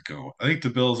Bills are going. I think the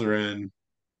Bills are in.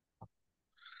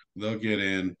 They'll get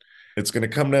in. It's going to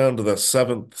come down to the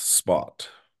seventh spot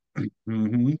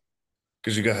Hmm.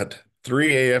 because you got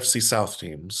three AFC South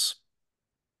teams,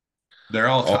 They're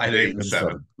all all tied at eight eight and and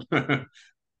seven. seven.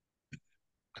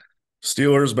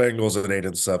 Steelers, Bengals at 8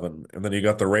 and 7, and then you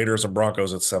got the Raiders and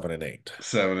Broncos at 7 and 8.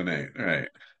 7 and 8. Right.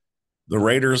 The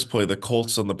Raiders play the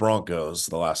Colts and the Broncos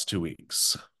the last 2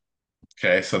 weeks.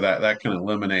 Okay, so that can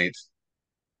eliminate.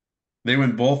 They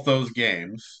win both those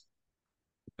games.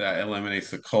 That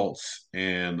eliminates the Colts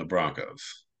and the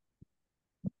Broncos.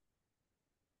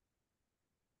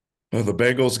 The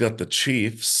Bengals got the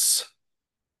Chiefs,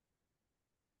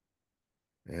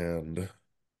 and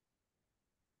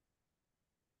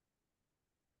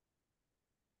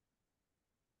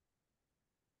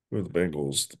who are the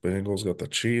Bengals? The Bengals got the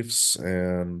Chiefs,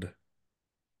 and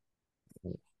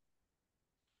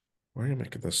why are you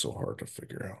making this so hard to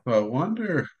figure out? So I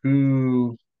wonder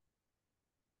who.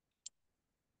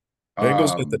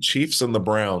 Bengals got the Um, Chiefs and the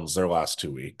Browns their last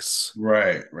 2 weeks.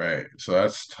 right, right. So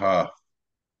that's tough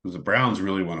because the Browns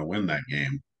really want to win that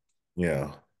game.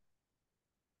 Yeah.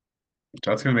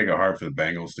 That's going to make it hard for the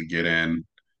Bengals to get in.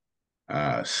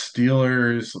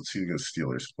 Steelers. Let's see who the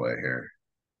Steelers play here.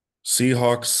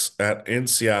 Seahawks at in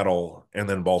Seattle and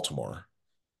then Baltimore.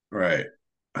 Right.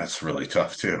 That's really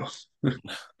tough too.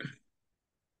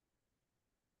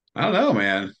 I don't know,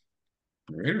 man.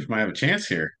 The Raiders might have a chance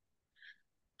here.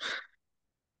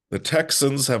 The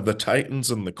Texans have the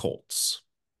Titans and the Colts.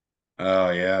 Oh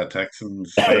yeah,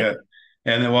 Texans. They got,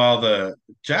 and then while the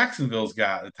Jacksonville's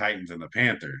got the Titans and the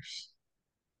Panthers.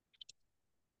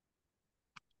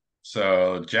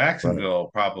 So Right. Jacksonville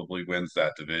probably wins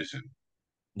that division.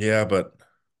 Yeah, but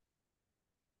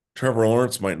Trevor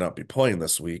Lawrence might not be playing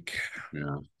this week.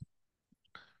 Yeah.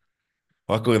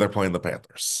 Luckily, they're playing the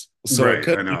Panthers. So it Right.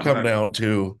 could I come know. down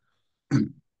to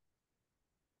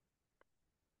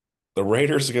the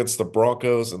Raiders against the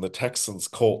Broncos and the Texans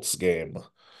Colts game.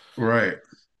 Right.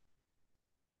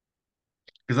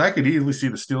 Because I could easily see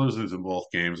the Steelers losing both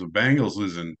games, the Bengals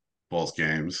losing both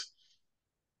games.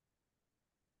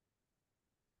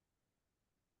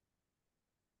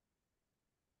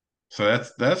 So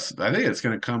that's I think it's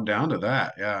going to come down to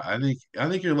that. Yeah, I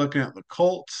think you're looking at the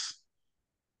Colts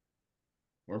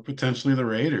or potentially the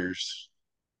Raiders.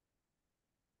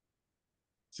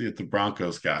 See what the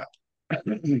Broncos got.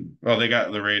 Well, they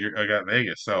got the Raiders. I got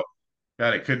Vegas. So,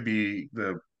 God, it could be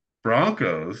the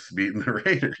Broncos beating the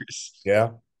Raiders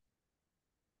Yeah.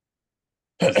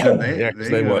 because then Yeah, because they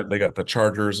they go to what? They got the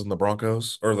Chargers and the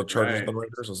Broncos, or the Chargers and right the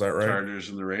Raiders. Is that right? Chargers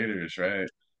and the Raiders, right?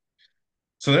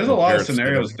 So there's a With lot of Jarrett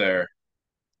scenarios Stidham. there.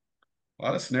 A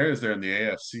lot of scenarios there in the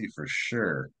AFC for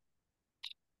sure.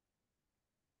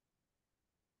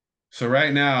 So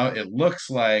right now it looks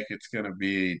like it's going to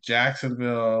be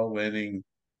Jacksonville winning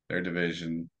their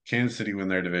division, Kansas City win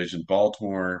their division,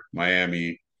 Baltimore,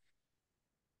 Miami,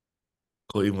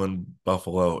 Cleveland,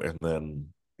 Buffalo, and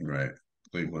then right?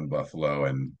 Cleveland, Buffalo,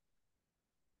 and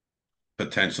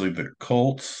potentially the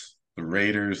Colts, the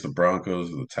Raiders, the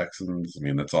Broncos, the Texans. I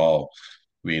mean, that's all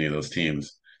be any of those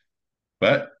teams.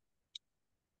 But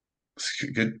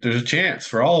good, there's a chance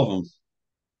for all of them,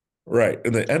 right.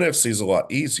 And the NFC is a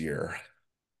lot easier.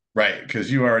 right?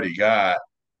 Because you already got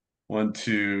one,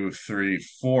 two, three,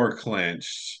 four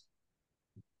clinched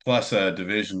plus a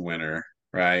division winner,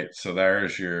 right? So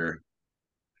there's your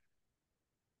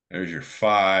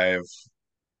five.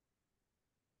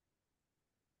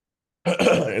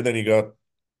 And then you got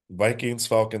Vikings,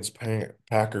 Falcons,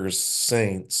 Packers,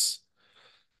 Saints.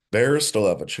 Bears still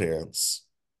have a chance.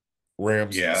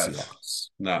 Rams and Yeah, it's Seahawks.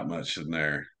 not much in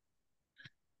there.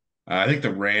 I think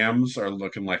the Rams are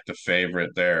looking like the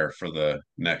favorite there for the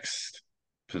next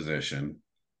position.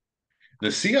 The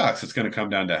Seahawks, it's going to come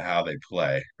down to how they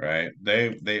play, right?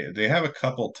 They have a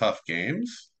couple tough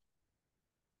games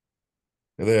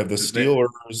And they have the because they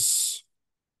Steelers.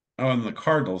 oh, and the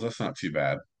Cardinals, that's not too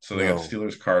bad. So they got No.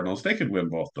 Steelers, Cardinals. They could win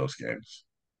both those games.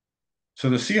 So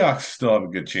the Seahawks still have a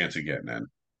good chance of getting in.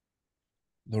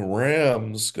 The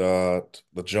Rams got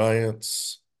the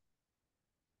Giants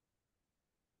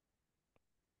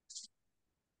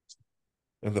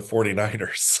and the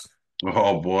 49ers.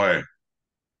 Oh boy.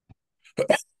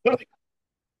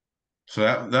 So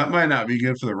that might not be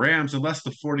good for the Rams unless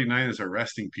the 49ers are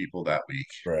resting people that week.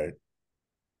 Right.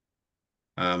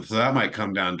 So that might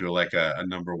come down to like a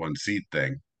number one seed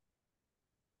thing.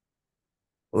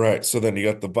 Right. So then you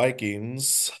got the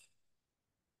Vikings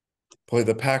play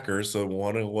the Packers, so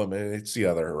one eliminates the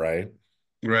other, right?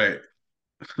 Right.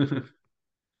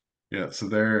 Yeah, so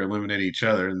they're eliminating each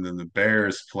other, and then the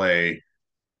Bears play,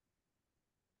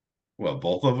 well,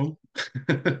 both of them?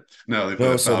 No, they play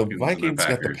No, the so the Falcons and the Vikings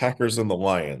got the Packers. Packers and the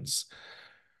Lions.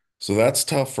 So that's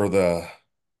tough for the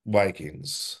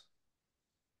Vikings.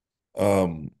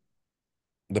 Um,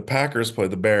 the Packers play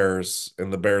the Bears,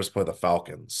 and the Bears play the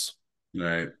Falcons.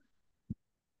 Right.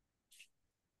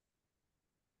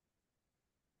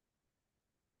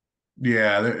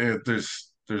 Yeah,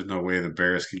 there's no way the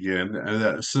Bears could get in.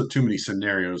 That's too many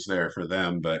scenarios there for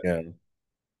them, but Yeah.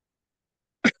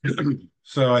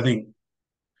 so I think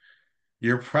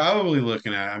you're probably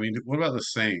looking at, I mean, what about the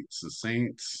Saints? The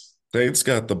Saints, Saints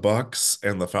got the Bucks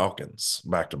and the Falcons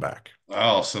back to back.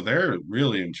 oh, so they're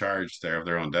really in charge there of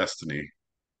their own destiny.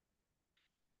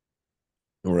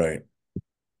 Right.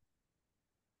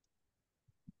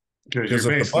 Because you're Because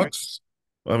if the basically Bucks,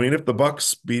 I mean, if the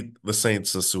Bucks beat the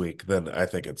Saints this week, then I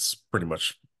think it's pretty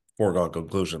much foregone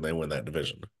conclusion they win that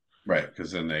division. right,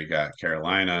 because then they got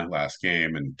Carolina last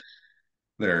game and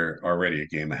they're already a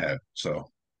game ahead.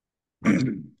 So Yeah.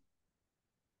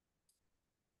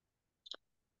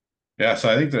 yeah, so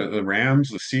I think the Rams,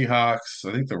 the Seahawks,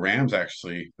 I think the Rams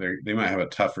actually they might have a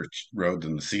tougher road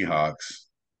than the Seahawks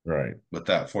Right. with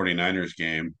that 49ers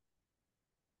game.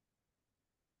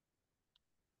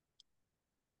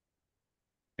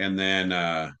 And then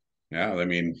yeah, I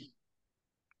mean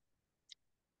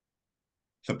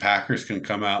the Packers can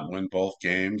come out and win both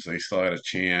games. They still had a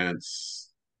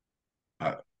chance.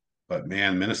 Uh, but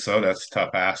man, Minnesota, that's a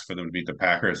tough ask for them to beat the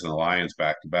Packers and the Lions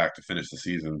back to back to finish the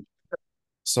season.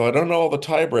 So I don't know all the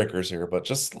tiebreakers here, but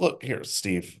just look here,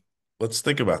 Steve. Let's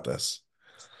think about this.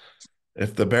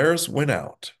 If the Bears win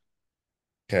out,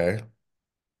 okay,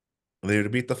 they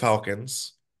would beat the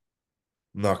Falcons,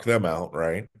 knock them out,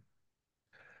 right?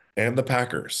 And the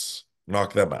Packers,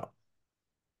 knock them out.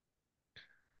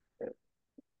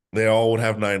 They all would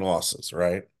have 9 losses,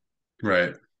 right?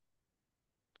 Right.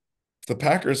 If the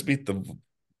Packers beat the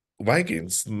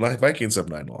Vikings, the Vikings have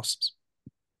 9 losses.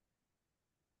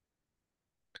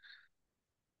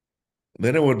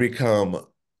 Then it would become,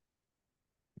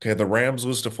 okay, the Rams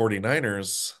lose to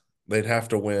 49ers, they'd have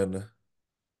to win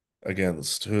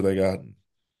against who they got?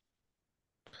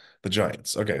 The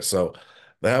Giants. Okay, so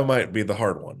that might be the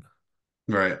hard one.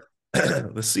 Right.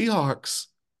 The Seahawks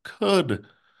could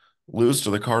lose to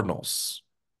the Cardinals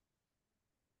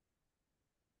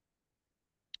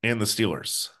and the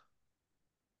Steelers.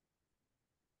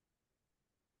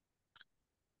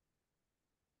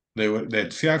 The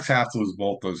Seahawks have to lose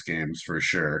both those games for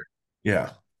sure.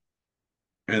 Yeah,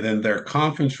 And then their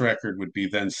conference record would be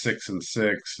then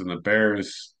 6-6, and the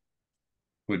Bears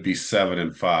would be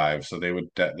 7-5. So they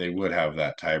would have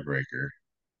that tiebreaker.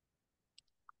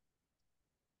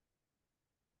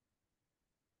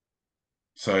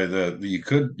 So you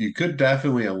could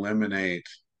definitely eliminate.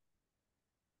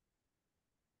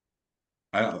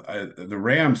 The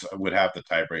Rams would have the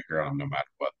tiebreaker on them no matter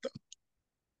what.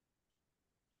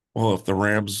 well, if the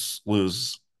Rams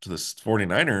lose to the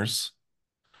 49ers,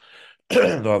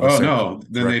 they'll have the Oh same no, conference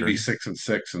then they'd be record.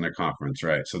 6-6 in their conference,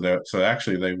 right? So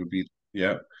actually they would be,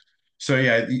 yep. So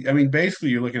yeah, I mean basically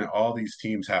you're looking at all these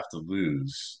teams have to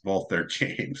lose both their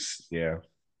games, Yeah,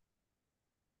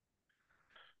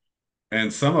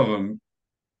 and some of them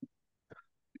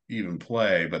even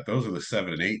play, but those are the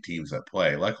 7 and 8 teams that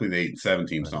play. Luckily, the 8 and 7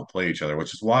 teams right. don't play each other,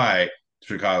 which is why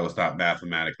Chicago is not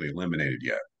mathematically eliminated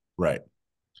yet Right.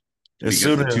 As because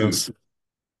soon the two, as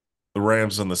the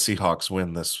Rams and the Seahawks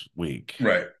win this week.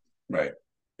 right, right,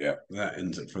 yeah, that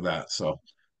ends it for that. So,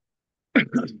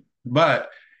 but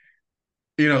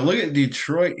look at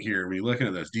Detroit here. When you looking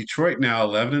at this, Detroit now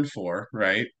 11-4,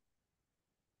 right?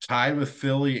 Tied with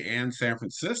Philly and San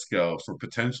Francisco for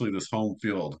potentially this home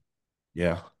field.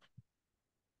 Yeah,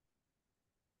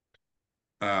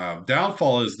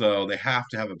 Downfall is though they have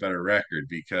to have a better record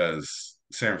because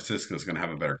San Francisco is going to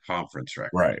have a better conference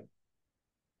record, right.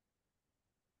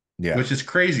 Yeah, which is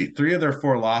crazy. 3 of their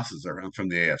 4 losses are from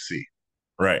the AFC.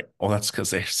 right. Well, that's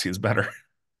because AFC is better.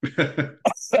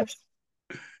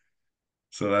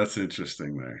 So that's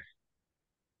interesting there.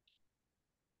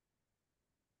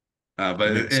 But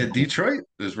Minnesota. Detroit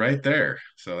is right there,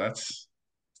 so that's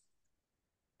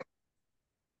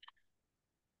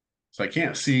so I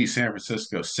can't see San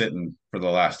Francisco sitting for the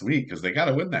last week because they got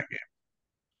to win that game.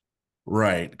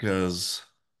 Right, because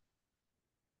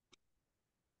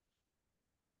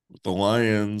the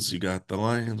Lions, you got the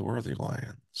Lions. Where are the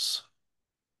Lions?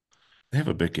 They have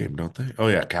a big game, don't they? Oh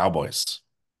yeah, Cowboys.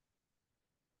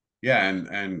 Yeah,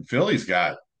 and Philly's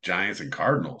got Giants and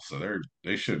Cardinals, so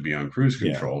they should be on cruise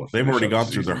Yeah, control to they've finish already up the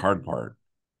gone through their season. hard part.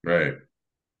 Right.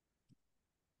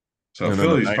 So And then the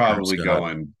Philly's Niners probably got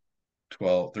going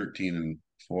 12, 13, and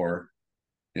 4.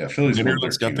 Yeah, Philly's won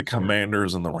Niners got 13 the and 4.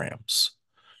 Commanders and the Rams.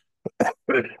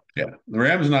 Yeah. The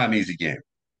Rams not an easy game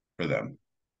for them.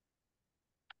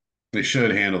 They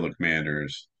should handle the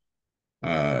Commanders.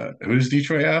 Who does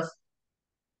Detroit have?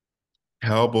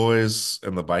 Cowboys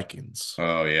and the Vikings.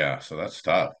 Oh yeah, so that's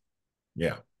tough.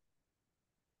 Yeah.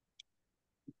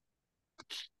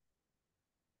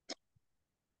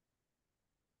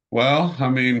 Well, I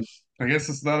mean, I guess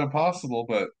it's not impossible,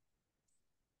 but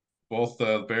both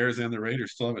the Bears and the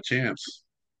Raiders still have a chance.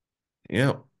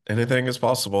 Yeah. Anything is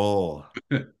possible.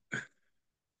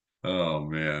 Oh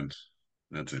man,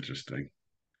 that's interesting.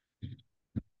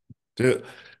 Dude,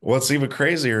 what's even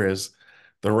crazier is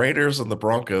the Raiders and the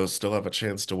Broncos still have a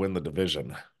chance to win the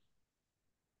division.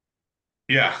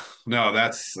 Yeah, no,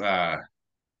 that's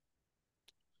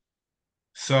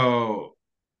so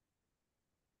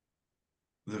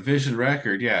the division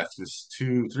record, yeah, it's just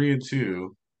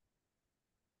 3-2.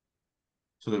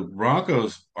 So the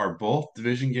Broncos are both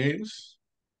division games.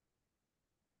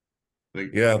 They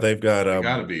Yeah, they've got they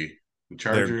got to be the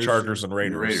their Chargers Chargers and and the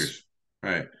Raiders. Raiders,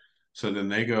 right? So then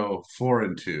they go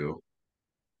 4-2.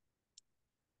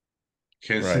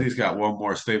 Kansas Right. City's got one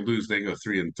more. So they lose, they go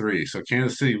 3-3. So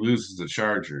Kansas City loses the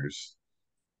Chargers.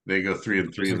 They go three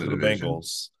and Just three in like the the division,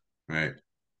 Bengals. right?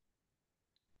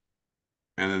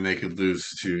 And then they could lose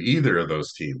to either of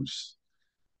those teams,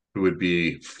 who would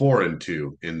be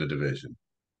 4-2 in the division,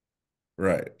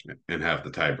 Right. and have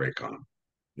the tiebreak on them.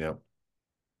 Yep.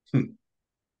 Hmm.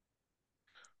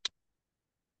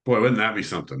 Boy, wouldn't that be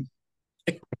something?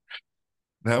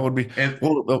 That would be And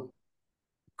well, the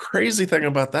crazy thing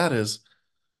about that is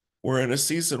we're in a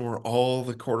season where all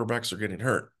the quarterbacks are getting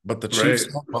hurt, but the Chiefs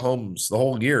right, have Mahomes the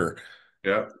whole year.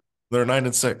 yeah. They're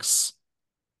 9-6.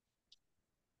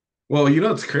 Well,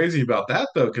 what's crazy about that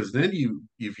though, because then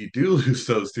if you do lose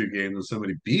those two games and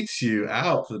somebody beats you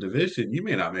out for the division, you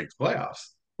may not make the playoffs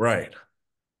Right.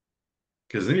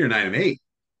 because then you're 9-8,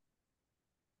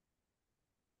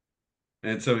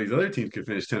 and some of these other teams could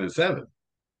finish 10-7.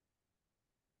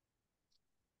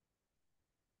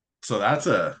 So that's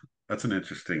an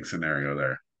interesting scenario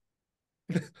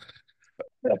there.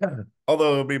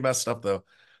 Although it would be messed up though.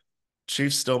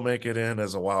 Chiefs still make it in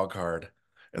as a wild card,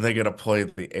 and they get to play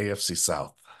the AFC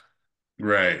South.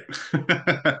 Right.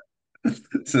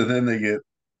 So then they get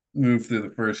moved through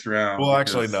the first round Well,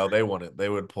 actually, because no, they wouldn't. They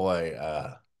would play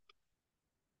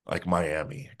like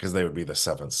Miami because they would be the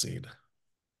seventh seed.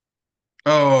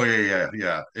 oh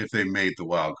yeah. If they made the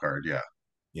wild card, yeah.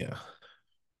 Yeah.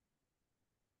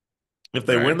 If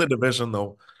they win Right. the division,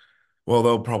 though, well,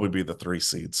 they'll probably be the three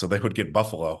seed, so they would get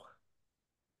Buffalo.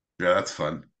 Yeah, that's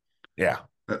fun. Yeah.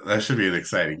 That should be an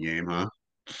exciting game, huh?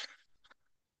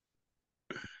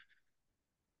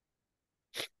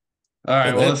 All right,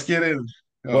 And well then, let's get in.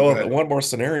 Oh, well, good. one more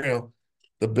scenario,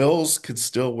 the Bills could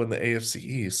still win the AFC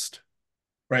East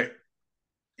Right.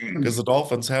 because the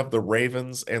Dolphins have the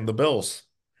Ravens and the Bills.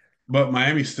 But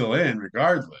Miami's still in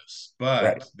regardless,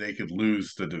 Right. but they could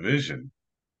lose the division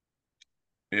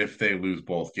if they lose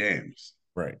both games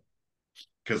Right.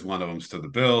 because one of them's to the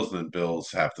Bills, and then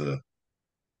Bills have the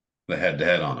head to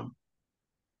head on them.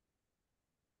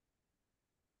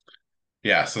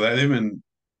 Yeah, so they've been.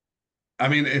 I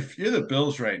mean, if you're the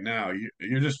Bills right now,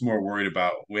 you're just more worried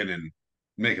about winning,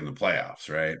 making the playoffs,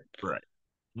 right? Right.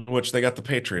 Which they got the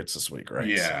Patriots this week,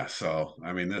 right? So, Yeah. So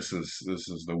I mean, this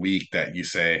is the week that you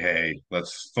say, hey,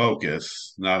 let's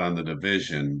focus not on the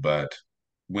division, but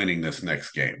winning this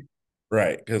next game.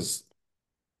 right. Because,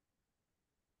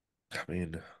 I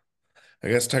mean, I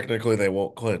guess technically they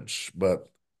won't clinch,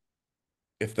 but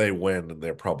if they win,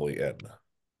 they're probably in.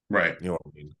 Right. You know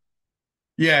what I mean?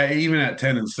 Yeah. Even at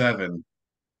 10-7,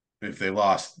 if they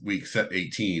lost week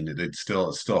 18, it's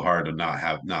still hard to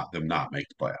not them not make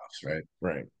the playoffs, right?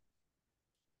 Right.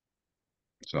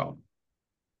 So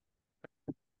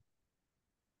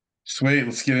sweet.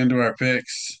 Let's get into our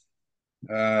picks.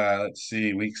 Let's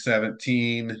see, week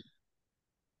 17.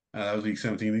 That was week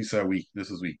 17.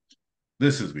 This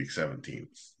is week 17.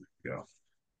 There we. Go.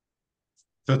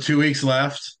 So 2 weeks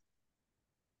left.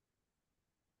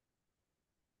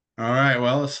 All right,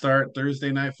 well, let's start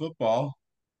Thursday night football.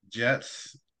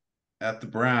 Jets at the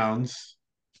Browns.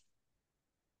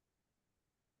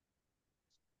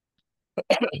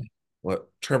 What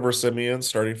Trevor Simeon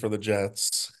starting for the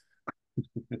Jets.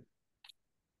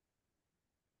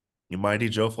 You mighty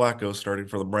Joe Flacco starting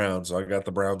for the Browns. I got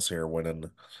the Browns here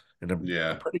winning in a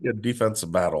Yeah. pretty good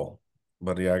defensive battle.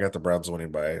 But yeah, I got the Browns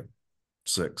winning by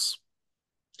 6.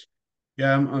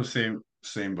 Yeah, I'm on the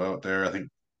same boat there. I think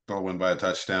they'll win by a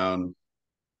touchdown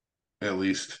at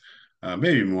least,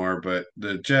 maybe more. But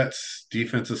the Jets'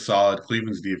 defense is solid.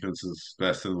 Cleveland's defense is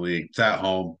best in the league. It's at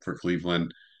home for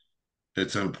Cleveland.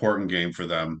 It's an important game for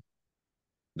them.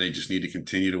 They just need to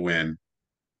continue to win.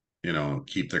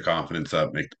 Keep their confidence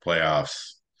up, make the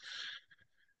playoffs.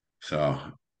 So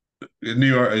New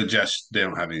York Jets, they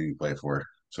don't have anything to play for,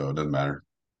 so it doesn't matter.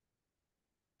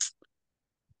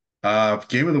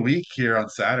 Game of the week here on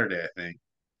Saturday, I think.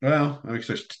 Well, I think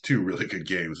there's two really good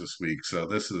games this week, so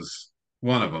this is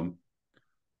one of them.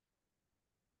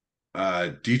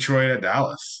 Detroit at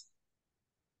Dallas.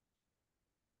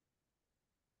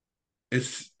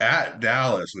 It's at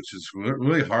Dallas, which is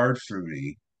really hard for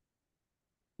me,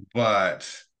 but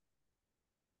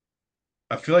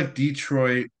I feel like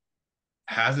Detroit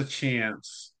has a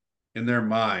chance in their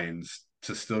minds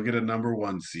to still get a number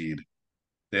one seed.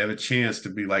 They have a chance to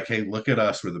be like, hey, look at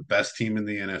us. We're the best team in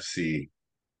the NFC.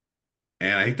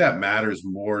 And I think that matters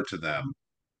more to them.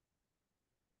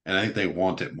 And I think they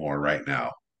want it more right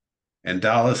now. And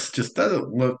Dallas just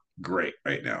doesn't look great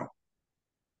right now.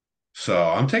 So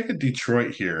I'm taking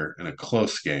Detroit here in a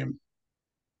close game,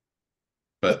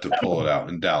 but to pull it out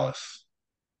in Dallas.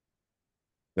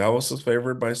 Dallas is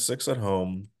favored by 6 at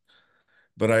home,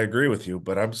 but I agree with you.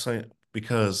 But I'm saying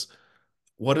because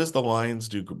what does the Lions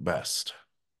do best?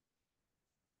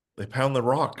 They pound the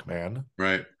rock, man.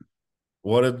 Right.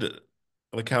 What did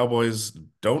the Cowboys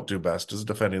don't do best is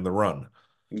defending the run.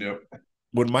 Yep.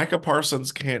 When Micah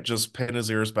Parsons can't just pin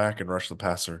his ears back and rush the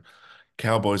passer,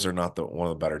 Cowboys are not one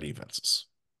of the better defenses.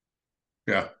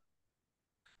 Yeah.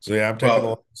 So yeah, I'm taking the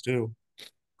Well, Lions too.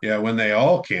 yeah, when they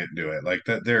all can't do it, like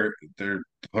that, their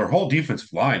whole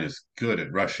defensive line is good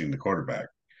at rushing the quarterback,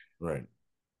 Right.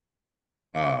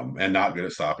 and not good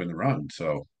at stopping the run.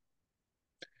 So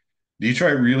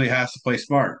Detroit really has to play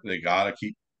smart. They got to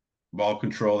keep ball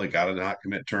control. They got to not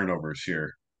commit turnovers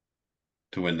here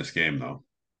to win this game, though.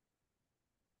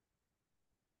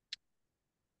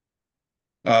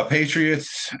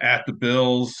 Patriots at the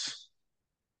Bills.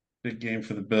 Big game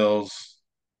for the Bills.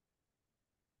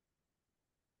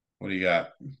 What do you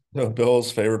got? The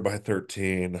Bills favored by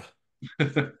 13.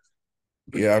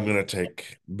 Yeah, I'm gonna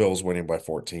take Bills winning by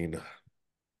 14.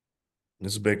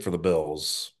 This is big for the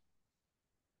Bills.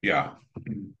 Yeah.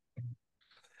 And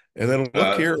then look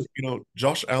Uh, here,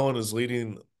 Josh Allen is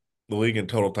leading the league in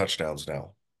total touchdowns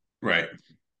now. right.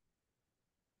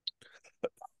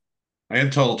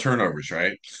 And total turnovers,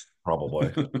 right?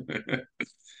 Probably.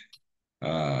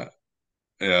 uh,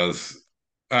 as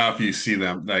if you see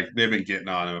them, like they've been getting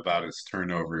on him about his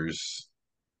turnovers,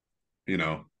 you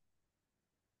know,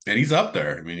 and he's up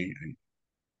there. I mean,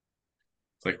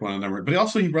 it's like one of the number, but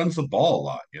he runs the ball a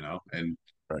lot, and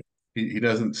Right. he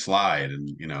doesn't slide,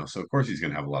 and so of course he's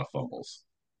going to have a lot of fumbles.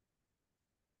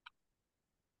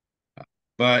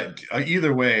 But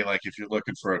either way, like if you're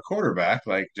looking for a quarterback,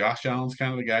 like Josh Allen's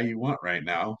kind of the guy you want right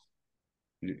now.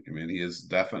 I mean, he is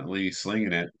definitely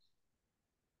slinging it,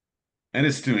 and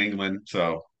it's New England,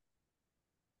 so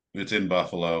it's in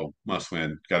Buffalo, must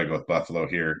win. Got to go with Buffalo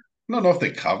here. I don't know if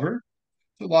they cover.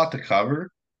 It's a lot to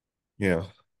cover. Yeah.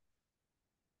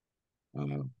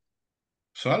 Uh,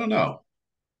 so I don't know.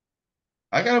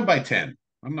 I got them by 10.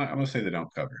 I'm not. I'm gonna say they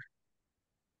don't cover.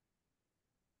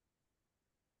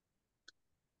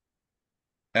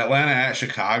 Atlanta at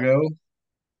Chicago.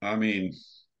 I mean,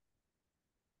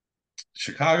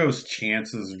 Chicago's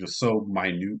chances are just so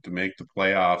minute to make the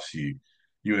playoffs. You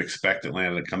would expect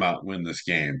Atlanta to come out and win this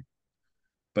game,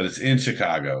 but it's in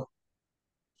Chicago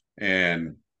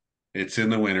and it's in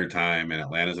the wintertime, and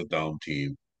Atlanta's a dome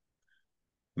team,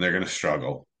 and they're going to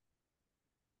struggle.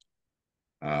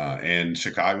 And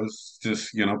Chicago's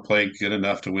just played good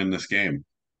enough to win this game.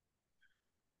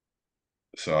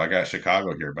 So I got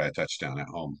Chicago here by a touchdown at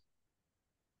home.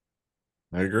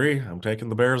 I agree. I'm taking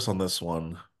the Bears on this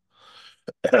one.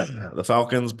 The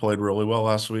Falcons played really well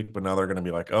last week, but now they're going to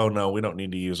be like, oh no, we don't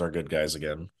need to use our good guys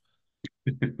again.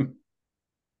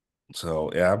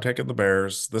 So yeah, I'm taking the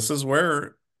Bears. This is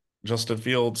where Justin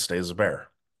Fields stays a Bear.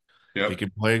 If he Yep.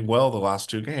 can play well the last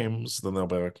 2 games, then they'll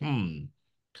be like,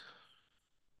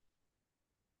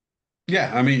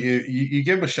 Yeah, I mean, you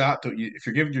give them a shot if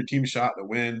you're giving your team a shot to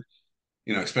win,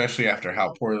 especially after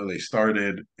how poorly they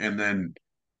started. And then,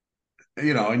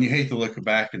 and you hate to look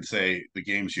back and say the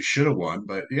games you should have won,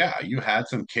 but yeah, you had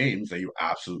some games that you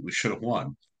absolutely should have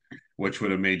won, which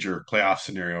would have made your playoff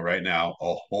scenario right now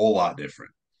a whole lot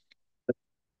different,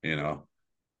 you know?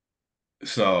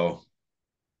 So,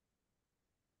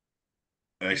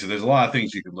 like I said, there's a lot of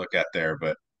things you can look at there,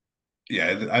 but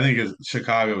yeah, I think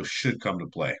Chicago should come to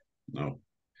play. No,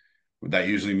 that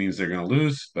usually means they're going to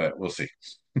lose, but we'll see.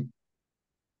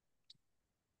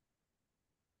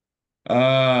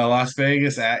 Las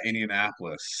Vegas at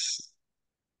Indianapolis.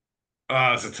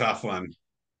 Oh, it's a tough one.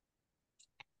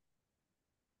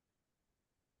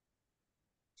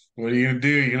 What are you gonna do?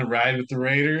 You gonna ride with the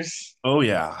Raiders? Oh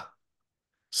yeah.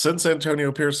 Since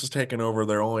Antonio Pierce has taken over,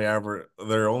 they're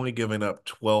only giving up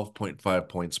 12.5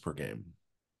 points per game.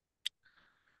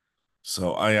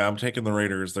 So I'm taking the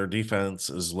Raiders. Their defense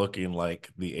is looking like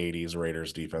the 80s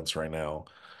Raiders defense right now.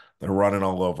 They're running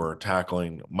all over,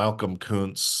 tackling. Malcolm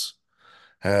Kuntz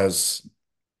has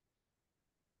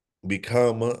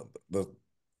become the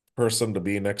person to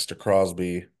be next to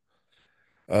Crosby.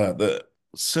 The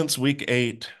Since week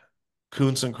 8,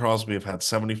 Kuntz and Crosby have had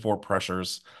 74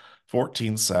 pressures,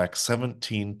 14 sacks,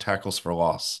 17 tackles for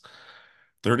loss,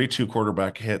 32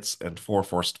 quarterback hits, and 4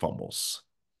 forced fumbles.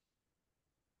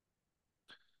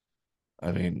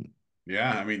 I mean,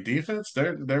 Yeah, I mean defense,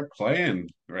 they're playing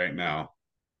right now.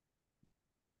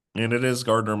 and it is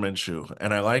Gardner Minshew,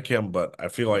 and I like him, but I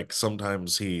feel like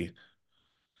sometimes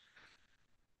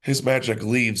his magic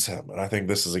leaves him, and I think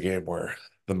this is a game where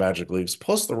the magic leaves.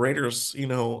 Plus, the Raiders,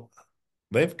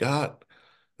 they've got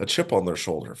a chip on their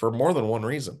shoulder for more than one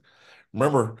reason.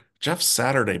 Remember, Jeff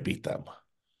Saturday beat them,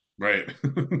 Right.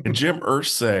 and Jim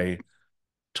Irsay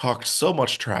talked so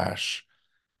much trash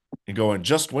and going,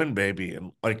 "Just win, baby,"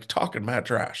 and like talking mad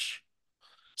trash.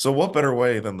 So, what better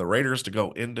way than the Raiders to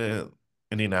go into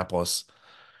Indianapolis,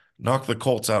 knock the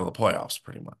Colts out of the playoffs,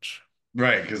 pretty much?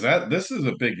 Right, because this is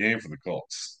a big game for the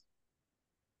Colts.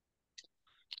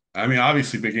 I mean,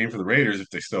 obviously big game for the Raiders if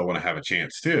they still want to have a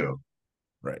chance too,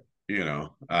 Right.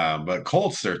 But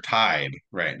Colts are tied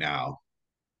right now,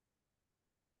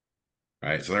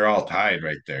 right? So they're all tied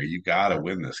right there. You got to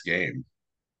win this game.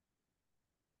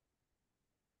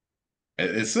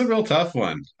 It's a real tough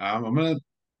one. Oh man,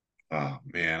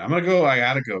 I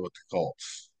gotta go with the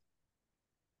Colts.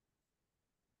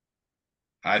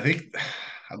 I think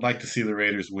I'd like to see the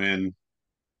Raiders win,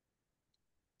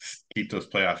 keep those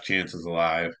playoff chances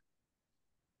alive.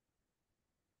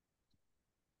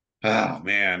 Oh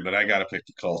man, but I gotta pick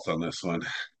the Colts on this one.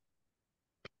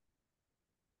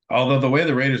 Although the way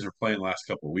the Raiders are playing last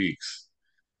couple of weeks,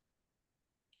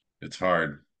 it's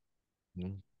hard.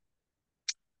 Mm.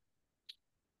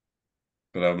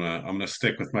 But I'm gonna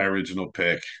stick with my original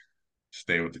pick.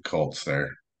 Stay with the Colts there.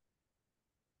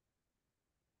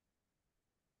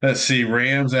 Let's see,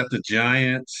 Rams at the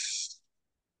Giants.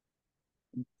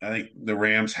 I think the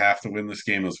Rams have to win this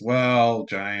game as well.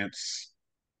 Giants,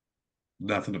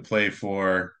 nothing to play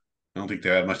for. I don't think they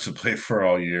had much to play for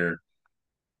all year.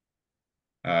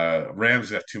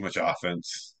 Rams got too much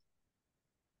offense.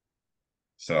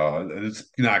 So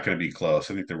it's not going to be close.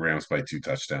 I think the Rams by 2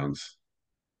 touchdowns.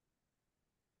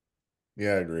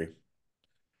 Yeah, I agree.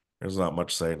 There's not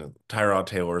much saying it. Tyrod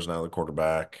Taylor is now the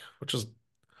quarterback, which is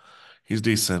he's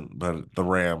decent, but the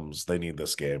Rams, they need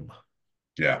this game.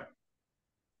 Yeah.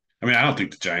 I mean, I don't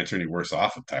think the Giants are any worse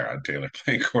off with Tyrod Taylor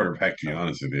playing quarterback, to be No.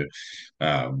 honest with you.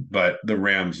 But the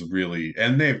Rams really,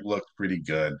 and they've looked pretty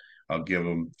good. I'll give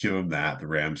them that. The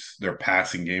Rams, their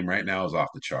passing game right now is off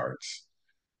the charts.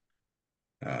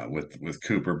 With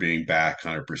Cooper being back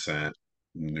 100%,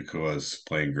 Nakua's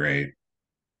playing great.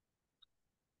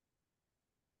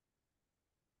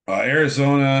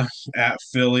 Arizona at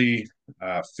Philly.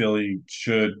 Philly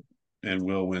should and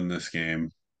will win this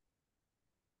game.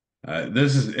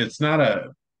 It's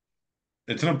an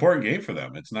important game for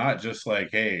them. It's not just like,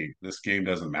 hey, this game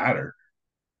doesn't matter.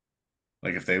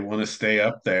 Like if they want to stay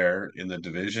up there in the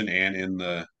division and in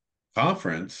the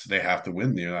conference, they have to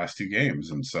win the last 2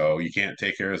 games. And so you can't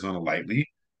take Arizona lightly.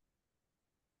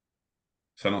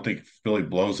 So I don't think Philly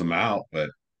blows them out, but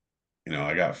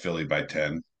I got Philly by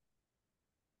 10.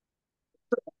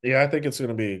 Yeah, I think it's going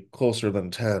to be closer than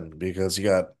 10 because you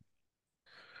got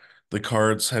the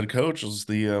Cards head coach is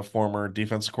the former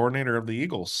defensive coordinator of the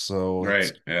Eagles. So it's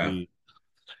Right. going to Yeah. be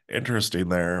interesting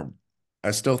there. I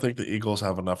still think the Eagles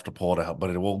have enough to pull it out, but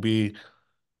it will be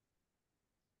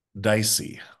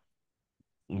dicey,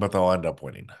 but they'll end up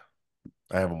winning.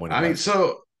 I have them winning I by mean,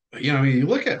 so, you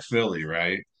look at Philly,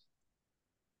 right?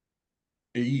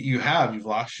 You've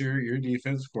lost your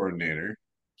defense coordinator.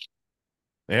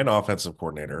 and offensive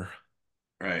coordinator.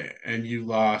 right, and you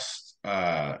lost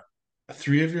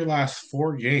three of your last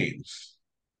four games.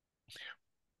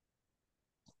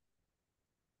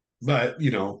 But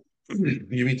you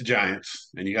meet the Giants,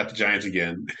 and you got the Giants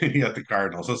again, and you got the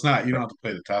Cardinals. So it's not you don't have to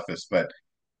play the toughest, but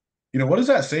what does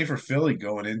that say for Philly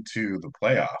going into the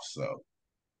playoffs, though?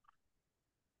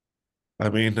 I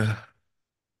mean,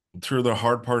 through the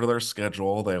hard part of their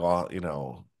schedule, they lost,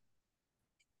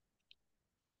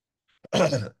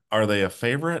 are they a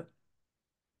favorite?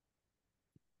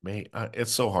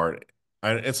 It's so hard.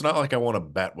 It's not like I want to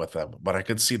bet with them, but I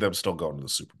could see them still going to the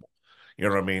Super Bowl. You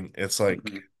know what I mean? It's like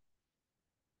Mhm.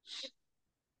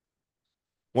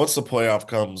 once the playoff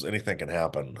comes, anything can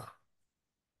happen.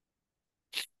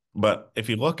 But if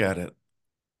you look at it,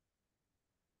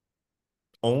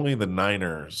 only the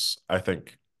Niners, I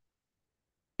think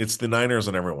it's the Niners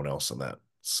and everyone else on that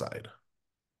side.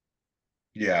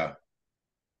 Yeah,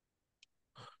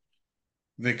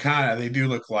 they do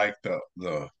look like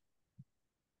the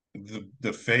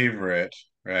favorite,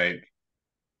 right?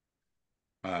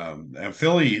 And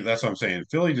Philly, that's what I'm saying.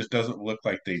 Philly just doesn't look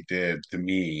like they did to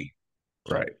me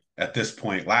Right. at this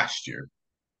point last year.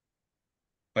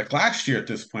 Like last year at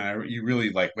this point, you really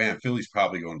like, man, Philly's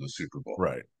probably going to the Super Bowl,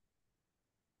 Right.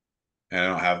 and I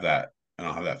don't have that. I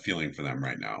don't have that feeling for them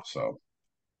right now. So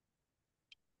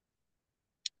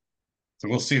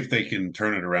we'll see if they can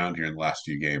turn it around here in the last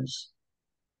few games.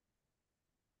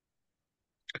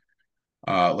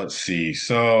 Let's see.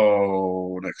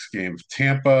 So next game,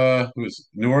 Tampa, who's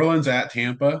New Orleans at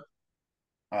Tampa.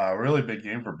 Really big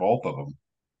game for both of them.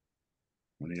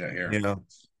 What do you got here? Yeah.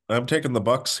 I'm taking the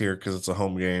Bucks here because it's a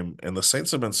home game, and the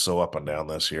Saints have been so up and down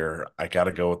this year. I got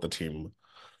to go with the team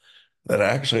that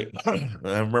actually, I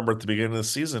remember at the beginning of the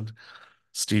season,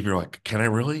 Steve, you're like, can I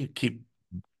really keep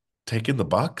taking the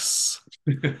Bucks?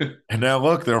 And now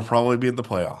look, they'll probably be in the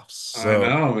playoffs. I So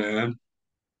know,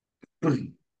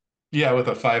 man. Yeah, with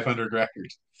a 500 record.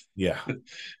 yeah,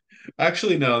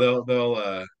 Actually, no,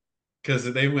 they'll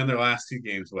because they win their last two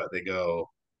games. What they go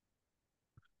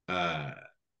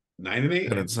 9-8,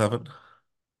 10-7,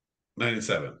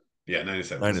 9-7. Yeah,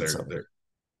 9-7 nine because and they're seven. they're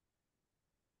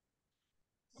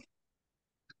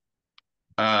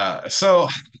so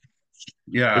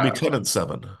It'd be yeah,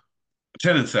 10-7.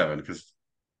 10-7 because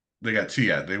they got two.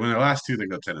 Yeah, they win their last two. They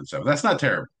go 10-7. That's not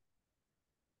terrible.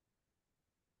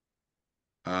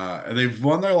 And they've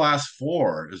won their last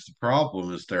four. Is the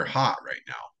problem is they're hot right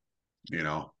now. You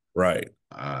know, Right.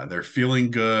 they're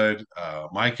feeling good.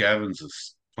 Mike Evans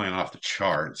is playing off the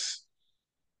charts.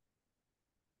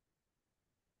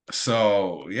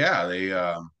 So yeah,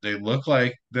 they look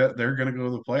like that they're going to go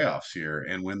to the playoffs here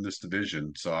and win this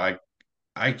division. So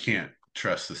I can't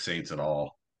trust the Saints at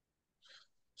all.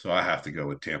 So I have to go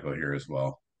with Tampa here as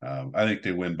well. I think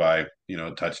they win by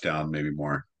a touchdown, maybe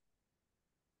more.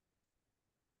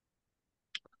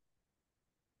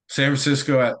 San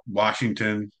Francisco at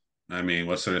Washington. I mean,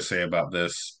 what's there to say about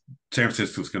this? San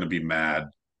Francisco's going to be mad,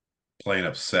 playing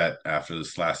upset after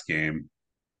this last game,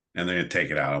 and they're going to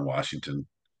take it out on Washington.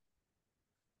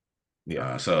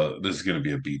 Yeah. So this is going to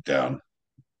be a beatdown,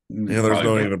 Yeah, there's probably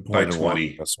no by even by point in watching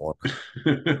 20. this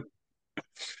one.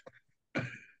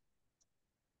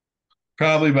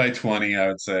 Probably by 20, I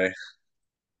would say.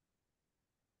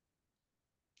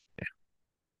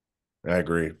 I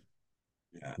agree.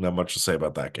 Yeah. Not much to say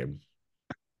about that game.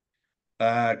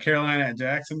 Carolina at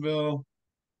Jacksonville.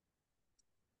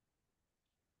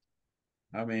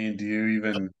 I mean, do you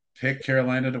even pick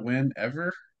Carolina to win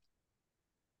ever?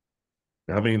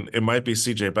 I mean, it might be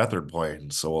CJ Beathard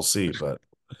playing, so we'll see, but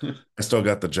I still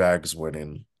got the Jags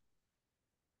winning.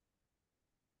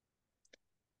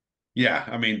 Yeah,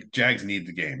 I mean, Jags need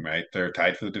the game, right? They're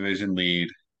tied for the division lead.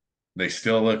 They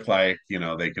still look like,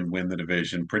 they can win the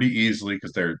division pretty easily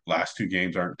because their last two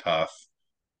games aren't tough.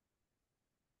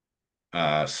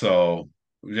 So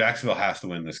Jacksonville has to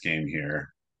win this game here.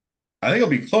 I think it'll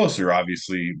be closer,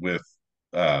 obviously, with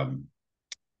um,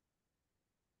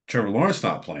 Trevor Lawrence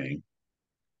not playing,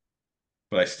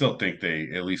 but I still think they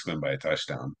at least win by a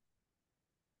touchdown.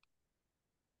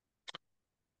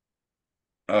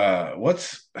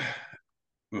 What's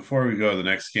before we go to the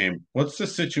next game? What's the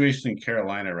situation in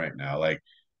Carolina right now? Like,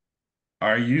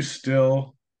 are you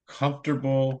still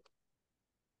comfortable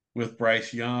with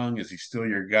Bryce Young? Is he still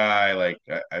your guy? Like,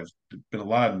 I've been a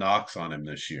lot of knocks on him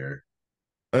this year.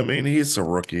 I mean, he's a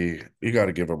rookie. You got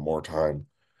to give him more time.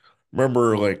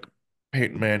 Remember, like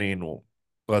Peyton Manning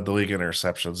led the league in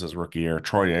interceptions his rookie year.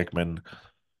 Troy Aikman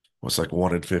was like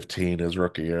 1 in 15 his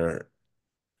rookie year.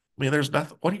 I mean, there's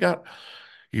nothing. What do you got?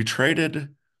 You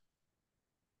traded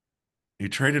you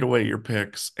traded away your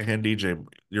picks and DJ,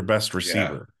 your best Yeah.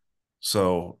 receiver.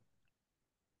 So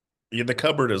Yeah, the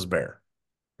cupboard is bare.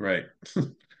 Right.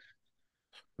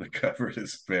 The cupboard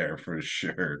is bare for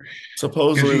sure. Because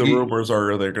Supposedly, the rumors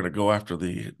are they're going to go after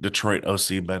the Detroit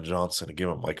OC Ben Johnson and give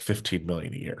him like 15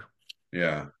 million a year.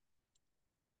 yeah.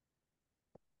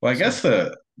 Well, I guess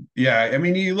So, yeah, I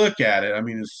mean, you look at it, I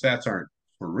mean, his stats aren't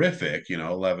horrific,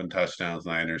 11 touchdowns,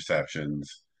 9 interceptions.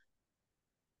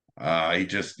 He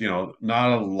just,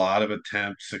 not a lot of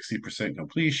attempts, 60%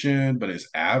 completion, but his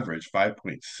average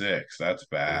 5.6. That's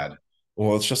yeah. bad.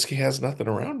 Well, it's just he has nothing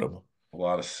around him. A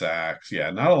lot of sacks.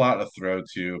 Yeah, not a lot to throw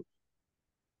to.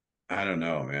 I don't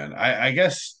know, man. I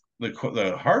guess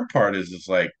the hard part is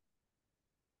like,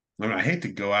 I mean, I hate to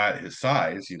go at his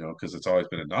size, because it's always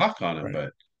been a knock on him, Right.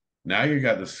 but now you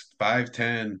got this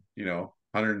 5'10,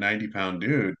 190-pound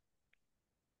dude,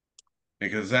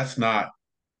 because that's not,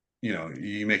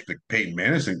 you make the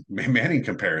Manning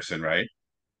comparison, right?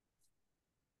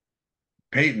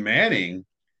 Peyton Manning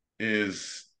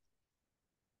is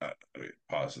wait,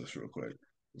 pause this real quick.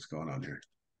 What's going on here?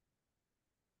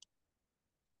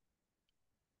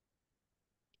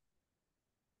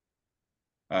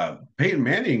 Peyton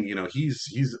Manning, he's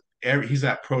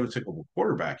that prototypical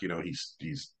quarterback.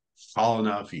 He's tall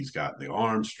enough. He's got the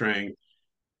arm strength.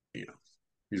 You know,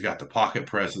 he's got the pocket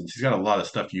presence. He's got a lot of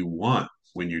stuff you want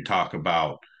when you talk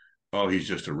about, oh, he's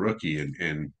just a rookie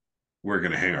and we're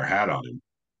going to hang our hat on him.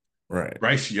 Right.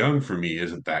 Bryce Young for me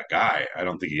isn't that guy. I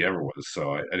don't think he ever was.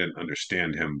 So I didn't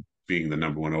understand him being the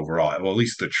number one overall. Well, at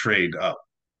least the trade up.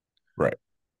 Right.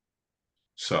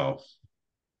 So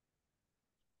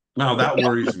now that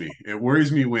worries me. It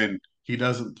worries me when he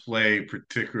doesn't play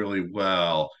particularly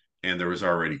well and there was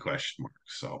already question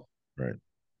marks. So Right.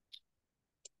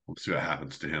 we'll see what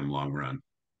happens to him long run.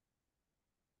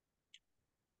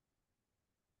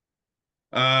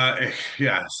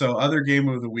 Yeah. So other game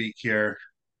of the week here,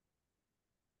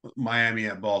 Miami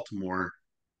at Baltimore.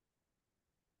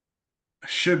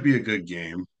 Should be a good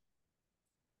game.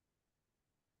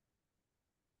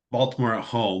 Baltimore at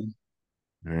home.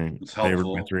 Right. It's Favored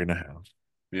by helpful. 3.5.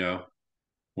 Yeah.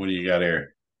 What do you got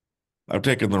here? I'm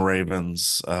taking the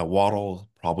Ravens. Waddle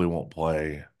probably won't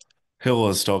play. Hill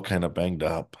is still kind of banged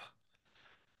up.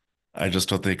 I just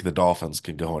don't think the Dolphins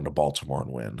can go into Baltimore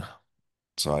and win.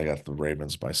 So I got the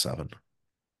Ravens by 7.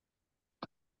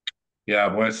 Yeah,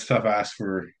 boy, it's a tough ask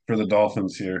for the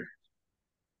Dolphins here.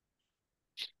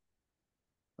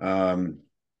 Um,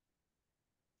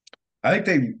 I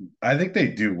think they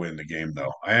do win the game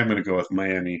though. I am going to go with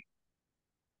Miami.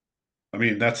 I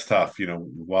mean, that's tough,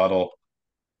 Waddle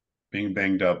being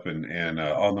banged up and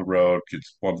on the road,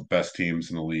 it's one of the best teams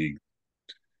in the league.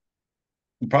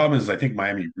 The problem is, I think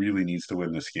Miami really needs to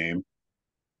win this game.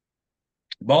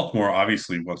 Baltimore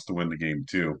obviously wants to win the game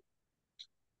too.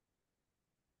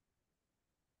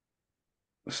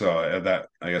 So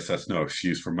I guess that's no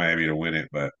excuse for Miami to win it,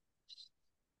 but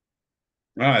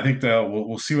I think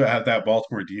we'll see what that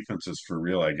Baltimore defense is for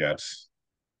real. I guess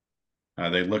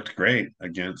they looked great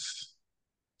against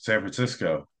San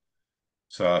Francisco.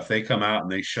 So if they come out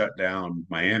and they shut down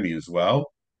Miami as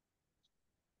well,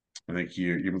 I think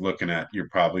you're looking at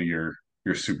probably your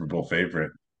Super Bowl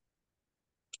favorite.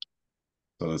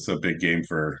 So it's a big game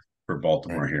for Right.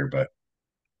 Baltimore here, but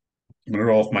I'm gonna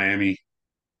roll with Miami.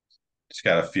 Just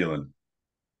got a feeling.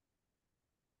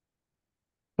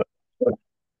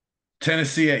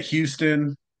 Tennessee at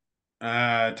Houston.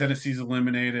 Tennessee's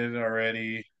eliminated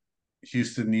already.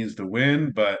 Houston needs to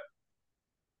win, but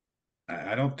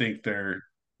I don't think they're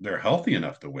healthy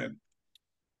enough to win.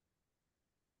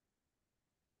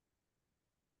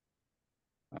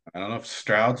 I don't know if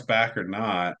Stroud's back or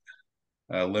not.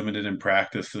 Limited in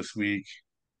practice this week,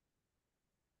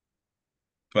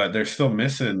 but they're still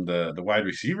missing the wide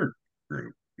receiver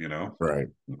group. Right.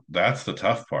 That's the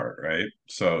tough part, right?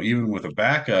 So even with a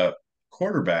backup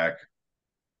quarterback,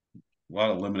 a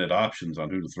lot of limited options on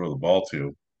who to throw the ball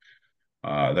to.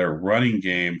 Their running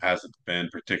game hasn't been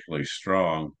particularly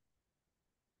strong.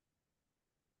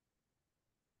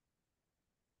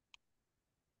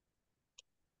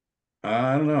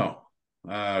 I don't know.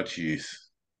 Oh, geez.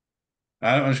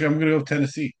 I'm going to go with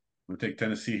Tennessee. I'm going to take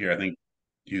Tennessee here. I think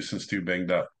Houston's too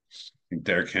banged up. I think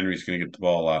Derrick Henry's going to get the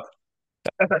ball a lot.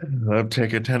 I'm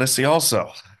taking Tennessee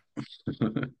also.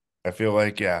 I feel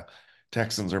like, yeah,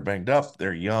 Texans are banged up.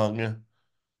 They're young.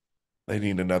 They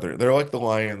need another. They're like the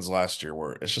Lions last year,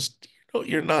 where it's just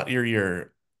you're not your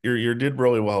year. You did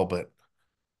really well, but it's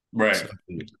Right. not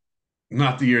the-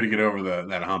 Not the year to get over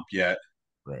that hump yet.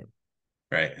 right.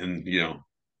 Right. And,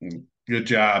 good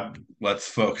job. Let's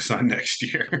focus on next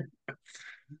year.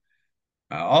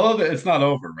 Although it's not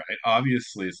over, right?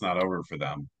 Obviously, it's not over for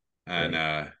them. And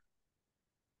Right.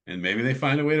 and maybe they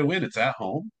find a way to win. It's at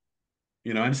home.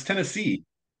 And it's Tennessee,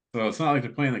 so it's not like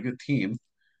they're playing a good team.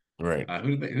 Right.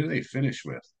 Who do they finish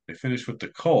with? They finished with the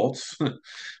Colts.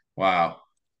 Wow.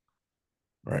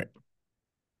 Right.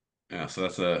 Yeah, so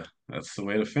that's the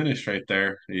way to finish right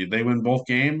there. They win both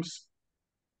games.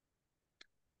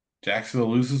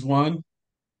 Jacksonville loses one.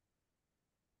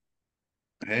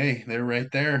 Hey, they're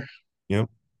right there. Yep.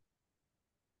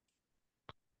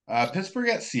 Pittsburgh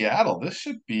at Seattle. This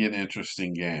should be an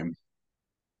interesting game.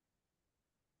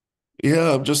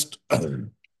 Yeah, I'm just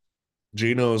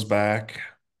Gino's back.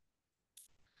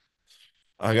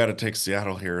 I got to take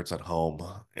Seattle here. It's at home,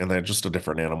 and they're just a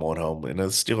different animal at home. And the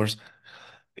Steelers,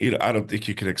 I don't think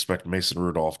you can expect Mason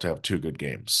Rudolph to have two good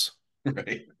games.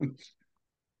 Right.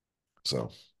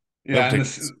 So I'm Yeah, and taking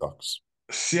this the Seahawks.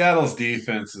 Seattle's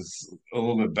defense is a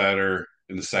little bit better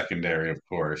in the secondary, of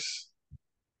course,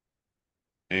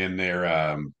 and they're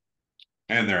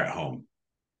at home.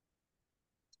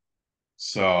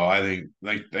 So I think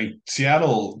like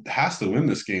Seattle has to win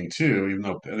this game too, even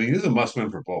though I think this is a must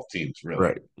win for both teams, really.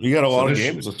 Right. You got a So lot of this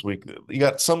should games this week. You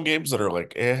got some games that are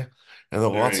like and then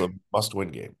lots right. of must-win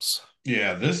games.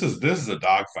 Yeah, this is a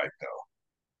dogfight though,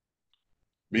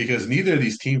 because neither of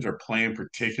these teams are playing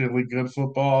particularly good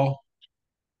football,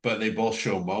 but they both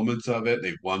show moments of it.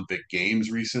 They've won big games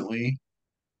recently.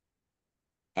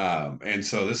 And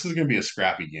so this is going to be a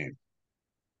scrappy game.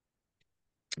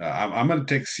 I'm going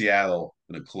to take Seattle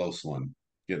in a close one,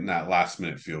 getting that last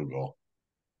minute field goal.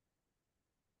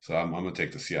 So I'm going to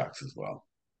take the Seahawks as well.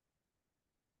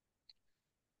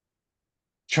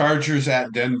 Chargers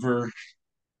at Denver.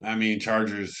 I mean,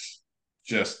 Chargers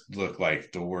just look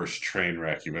like the worst train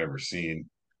wreck you've ever seen.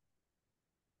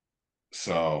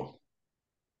 So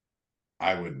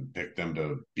I wouldn't pick them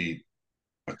to beat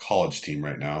a college team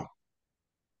right now.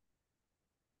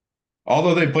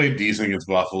 Although they played decent against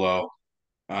Buffalo,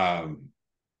 um,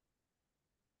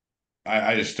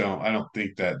 I just don't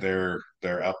think that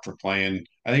they're up for playing.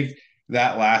 I think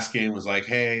that last game was like,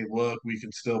 hey, look, we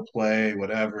can still play,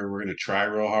 whatever. We're gonna try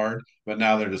real hard. But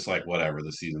now they're just like, whatever,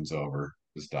 the season's over.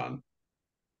 It's done.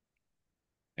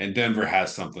 And Denver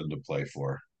has something to play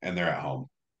for, and they're at home.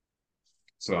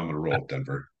 So I'm gonna roll with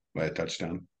Denver by a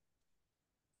touchdown.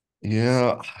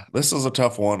 Yeah, this is a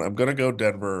tough one. I'm gonna go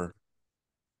Denver,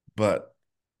 but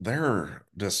they're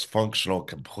dysfunctional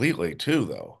completely too,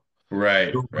 though.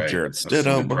 Right, right. Jared That's the big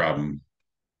Stidham. problem.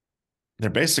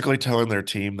 They're basically telling their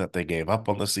team that they gave up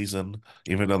on the season,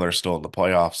 even though they're still in the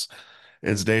playoffs.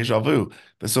 It's deja vu.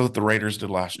 This is what the Raiders did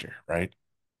last year, right?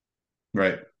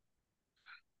 Right.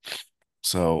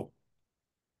 So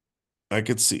I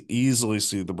could easily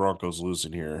see the Broncos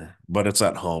losing here, but it's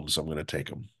at home, so I'm going to take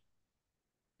them.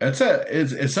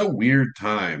 It's a weird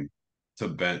time to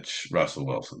bench Russell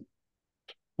Wilson.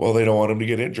 Well, they don't want him to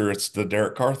get injured. It's the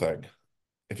Derek Carr thing.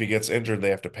 If he gets injured, they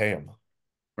have to pay him.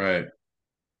 Right.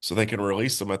 So they can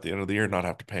release him at the end of the year and not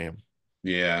have to pay him.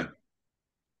 Yeah.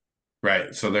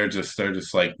 Right. So they're just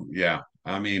like, yeah.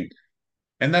 I mean,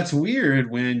 and that's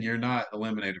weird when you're not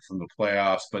eliminated from the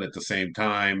playoffs, but at the same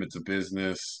time, it's a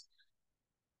business.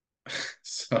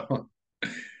 So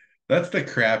that's the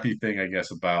crappy thing, I guess,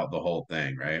 about the whole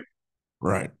thing, right?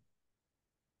 Right.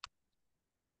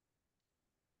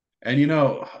 And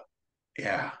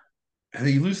yeah. And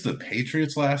then you lose to the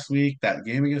Patriots last week, that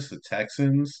game against the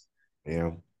Texans.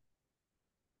 Yeah.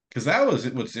 Because that was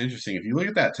what's interesting. If you look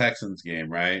at that Texans game,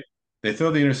 right? They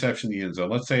throw the interception in the end zone.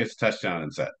 Let's say it's a touchdown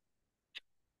and set.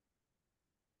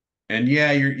 And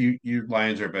yeah, you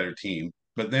Lions are a better team.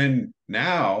 But then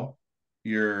now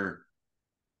you're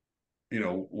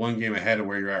one game ahead of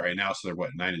where you're at right now. So they're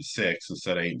what, 9-6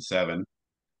 instead of 8-7,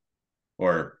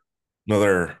 or No,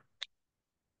 they're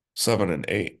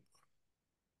 7-8.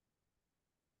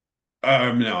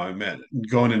 no, I meant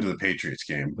going into the Patriots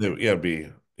game. Yeah,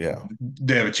 yeah,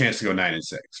 They have a chance to go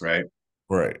 9-6, right?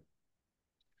 right,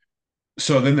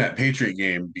 So then that Patriot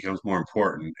game becomes more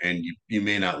important, and you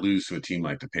may not lose to a team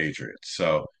like the Patriots.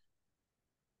 So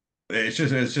it's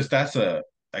just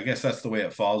I guess that's the way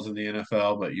it falls in the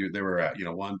NFL. But they were at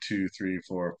 1, 2, 3,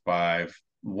 4, 5,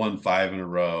 won 5 in a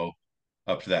row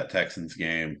up to that Texans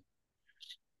game.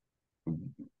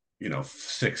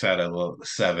 6 out of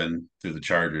 7 through the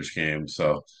Chargers game.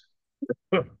 So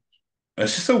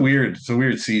it's a weird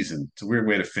season. It's a weird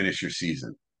way to finish your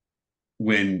season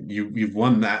when you've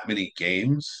won that many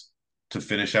games to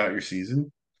finish out your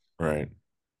season, right.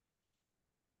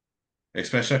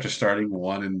 especially after starting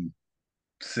 1-6,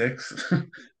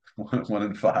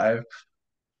 1-5.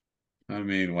 I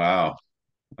mean, wow.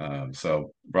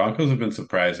 So Broncos have been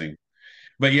surprising,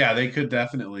 but yeah, they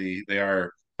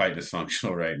are quite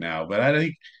dysfunctional right now. But I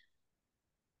think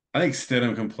I think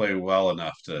Stidham can play well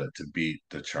enough to beat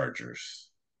the Chargers.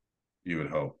 You would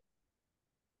hope,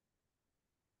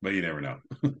 but you never know.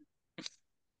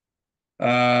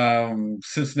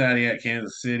 Cincinnati at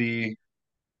Kansas City.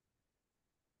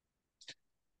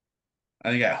 I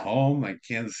think at home, like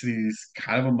Kansas City's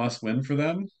kind of a must win for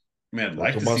them. Man, I'd It's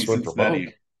like a to see must win for both.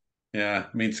 Cincinnati. Yeah,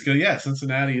 I mean, still, yeah,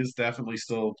 Cincinnati is definitely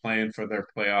still playing for their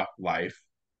playoff life.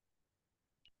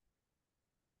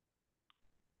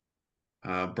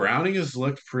 Browning has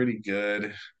looked pretty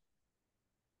good.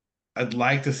 I'd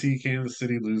like to see Kansas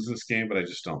City lose this game, but I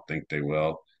just don't think they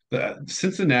will.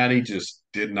 Cincinnati just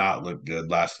did not look good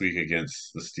last week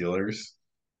against the Steelers.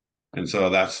 And so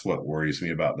that's what worries me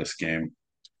about this game.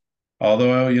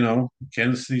 Although,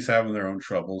 Kansas City's having their own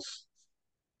troubles.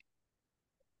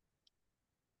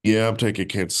 Yeah, I'm taking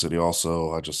Kansas City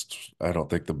also. I don't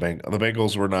think the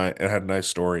Bengals were nice. It had a nice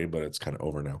story, but it's kind of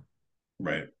over now.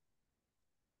 Right.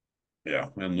 Yeah.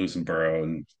 And losing Burrow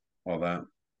and all that.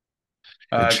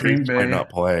 And Green Chase might Bay. not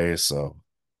play, so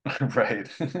Right.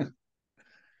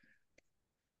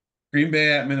 Green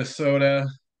Bay at Minnesota.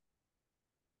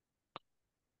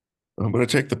 I'm going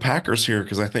to take the Packers here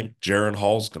because I think Jaron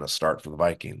Hall's going to start for the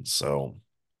Vikings. So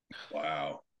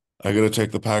Wow. I'm going to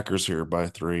take the Packers here by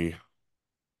 3.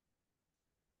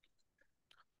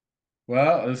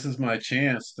 Well, this is my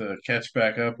chance to catch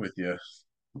back up with you.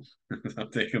 I'm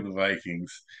taking the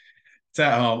Vikings. It's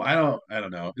at home. I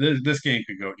don't know. This game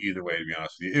could go either way, to be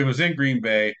honest with you. If it was in Green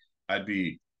Bay, I'd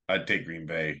take Green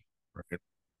Bay. Right.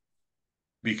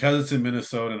 Because it's in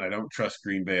Minnesota and I don't trust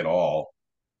Green Bay at all.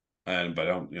 But I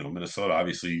don't, Minnesota,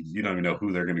 obviously, you don't even know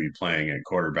who they're going to be playing at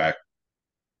quarterback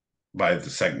by the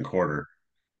second quarter,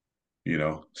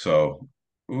 So,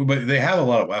 but they have a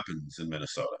lot of weapons in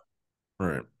Minnesota.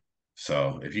 Right.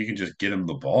 So if you can just get them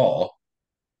the ball,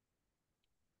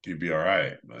 you'd be all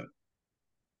right. But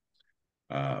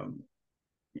um,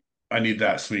 I need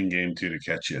that swing game too to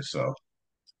catch you. So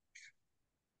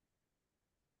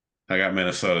I got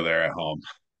Minnesota there at home.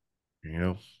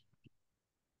 Yeah.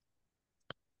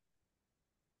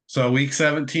 So week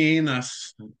 17,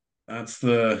 that's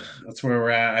where we're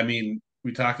at. I mean,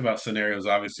 we talked about scenarios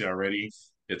obviously already.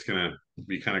 It's gonna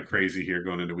be kind of crazy here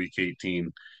going into week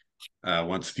 18.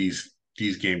 Once these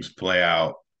games play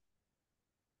out,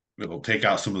 it'll take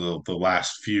out some of the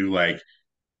last few like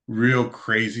real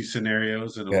crazy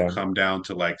scenarios, and it'll Yeah. come down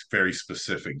to like very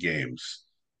specific games.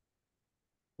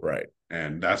 Right.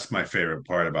 And that's my favorite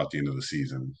part about the end of the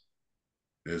season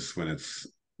is when it's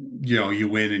you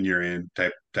win and you're in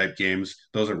type games.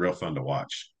 Those are real fun to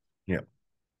watch. Yeah.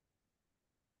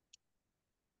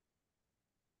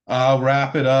 I'll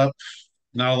wrap it up.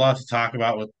 Not a lot to talk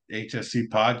about with HSC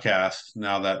Podcast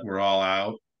now that we're all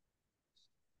out.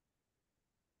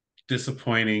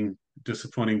 Disappointing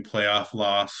playoff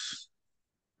loss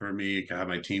for me. God,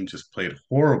 my team just played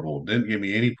horrible. Didn't give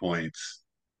me any points.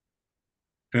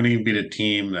 Couldn't even beat a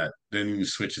team that didn't even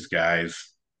switch his guys.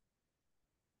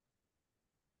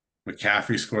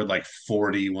 McCaffrey scored like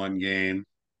 40 one game,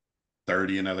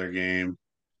 30 another game.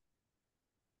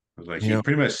 I was like, he Yeah.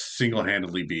 pretty much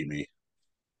single-handedly beat me.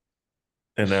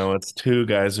 And now it's 2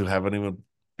 guys who haven't even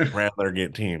ran their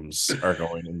get teams are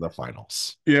going in the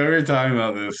finals. Yeah, we were talking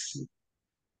about this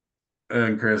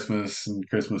on Christmas and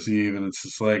Christmas Eve, and it's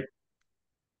just like,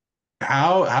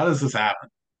 how does this happen?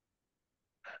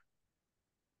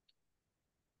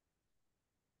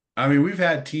 I mean, we've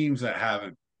had teams that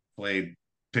haven't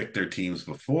picked their teams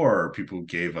before, or people who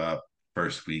gave up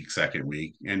first week, second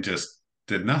week, and just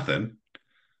did nothing.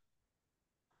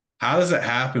 How does it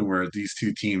happen where these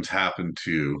two teams happen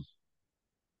to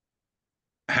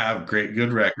have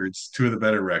good records, two of the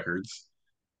better records,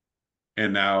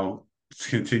 and now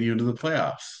continue into the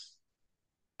playoffs?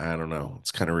 I don't know.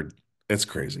 It's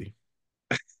crazy.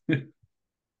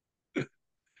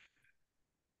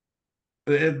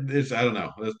 It's I don't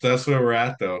know. That's where we're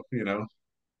at, though.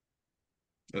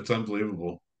 It's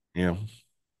unbelievable. Yeah.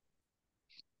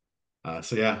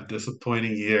 So yeah,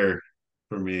 disappointing year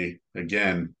for me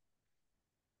again.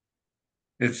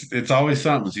 It's always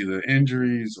something. It's either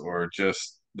injuries or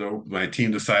just my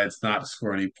team decides not to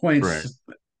score any Right. points.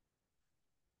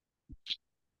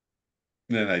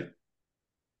 Then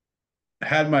I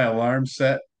had my alarm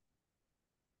set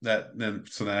so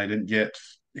then I didn't get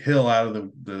Hill out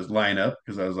of the lineup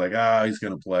because I was like, he's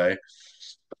gonna play.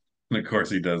 And of course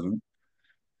he doesn't.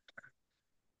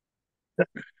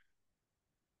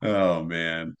 Oh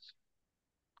man.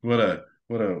 What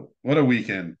a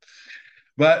weekend.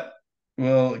 But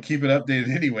we'll keep it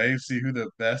updated anyway, see who the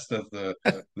best of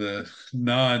the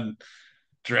non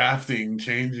drafting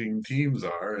changing teams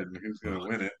are and who's gonna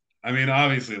win it. I mean,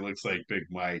 obviously it looks like Big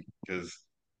Mike because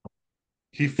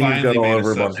He He's got finally all made a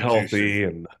everyone substitution. healthy,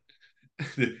 and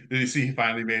Did you see he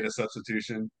finally made a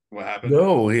substitution? What happened?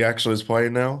 no, he actually is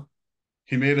playing now.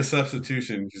 He made a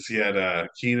substitution because he had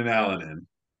Keenan Allen in,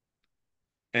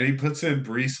 and he puts in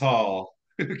Brees Hall,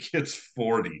 who gets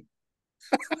 40.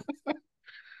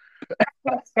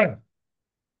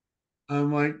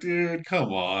 I'm like, dude,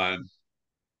 come on.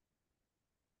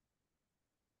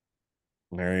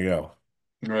 There you go.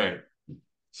 Right.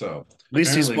 So At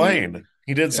least he's apparently when you, playing.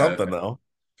 He did yeah, something though.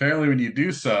 apparently when you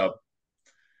do sub,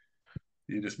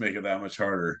 you just make it that much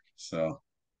harder. So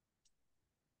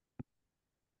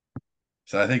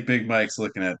I think Big Mike's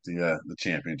looking at the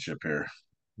championship here.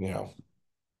 Yeah,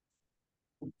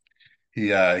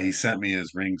 He sent me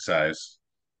his ring size.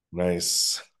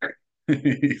 nice.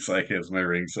 He's like, it's my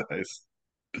ring size.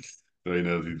 So he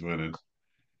knows he's winning.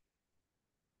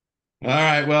 All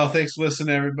right. Well, thanks for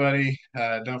listening, everybody.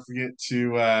 Don't forget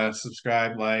to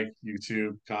subscribe, like,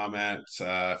 YouTube, comment.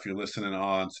 If you're listening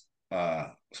on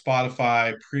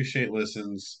Spotify, appreciate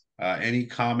listens. Any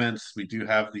comments? We do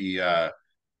have the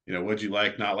what'd you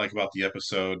like, not like about the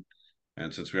episode.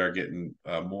 And since we are getting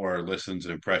more listens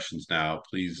and impressions now,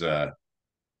 please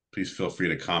feel free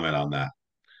to comment on that,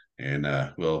 and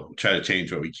we'll try to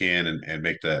change what we can and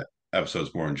make the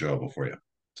episodes more enjoyable for you.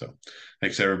 So,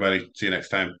 thanks everybody. See you next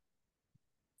time.